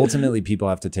 ultimately, people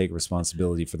have to take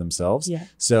responsibility for themselves. Yeah.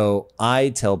 So I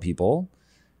tell people,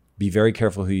 be very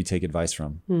careful who you take advice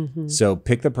from. So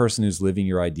pick the person who's living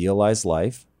your idealized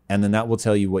life, and then that will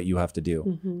tell you what you have to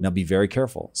do. Now be very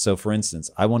careful. So for instance,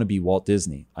 I want to be Walt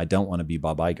Disney. I don't want to be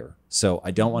Bob Iger. So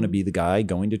I don't want to be the guy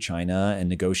going to China and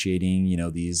negotiating,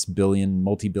 these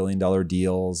multi-billion dollar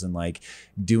deals and like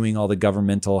doing all the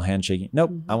governmental handshaking.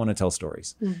 Nope. I want to tell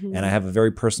stories. And I have a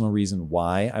very personal reason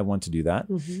why I want to do that.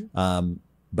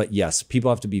 But yes,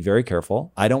 people have to be very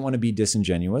careful. I don't want to be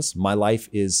disingenuous. My life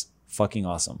is fucking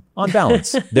awesome on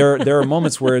balance. There are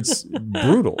moments where it's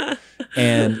brutal.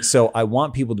 And so I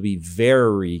want people to be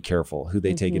very careful who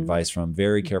they take advice from,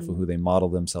 very careful who they model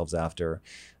themselves after.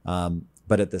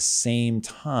 But at the same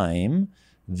time,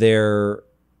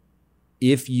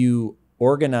 if you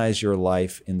organize your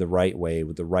life in the right way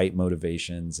with the right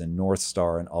motivations and North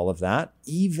Star and all of that,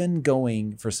 even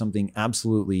going for something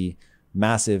absolutely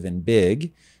massive and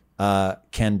big,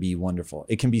 can be wonderful.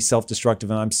 It can be self-destructive,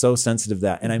 and I'm so sensitive to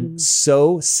that. And I'm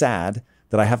so sad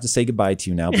that I have to say goodbye to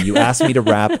you now, but you asked me to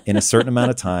wrap in a certain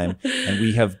amount of time, and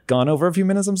we have gone over a few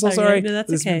minutes. I'm so sorry. No,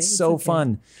 that's this okay. has been so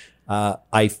fun.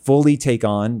 I fully take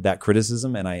on that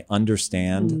criticism, and I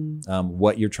understand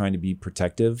what you're trying to be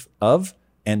protective of,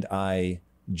 and I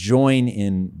join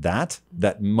in that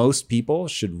most people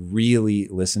should really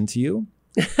listen to you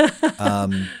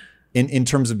in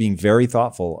terms of being very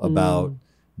thoughtful about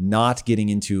not getting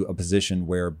into a position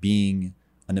where being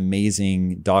an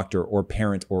amazing doctor or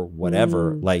parent or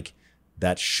whatever, like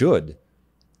that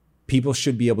people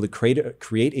should be able to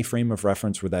create a frame of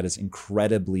reference where that is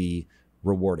incredibly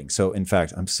rewarding. So in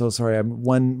fact, I'm so sorry.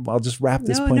 I'll just wrap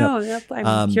this point up.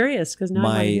 I'm curious because now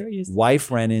my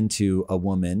wife ran into a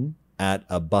woman at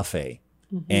a buffet,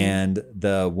 and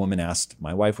the woman asked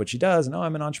my wife what she does. And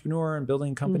I'm an entrepreneur and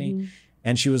building a company.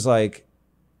 And she was like,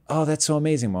 oh, that's so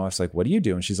amazing. My wife's like, what do you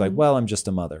do? And she's like, well, I'm just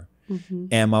a mother.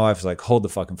 And my wife's like, hold the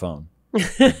fucking phone.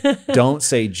 Don't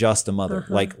say just a mother.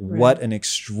 What an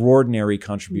extraordinary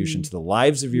contribution to the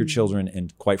lives of your children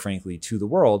and quite frankly to the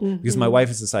world, because my wife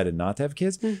has decided not to have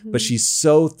kids, but she's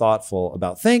so thoughtful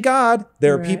about, thank God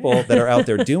there are people that are out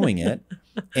there doing it.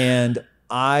 And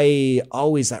I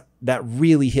always, that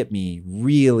really hit me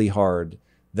really hard,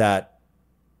 that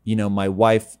my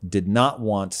wife did not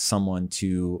want someone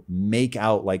to make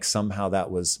out like somehow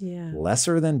that was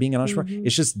lesser than being an entrepreneur.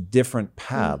 It's just different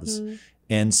paths.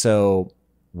 And so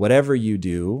whatever you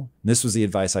do, this was the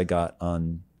advice I got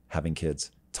on having kids.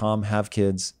 Tom, have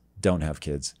kids, don't have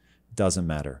kids. Doesn't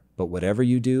matter. But whatever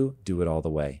you do it all the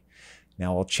way.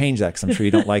 Now I'll change that because I'm sure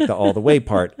you don't like the all the way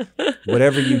part.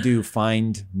 Whatever you do,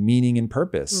 find meaning and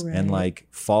purpose and like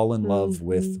fall in love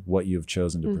with what you've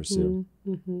chosen to pursue.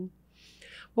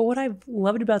 Well, what I've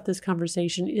loved about this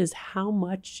conversation is how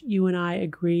much you and I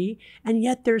agree, and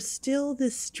yet there's still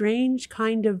this strange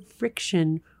kind of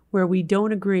friction where we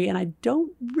don't agree, and I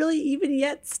don't really even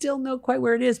yet still know quite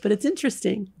where it is, but it's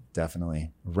interesting.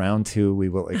 Definitely. Round 2, we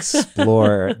will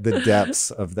explore the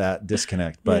depths of that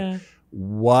disconnect. But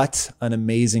what an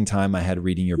amazing time I had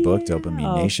reading your book,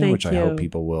 Dopamine Nation, which I hope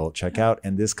people will check out.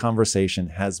 And this conversation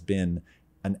has been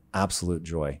an absolute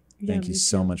joy. Thank you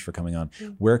so much for coming on.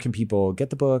 Where can people get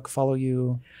the book, follow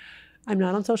you? I'm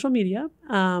not on social media.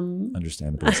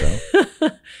 Understandably so.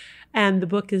 And the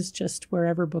book is just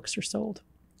wherever books are sold.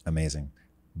 Amazing.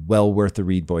 Well worth the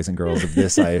read, boys and girls of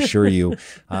this, I assure you.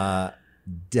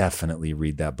 Definitely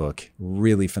read that book.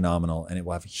 Really phenomenal. And it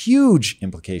will have huge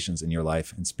implications in your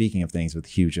life. And speaking of things with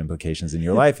huge implications in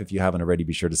your life, if you haven't already,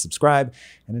 be sure to subscribe.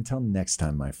 And until next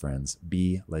time, my friends,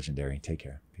 be legendary. Take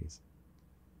care. Peace.